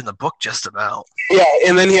charge in the book just about. Yeah,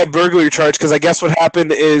 and then he had burglary charge because I guess what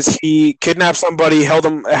happened is he kidnapped somebody, held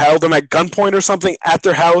them at gunpoint or something at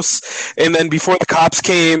their house, and then before the cops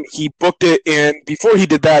came, he booked it. And before he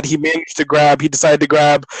did that, he decided to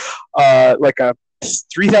grab like a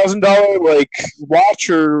 $3,000 like watch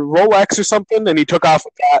or Rolex or something, and he took off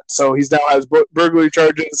with that. So he's now has burglary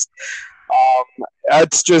charges.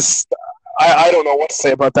 That's just I don't know what to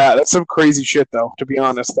say about that. That's some crazy shit, though. To be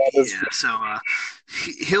honest, that is. Yeah, so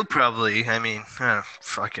he'll probably. I mean,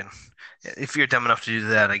 fucking. If you're dumb enough to do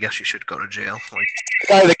that, I guess you should go to jail. Like the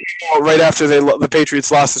guy that came out right after the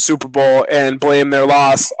Patriots lost the Super Bowl and blamed their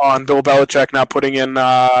loss on Bill Belichick not putting in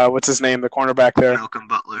what's his name, the cornerback there, Malcolm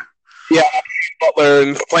Butler. Yeah, Butler,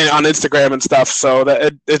 and playing on Instagram and stuff. So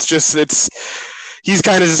that he's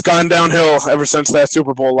kind of just gone downhill ever since that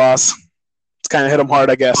Super Bowl loss. It's kind of hit him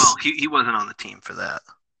hard, I guess. Well, he wasn't on the team for that.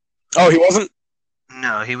 Oh, he wasn't?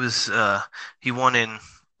 No, he was. He won in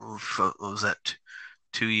what was that?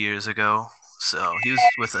 2 years ago. So he was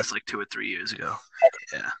with us like 2 or 3 years ago.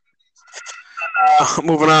 Yeah.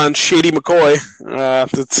 Moving on, Shady McCoy.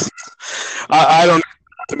 I don't know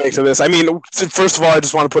what to make of this. I mean, first of all, I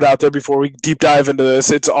just want to put out there before we deep dive into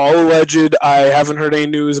this, it's all alleged. I haven't heard any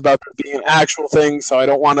news about it being an actual thing, so I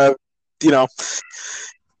don't want to,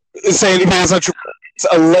 say anything that's not true. It's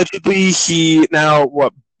allegedly, he now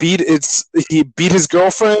beat his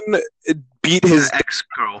girlfriend, beat his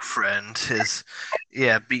ex-girlfriend. He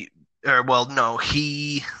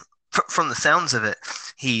from the sounds of it,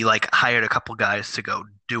 he like hired a couple guys to go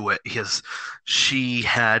do it because she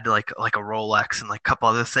had like a Rolex and like a couple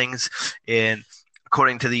other things, and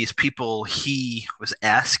according to these people, he was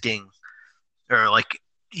asking, or like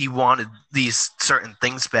he wanted these certain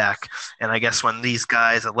things back, and I guess when these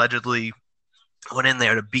guys allegedly went in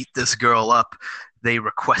there to beat this girl up, they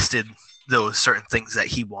requested those certain things that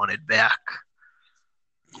he wanted back.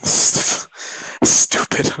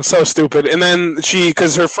 Stupid, so stupid. And then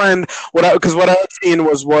because her friend, what I had seen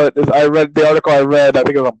was what I read, the article I read, I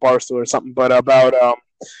think it was on Barstool or something, but about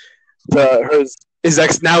his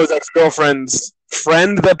ex-girlfriend's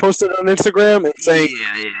friend that posted on Instagram and saying,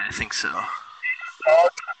 yeah, I think so.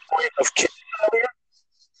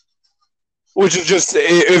 Which is just,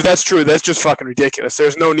 if that's true, that's just fucking ridiculous.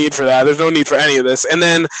 There's no need for that. There's no need for any of this. And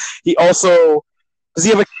then he also, does he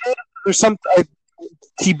have a kid or something?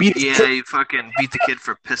 He fucking beat the kid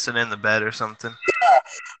for pissing in the bed or something. Yeah,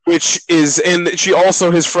 which is, and she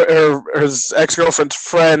also, his ex-girlfriend's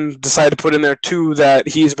friend decided to put in there too that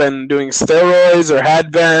he's been doing steroids or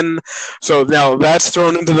had been. So now that's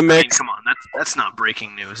thrown into the mix. I mean, come on, that's not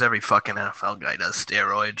breaking news. Every fucking NFL guy does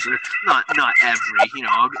steroids. Not every,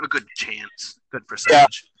 a good chance, good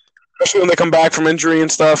percentage. Yeah. Especially when they come back from injury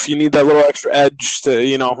and stuff, you need that little extra edge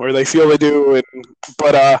to, or they feel they do.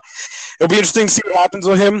 But it'll be interesting to see what happens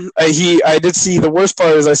with him. I did see, the worst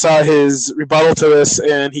part is I saw his rebuttal to this,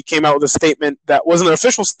 and he came out with a statement that wasn't an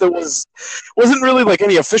official. That wasn't really like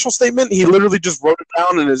any official statement. He literally just wrote it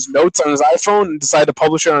down in his notes on his iPhone and decided to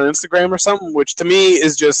publish it on Instagram or something. Which to me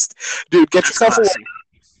is just, dude, get yourself a lawyer.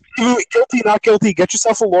 Guilty, not guilty. Get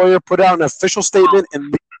yourself a lawyer. Put out an official statement and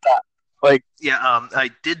leave that. I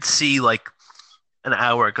did see like an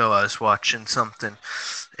hour ago I was watching something,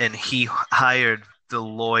 and he hired the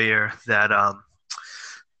lawyer that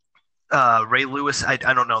Ray Lewis. I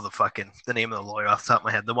don't know the name of the lawyer off the top of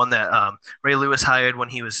my head. The one that Ray Lewis hired when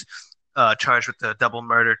he was charged with the double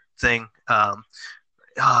murder thing.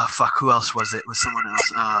 Who else was it? It was someone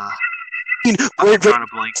else.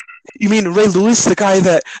 You mean Ray Lewis, the guy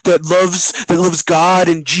that loves God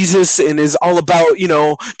and Jesus and is all about,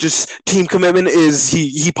 just team commitment? Is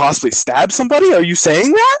he possibly stabbed somebody? Are you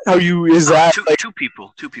saying that? Two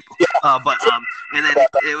people? Yeah. And then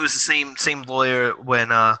it was the same lawyer when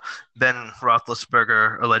Ben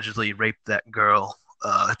Roethlisberger allegedly raped that girl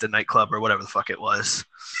at the nightclub or whatever the fuck it was.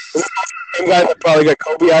 The same guy that probably got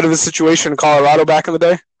Kobe out of the situation in Colorado back in the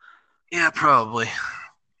day? Yeah, probably.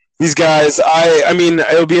 These guys, I mean,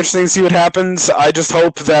 it'll be interesting to see what happens. I just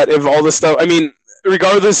hope that if all this stuff, I mean,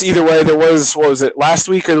 regardless, either way, there was, what was it, last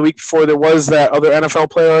week or the week before, there was that other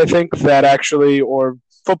NFL player, I think, that actually, or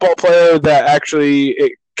football player that actually,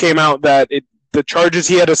 it came out that the charges,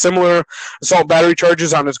 he had a similar assault battery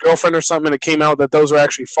charges on his girlfriend or something, and it came out that those were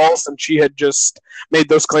actually false, and she had just made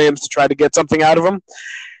those claims to try to get something out of him.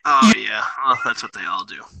 Oh, yeah. Well, that's what they all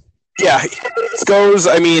do. Yeah, this goes.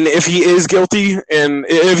 I mean, if he is guilty, and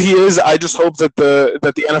if he is, I just hope that the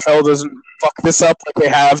NFL doesn't fuck this up like they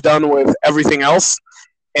have done with everything else,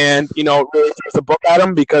 and really throws the book at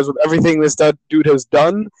him, because with everything this dude has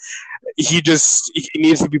done, He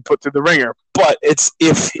needs to be put through the ringer. But it's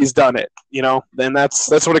if he's done it, then that's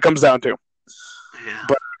what it comes down to. Yeah.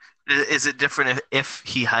 But Is it different if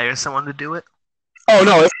he hires someone to do it? oh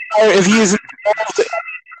no, if he is involved,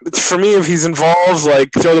 for me, if he's involved,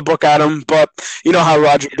 like throw the book at him. But you know how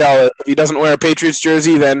Roger Goodell is. If he doesn't wear a Patriots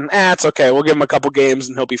jersey, then it's okay. We'll give him a couple games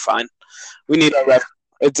and he'll be fine. We need a ref.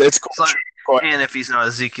 It's cool. And if he's not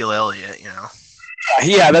Ezekiel Elliott. Yeah,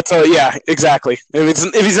 yeah, exactly.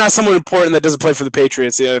 If he's not someone important that doesn't play for the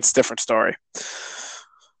Patriots, yeah, it's a different story.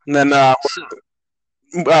 And then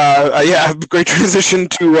yeah, great transition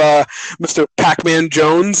to Mr. Pac-Man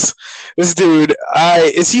Jones. This dude,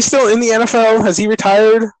 is he still in the NFL? Has he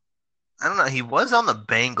retired? I don't know. He was on the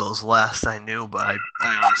Bengals last I knew, but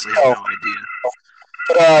I honestly have no idea.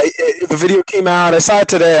 But the video came out. I saw it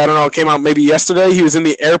today. I don't know. It came out maybe yesterday. He was in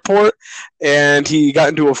the airport, and he got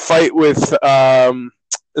into a fight with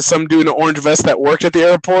some dude in an orange vest that worked at the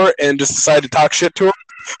airport, and just decided to talk shit to him.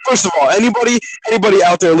 First of all, anybody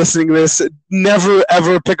out there listening to this, never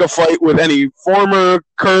ever pick a fight with any former,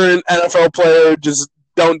 current NFL player. Just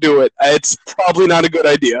don't do it. It's probably not a good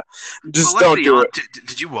idea. Just don't do it.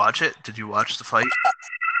 Did you watch it? Did you watch the fight?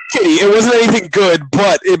 It wasn't anything good,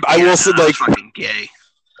 but I will say, like, fucking gay.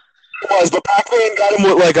 It was, but Pac-Man got him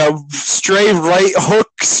with like a stray right hook,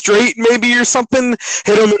 straight maybe or something.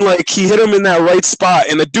 He hit him in that right spot,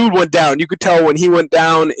 and the dude went down. You could tell when he went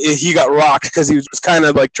down, he got rocked because he was just kind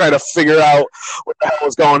of like trying to figure out what the hell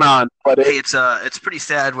was going on. But it's pretty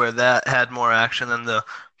sad where that had more action than the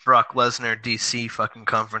Brock Lesnar DC fucking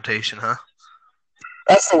confrontation, huh?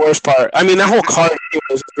 That's the worst part. I mean, that whole card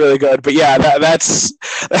was really good, but yeah, that's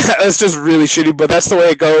just really shitty. But that's the way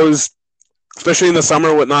it goes, especially in the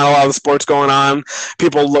summer with not a lot of sports going on.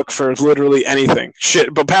 People look for literally anything.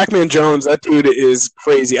 Shit, but Pac-Man Jones, that dude is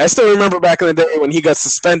crazy. I still remember back in the day when he got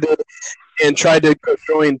suspended and tried to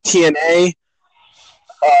join TNA.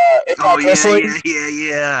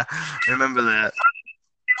 Yeah. I remember that.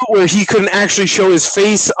 Where he couldn't actually show his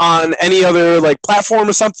face on any other like platform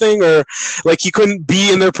or something, or like he couldn't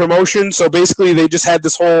be in their promotion. So basically, they just had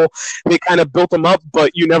this whole. They kind of built him up,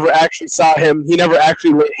 but you never actually saw him. He never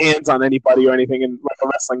actually laid hands on anybody or anything in like a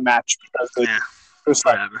wrestling match because it was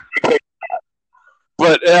like.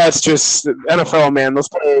 But it's just NFL, man. Those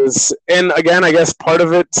players, and again, I guess part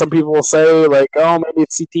of it. Some people will say like, oh, maybe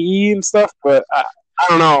it's CTE and stuff, but I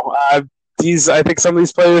don't know. I think some of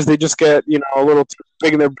these players, they just get, a little too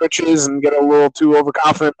big in their britches and get a little too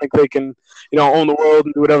overconfident, think they can, own the world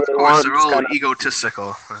and do whatever they want. They're all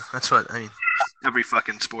egotistical. That's what every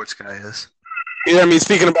fucking sports guy is. Yeah, I mean,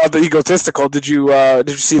 speaking about the egotistical, did you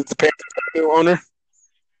see the Panthers new owner?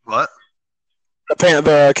 What?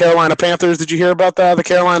 The Carolina Panthers. Did you hear about that? The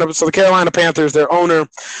Carolina Panthers, their owner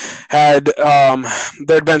had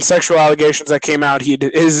there'd been sexual allegations that came out.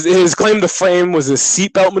 His claim to fame was a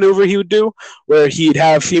seatbelt maneuver he would do, where he'd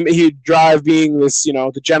drive, being this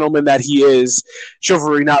the gentleman that he is,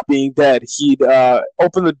 chivalry not being dead. He'd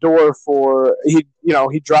open the door for he'd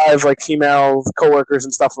drive like female coworkers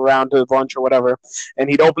and stuff around to lunch or whatever, and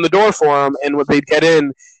he'd open the door for them, and when they'd get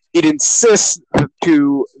in, he'd insist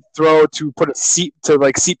to put a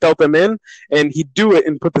seatbelt them in, and he'd do it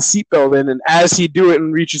and put the seatbelt in, and as he'd do it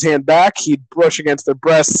and reach his hand back, he'd brush against their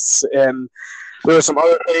breasts, and there were some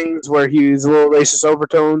other things where he was a little racist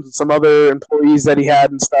overtones with some other employees that he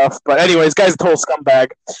had and stuff. But anyways, guy's a total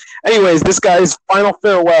scumbag. Anyways, this guy's final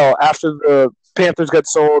farewell after the Panthers got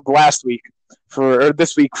sold this week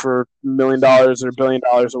for $1 million or $1 billion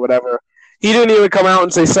or whatever. He didn't even come out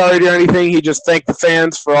and say sorry or anything. He just thanked the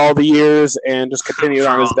fans for all the years and just continued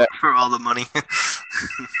on his day. For all the money.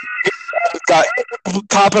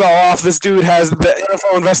 Top it all off, this dude has the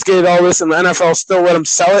NFL investigated all this, and the NFL still let him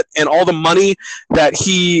sell it, and all the money that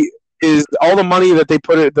they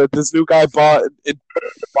put it that this new guy bought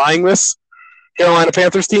buying this Carolina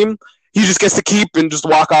Panthers team, he just gets to keep and just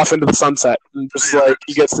walk off into the sunset, and just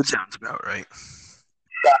he gets to. Sounds about right.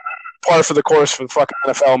 Par for the course for the fucking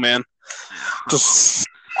NFL, man. Just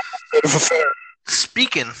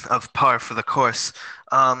speaking of par for the course,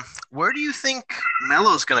 where do you think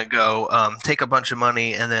Melo's gonna go? Take a bunch of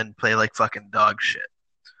money and then play like fucking dog shit.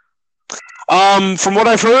 From what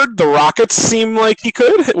I've heard, the Rockets seem like he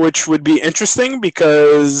could, which would be interesting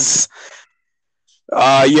because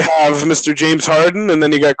you have Mr. James Harden, and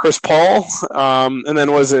then you got Chris Paul, and then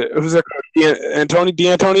who's that? D'Antonio,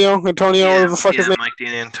 yeah, the fuck his name? Mike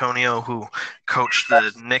D'Antonio, who coached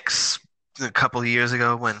the Knicks a couple of years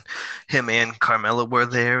ago when him and Carmelo were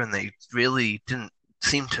there, and they really didn't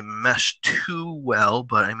seem to mesh too well.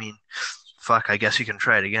 But I mean, fuck, I guess you can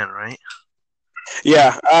try it again, right?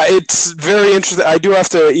 Yeah, it's very interesting. I do have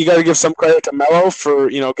to. You got to give some credit to Melo for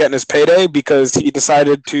getting his payday because he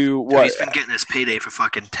decided to Dude, what he's been getting his payday for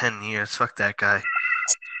fucking 10 years. Fuck that guy.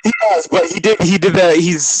 he has, but he did that.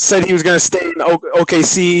 He said he was going to stay in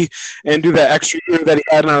OKC and do that extra year that he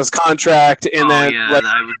had on his contract, and Oh then yeah, like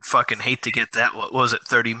I would fucking hate to get that. What was it,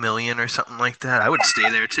 30 million or something like that? I would stay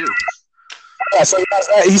there too. yeah, so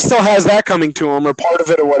he still has that coming to him or part of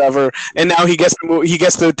it or whatever, and now he gets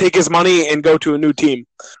to take his money and go to a new team,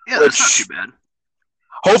 Yeah, that's not too which bad.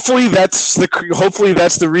 hopefully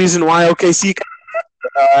that's the reason why OKC.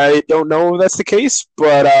 I don't know if that's the case,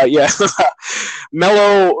 but yeah,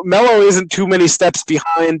 Melo isn't too many steps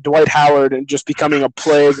behind Dwight Howard and just becoming a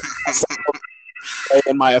plague,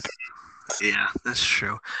 in my opinion. Yeah, that's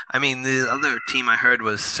true. I mean, the other team I heard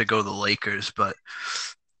was to go the Lakers, but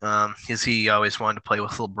because he always wanted to play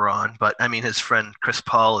with LeBron. But I mean, his friend Chris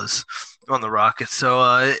Paul is on the Rockets,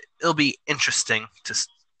 so it'll be interesting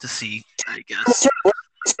to see, I guess.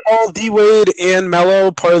 Paul, D Wade, and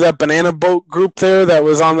Melo part of that banana boat group there that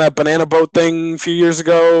was on that banana boat thing a few years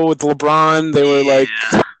ago with LeBron. They were like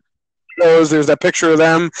Yeah, there's that picture of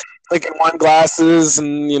them drinking wine glasses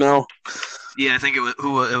and yeah. I think it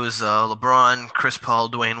was LeBron, Chris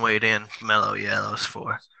Paul, Dwayne Wade, and Melo. Yeah, those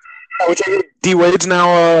four. which I think D Wade's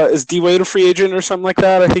now is D Wade a free agent or something like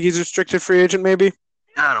that? I think he's a restricted free agent maybe.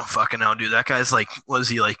 I don't fucking know, dude. That guy's like, was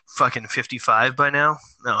he like fucking 55 by now?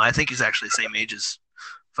 No, I think he's actually the same age as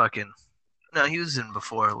fucking. No, he was in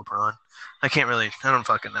before LeBron. I don't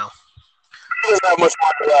fucking know. There's not much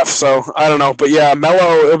longer left, so I don't know. But yeah,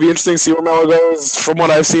 Melo, it'll be interesting to see where Melo goes. From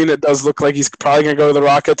what I've seen, it does look like he's probably going to go to the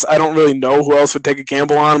Rockets. I don't really know who else would take a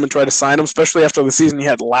gamble on him and try to sign him, especially after the season he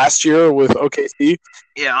had last year with OKC.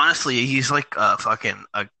 Yeah, honestly, he's like a fucking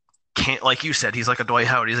a can't like you said, he's like a Dwight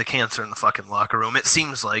Howard. He's a cancer in the fucking locker room. It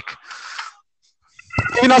seems like.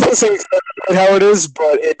 Maybe not the same how it is,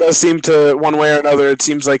 but it does seem to one way or another. It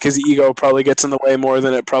seems like his ego probably gets in the way more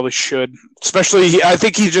than it probably should. Especially, I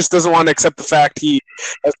think he just doesn't want to accept the fact he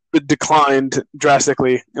has declined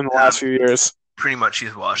drastically in the last few years. Pretty much,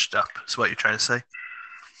 he's washed up. Is what you're trying to say?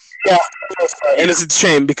 Yeah, and it's a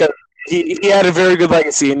shame because he had a very good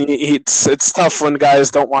legacy, and it's tough when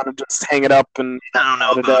guys don't want to just hang it up. And I don't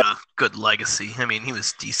know about a good legacy. I mean, he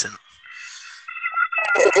was decent.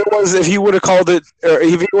 If he would have called it, or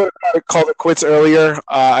if he would have called it quits earlier,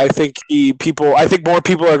 I think more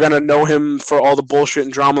people are going to know him for all the bullshit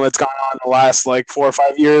and drama that's gone on in the last like 4 or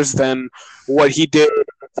 5 years than what he did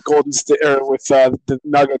with the Golden State or with the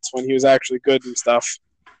Nuggets when he was actually good and stuff.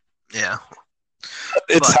 Yeah,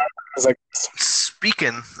 it's like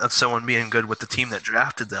speaking of someone being good with the team that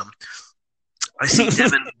drafted them, I see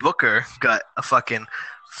Devin Booker got a fucking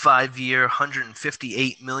 5-year,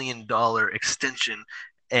 $158 million extension,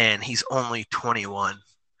 and he's only 21.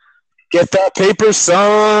 Get that paper,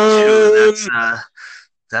 son. Dude,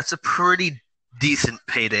 that's a pretty decent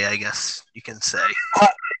payday, I guess you can say.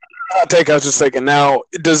 Hot take. I was just thinking. Now,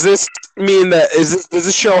 does this mean does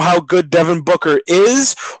this show how good Devin Booker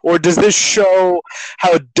is, or does this show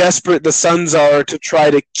how desperate the Suns are to try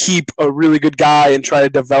to keep a really good guy and try to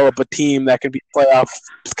develop a team that can be playoff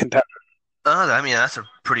contender? I mean, that's a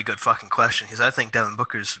pretty good fucking question because I think Devin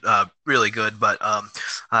Booker's really good, but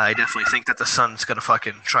I definitely think that the Suns gonna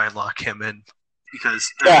fucking try and lock him in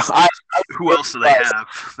because who else do they have?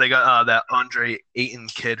 They got that Andre Ayton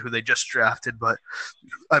kid who they just drafted, but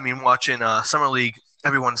I mean, watching Summer League,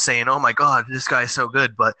 everyone's saying, "Oh my God, this guy's so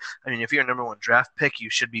good," but I mean, if you're a number one draft pick, you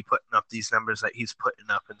should be putting up these numbers that he's putting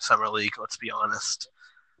up in Summer League. Let's be honest.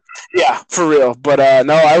 Yeah, for real. But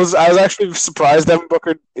no, I was actually surprised Devin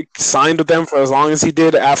Booker signed with them for as long as he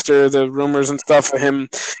did after the rumors and stuff of him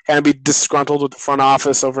kind of be disgruntled with the front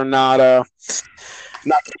office over not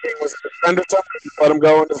keeping with a friend or something. Let him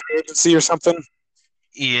go into the agency or something.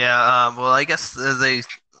 Yeah, well, I guess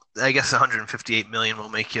 158 million will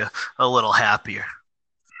make you a little happier.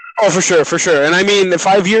 Oh, for sure. And I mean,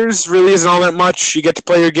 5 years really isn't all that much. You get to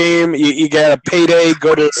play your game. You get a payday.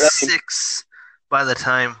 Go to 6 by the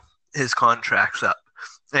time his contract's up,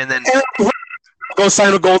 and then go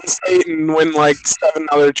sign with Golden State and win like 7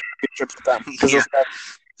 other championships with them. Yeah.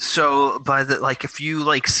 So if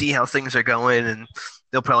you see how things are going, and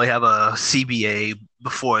they'll probably have a CBA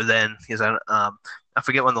before then because I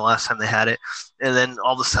forget when the last time they had it, and then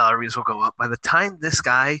all the salaries will go up. By the time this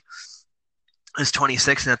guy is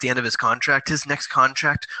 26 and at the end of his contract, his next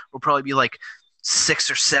contract will probably be like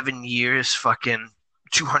 6 or 7 years, fucking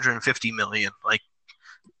 $250 million.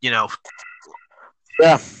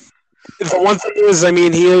 Yeah. The one thing is, I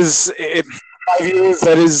mean, he is 5 years.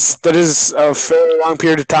 That is a fairly long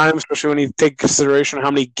period of time, especially when you take consideration of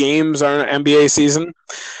how many games are in an NBA season.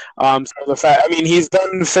 So the fact, I mean, he's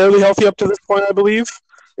been fairly healthy up to this point, I believe,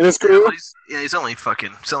 in his Yeah, career. well, he's only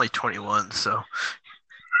 21, so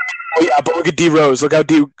Oh yeah, but look at D Rose. Look how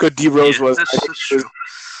good D Rose yeah, was. I think that's he true.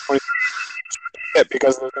 was 20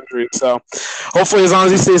 because of those injuries. So hopefully, as long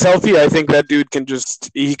as he stays healthy, I think that dude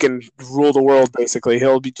he can rule the world. Basically,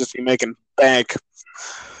 he'll be making bank.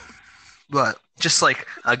 But just like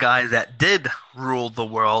a guy that did rule the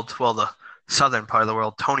world, well, the southern part of the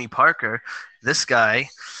world, Tony Parker, this guy,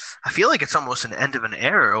 I feel like it's almost an end of an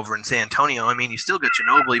era over in San Antonio. I mean, you still get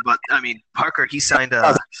Ginobili, but I mean, Parker, he signed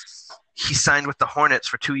with the Hornets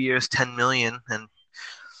for 2 years, 10 million, and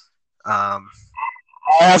um,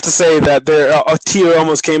 I have to say that a tear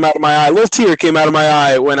almost came out of my eye. A little tear came out of my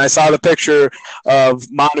eye when I saw the picture of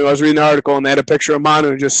Manu. I was reading the article, and they had a picture of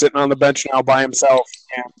Manu just sitting on the bench now by himself.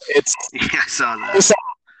 And it's yeah, I saw that.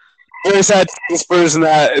 very sad to see the Spurs in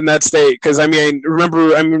that state. Because I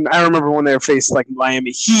remember when they were faced like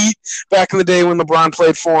Miami Heat back in the day when LeBron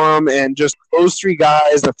played for them, and just those three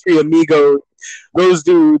guys, the three amigos, those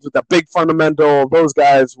dudes with the big fundamental, those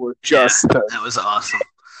guys were just that was awesome.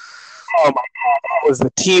 Oh my god, that was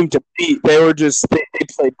the team to beat. They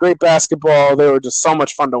played great basketball. They were just so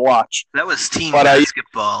much fun to watch. That was team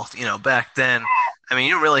basketball, back then. I mean,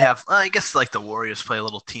 you don't really have. I guess like the Warriors play a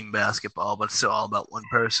little team basketball, but it's still all about one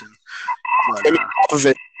person. But, off of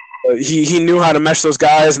it, he knew how to mesh those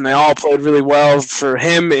guys, and they all played really well for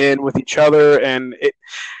him and with each other. And it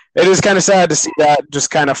is kind of sad to see that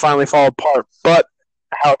just kind of finally fall apart. But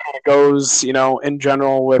how it kind of goes, in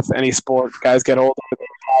general with any sport, guys get older, they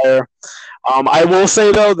retire. I will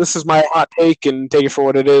say though, this is my hot take, and take it for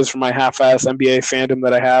what it is for my half-ass NBA fandom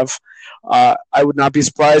that I have. I would not be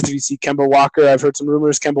surprised if you see Kemba Walker. I've heard some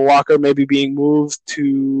rumors Kemba Walker maybe being moved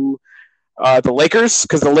to the Lakers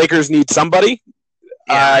because the Lakers need somebody.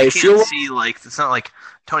 Yeah, I can't see it's not like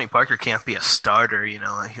Tony Parker can't be a starter.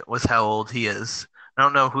 With how old he is. I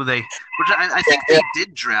don't know who they. Which I think they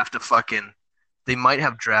did draft a fucking. They might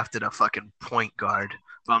have drafted a fucking point guard,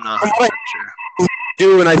 but I'm not 100%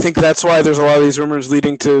 sure. And I think that's why there's a lot of these rumors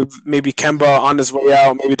leading to maybe Kemba on his way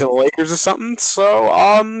out, maybe to the Lakers or something. So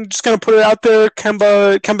I'm just gonna put it out there,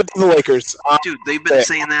 Kemba to the Lakers. Dude, they've been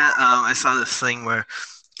saying that. I saw this thing where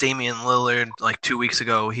Damian Lillard, like 2 weeks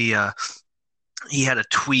ago, he had a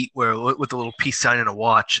tweet where with a little peace sign and a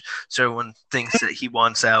watch, so everyone thinks that he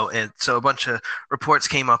wants out, and so a bunch of reports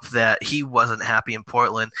came up that he wasn't happy in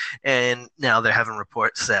Portland, and now they're having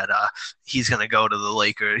reports that he's going to go to the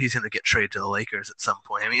Lakers. He's going to get traded to the Lakers at some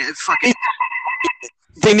point. I mean, it's fucking.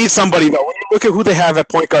 They need somebody though. Look at who they have at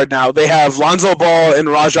point guard now. They have Lonzo Ball and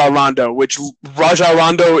Rajon Rondo, which Rajon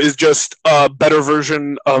Rondo is just a better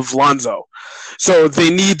version of Lonzo. So they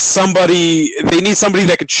need somebody. They need somebody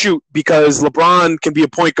that could shoot because LeBron can be a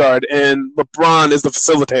point guard and LeBron is the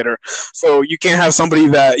facilitator. So you can't have somebody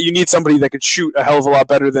that you need somebody that could shoot a hell of a lot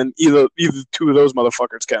better than either two of those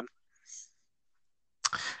motherfuckers can.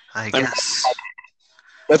 I guess.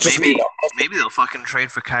 That's just maybe they'll fucking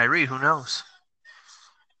trade for Kyrie. Who knows?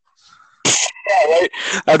 Yeah, right.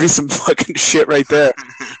 That'd be some fucking shit right there.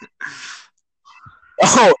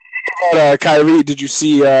 Oh. Kyrie, did you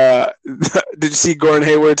see Gordon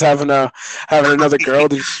Hayward's having another girl?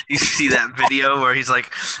 Did you see that video where he's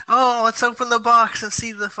like, "Oh, let's open the box and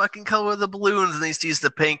see the fucking color of the balloons," and he sees the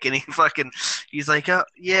pink, and he's like, "Oh,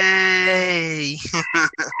 yay!"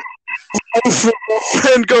 My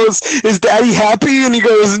friend goes, "Is Daddy happy?" And he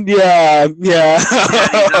goes, "Yeah."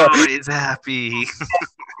 Daddy's always happy.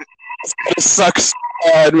 It sucks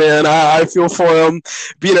bad, man. I feel for him.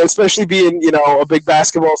 Especially being, a big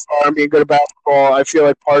basketball star and being good at basketball. I feel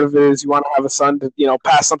like part of it is you want to have a son to,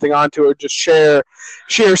 pass something on to or just share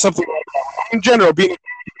something like that. In general, being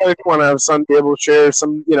you want to have a son be able to share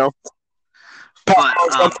some,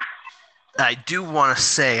 But I do want to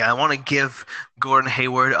say, I want to give Gordon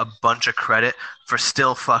Hayward a bunch of credit for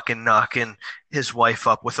still fucking knocking his wife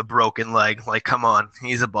up with a broken leg. Like, come on,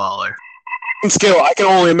 he's a baller. Skill. I can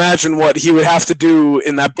only imagine what he would have to do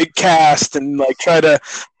in that big cast and try to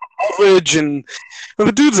average and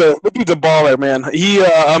the dude's a baller, man.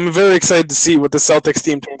 I'm very excited to see what the Celtics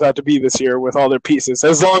team turns out to be this year with all their pieces.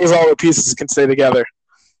 As long as all their pieces can stay together.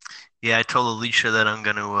 Yeah, I told Alicia that I'm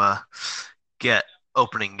going to get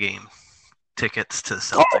opening game tickets to the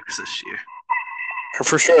Celtics this year.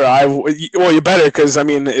 For sure. You better because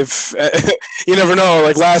if you never know.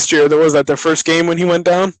 Like last year, there was their first game when he went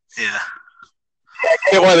down. Yeah.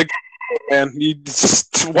 Man, you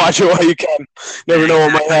just watch it while you can. Never know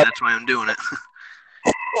what might happen. That's why I'm doing it.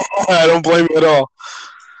 I don't blame you at all.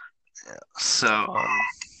 Yeah, so,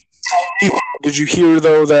 Did you hear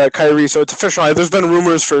though that Kyrie? So it's official. There's been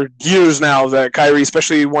rumors for years now that Kyrie,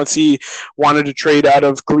 especially once he wanted to trade out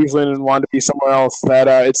of Cleveland and wanted to be somewhere else, that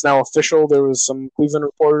it's now official. There was some Cleveland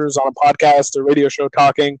reporters on a podcast, a radio show,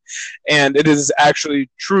 talking, and it is actually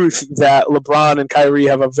truth that LeBron and Kyrie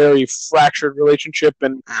have a very fractured relationship,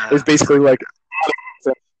 and it's basically like,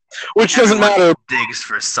 which doesn't matter. Digs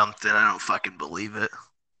for something. I don't fucking believe it.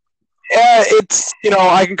 Yeah, it's,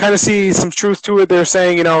 I can kind of see some truth to it. They're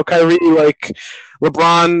saying, Kyrie, like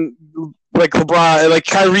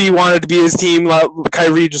Kyrie wanted to be his team.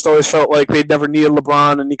 Kyrie just always felt like they'd never needed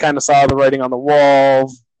LeBron, and he kind of saw the writing on the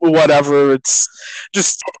wall. Whatever. It's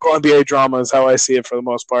just typical NBA drama is how I see it for the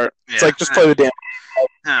most part. Yeah, it's like, just play the damn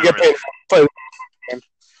game. You get paid. Play the game.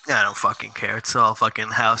 I don't fucking care. It's all fucking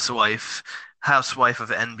housewife of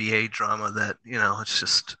NBA drama that, it's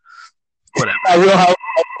just whatever. Real Housewife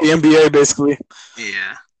of the NBA, basically.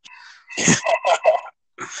 Yeah.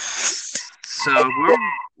 So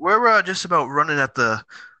we're just about running at the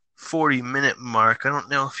 40-minute mark. I don't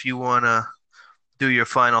know if you want to do your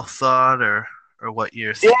final thought or what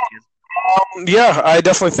you're thinking. Yeah, I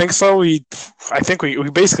definitely think so. I think we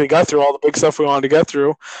basically got through all the big stuff we wanted to get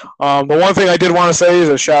through. The one thing I did want to say is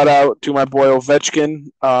a shout out to my boy Ovechkin.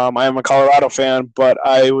 I am a Colorado fan, but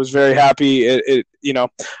I was very happy. It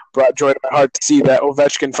brought joy to my heart to see that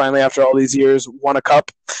Ovechkin finally, after all these years, won a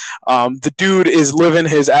cup. The dude is living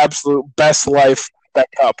his absolute best life. That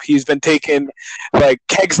cup. He's been taking like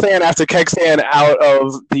keg stand after keg stand out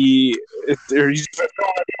of the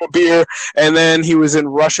beer, and then he was in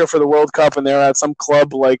Russia for the World Cup, and they were at some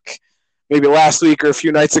club like maybe last week or a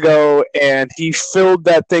few nights ago, and he filled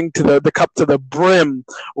that thing to the cup to the brim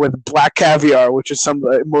with black caviar, which is some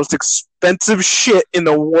of the most expensive shit in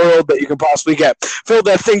the world that you can possibly get. Filled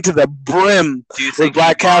that thing to the brim with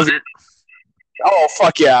black caviar. Oh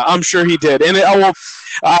fuck yeah, I'm sure he did, and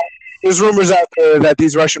there's rumors out there that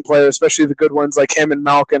these Russian players, especially the good ones like him and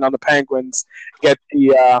Malkin on the Penguins, get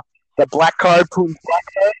the black card, Putin's black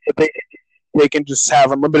card, but they can just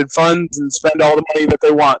have unlimited funds and spend all the money that they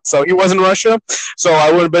want. So he was in Russia, so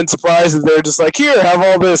I would have been surprised if they were just like, here, have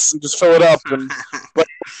all this and just fill it up. But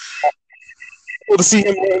cool to see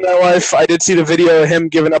him living that life. I did see the video of him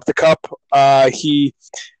giving up the cup. He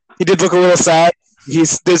did look a little sad. He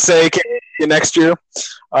did say next year.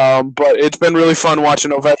 But it's been really fun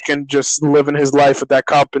watching Ovechkin just living his life with that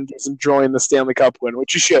cup and just enjoying the Stanley Cup win,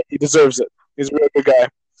 which he should. He deserves it. He's a really good guy.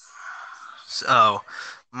 So,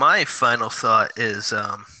 my final thought is,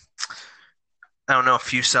 I don't know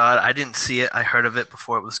if you saw it. I didn't see it. I heard of it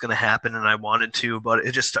before it was going to happen, and I wanted to, but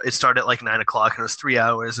it started at like 9 o'clock, and it was 3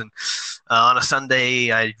 hours. And on a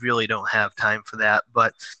Sunday, I really don't have time for that.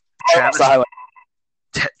 But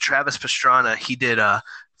Travis Pastrana, he did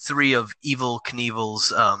 3 of Evel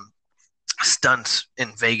Knievel's stunts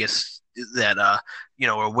in Vegas that are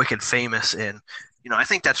wicked famous, and I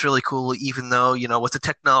think that's really cool. Even though with the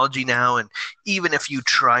technology now, and even if you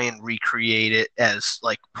try and recreate it as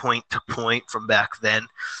like point to point from back then,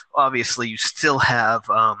 obviously you still have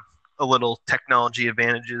a little technology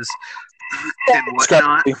advantages and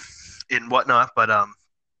whatnot. But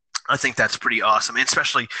I think that's pretty awesome, and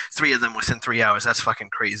especially 3 of them within 3 hours. That's fucking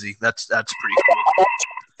crazy. That's pretty cool.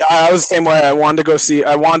 I was the same way. I wanted to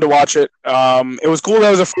watch it. It was cool that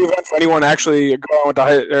it was a free event for anyone. Actually, a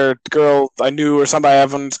girl I knew or somebody I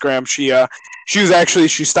have on Instagram,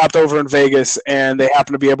 she stopped over in Vegas and they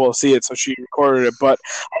happened to be able to see it, so she recorded it. But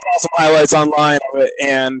I saw some highlights online of it,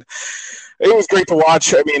 and it was great to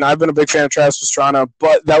watch. I mean, I've been a big fan of Travis Pastrana,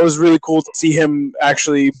 but that was really cool to see him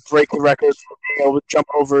actually break the record for being able to jump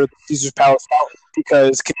over the Caesar's Palace Fountain,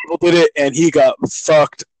 because Cable did it and he got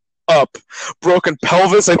fucked up. Broken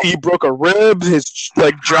pelvis. I think he broke a rib. His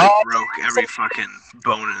jaw broke every fucking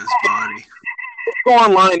bone in his body. Go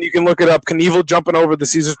online, you can look it up. Knievel jumping over the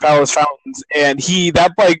Caesar's Palace fountains, and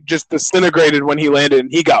that bike just disintegrated when he landed,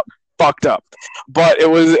 and he got fucked up. But it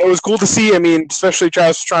was cool to see. I mean, especially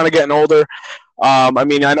Travis trying to getting older. I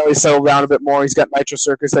mean, I know he's settled down a bit more. He's got Nitro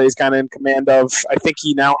Circus that he's kind of in command of. I think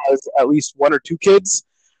he now has at least 1 or 2 kids.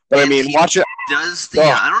 But I mean, watch it.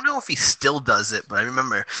 I don't know if he still does it, but I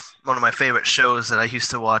remember one of my favorite shows that I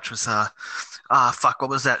used to watch was what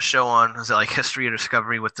was that show on? Was it like History or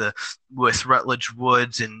Discovery with Rutledge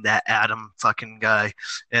Woods and that Adam fucking guy?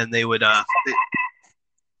 And they would Was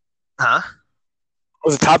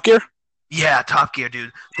it Top Gear? Yeah, Top Gear,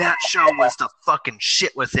 dude. That show was the fucking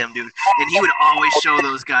shit with him, dude. And he would always show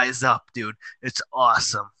those guys up, dude. It's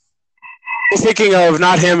awesome. Thinking of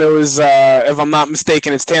not him, it was if I'm not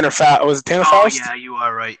mistaken, it's Tanner Faust. Was it Tanner Faust? Oh yeah, you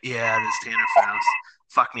are right. Yeah, it is Tanner Faust.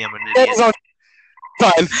 Fuck me, I'm an idiot.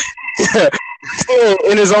 Fine. Still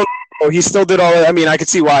in his own he still did all that. I mean, I could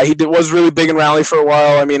see why. Was really big in Raleigh for a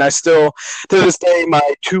while. I mean, I still, to this day, my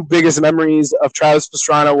two biggest memories of Travis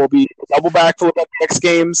Pastrana will be the double backflip at the X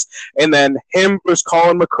Games, and then him versus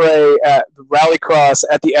Colin McRae at the Rally Cross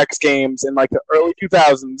at the X Games in like the early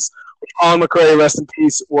 2000s. Colin McRae, rest in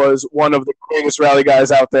peace, was one of the greatest rally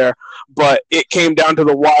guys out there. But it came down to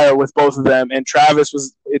the wire with both of them, and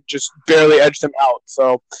it just barely edged him out.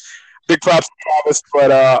 So big props to Travis,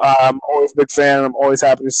 but I'm always a big fan. I'm always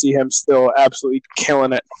happy to see him still absolutely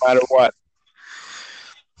killing it no matter what.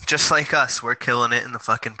 Just like us, we're killing it in the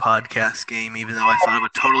fucking podcast game, even though I thought of a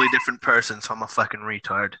totally different person, so I'm a fucking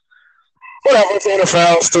retard. Whatever, Tanner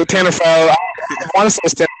Faust. Tanner Faust. I want to say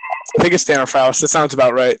it's Tanner Faust. I think it's Tanner Faust. That sounds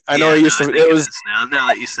about right. I know he used to. It was now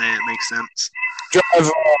that you say it, makes sense.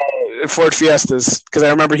 Drive Ford Fiestas because I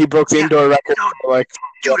remember he broke the indoor record.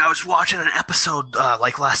 Dude, I was watching an episode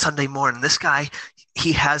like last Sunday morning. This guy,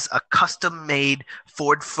 he has a custom-made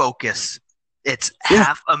Ford Focus. It's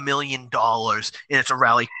 $500,000, and it's a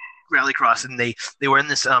rally cross. And they were in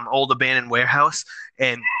this old abandoned warehouse,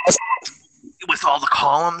 and with all the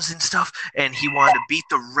columns and stuff, and he wanted to beat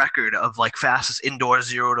the record of like fastest indoor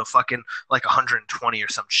 0 to fucking like 120 or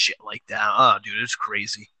some shit like that. Oh, dude, it's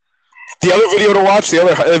crazy. The other video to watch,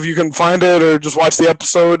 if you can find it or just watch the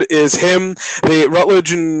episode, is him.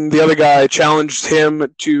 Rutledge and the other guy challenged him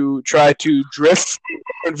to try to drift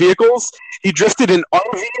different vehicles. He drifted an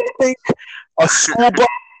RV, I think, a school bus,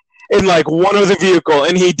 in like one other vehicle,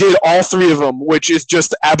 and he did all three of them, which is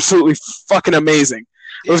just absolutely fucking amazing.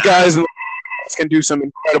 Those guys can do some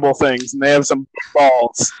incredible things, and they have some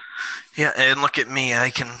balls. Yeah, and look at me. I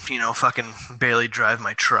can, fucking barely drive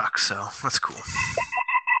my truck, so that's cool.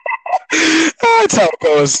 That's how it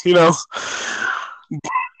goes,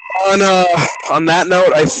 On that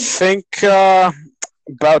note, I think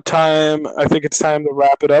about time. I think it's time to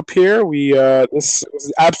wrap it up here. This was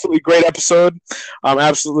an absolutely great episode. I'm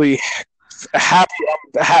absolutely happy.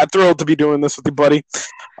 I'm thrilled to be doing this with you, buddy.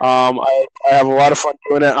 I have a lot of fun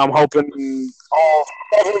doing it. I'm hoping all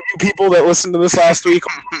 7 new people that listened to this last week,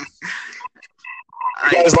 you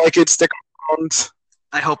guys like it, stick around.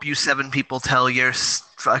 I hope you 7 people tell your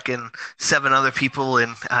fucking 7 other people,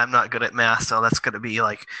 and I'm not good at math, so that's going to be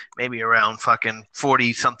like maybe around fucking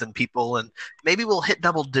 40-something people, and maybe we'll hit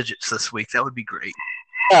double digits this week. That would be great.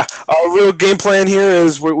 Yeah, our real game plan here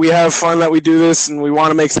is we have fun that we do this, and we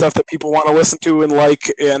want to make stuff that people want to listen to and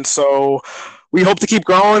like, and so we hope to keep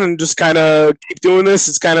growing and just kind of keep doing this.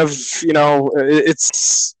 It's kind of,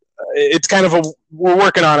 it's kind of we're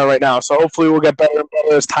working on it right now, so hopefully we'll get better and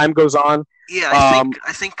better as time goes on. Yeah,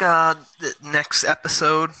 I think the next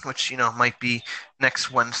episode, which might be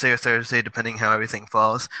next Wednesday or Thursday, depending how everything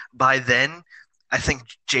falls. By then, I think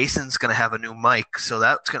Jason's gonna have a new mic, so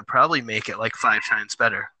that's gonna probably make it like 5 times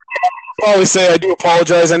better. I always say I do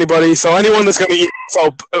apologize, anybody. So anyone that's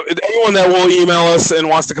anyone that will email us and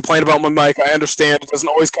wants to complain about my mic, I understand it doesn't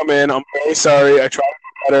always come in. I'm very sorry. I try to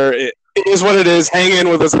do better. It is what it is. Hang in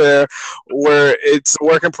with us there. It's a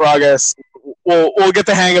work in progress. We'll get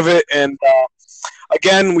the hang of it. And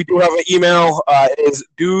again, we do have an email. It is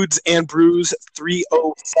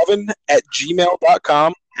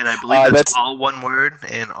dudesandbrews307@gmail.com. And I believe that's all one word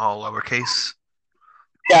and all lowercase.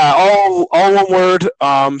 Yeah, all one word.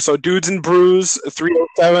 So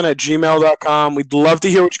dudesandbrews307@gmail.com. We'd love to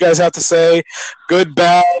hear what you guys have to say. Good,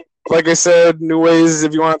 bad. Like I said, new ways.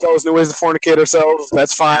 If you want to tell us new ways to fornicate ourselves,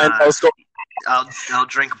 that's fine. Let's go. I'll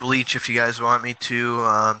drink bleach if you guys want me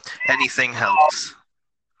to. Anything helps.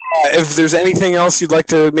 If there's anything else you'd like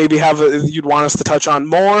to maybe you'd want us to touch on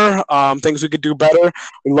more, things we could do better,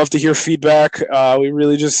 we'd love to hear feedback. We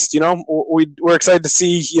really just, we're excited to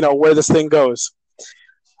see, where this thing goes.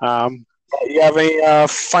 You have any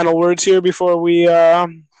final words here before we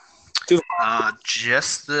do?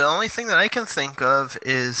 Just the only thing that I can think of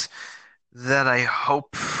is that I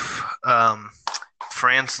hope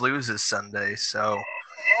France loses Sunday. So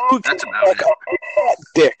that's about it.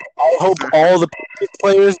 Dick. I hope all the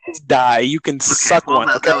players just die. You can suck one.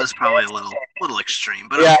 That was probably a little extreme,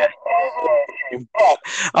 but yeah. Okay.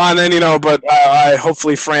 And then but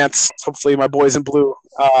hopefully France, hopefully my boys in blue,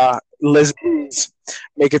 Lisbons,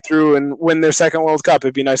 make it through and win their second World Cup.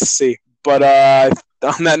 It'd be nice to see. But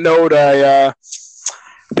on that note, I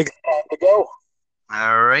think it's time to go.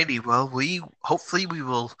 Alrighty. Well, hopefully we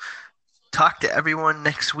will talk to everyone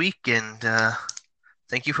next week, and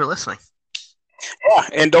thank you for listening. Yeah,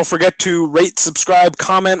 and don't forget to rate, subscribe,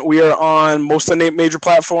 comment. We are on most of the major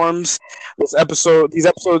platforms. These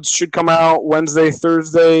episodes should come out Wednesday,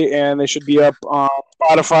 Thursday, and they should be up on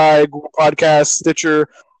Spotify, Google Podcasts, Stitcher,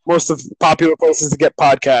 most of the popular places to get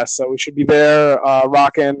podcasts. So we should be there,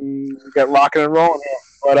 get rocking and rolling.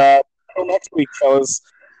 But Until next week, fellas.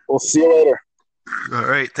 We'll see you later. All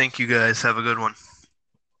right, thank you guys. Have a good one.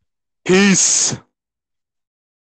 Peace.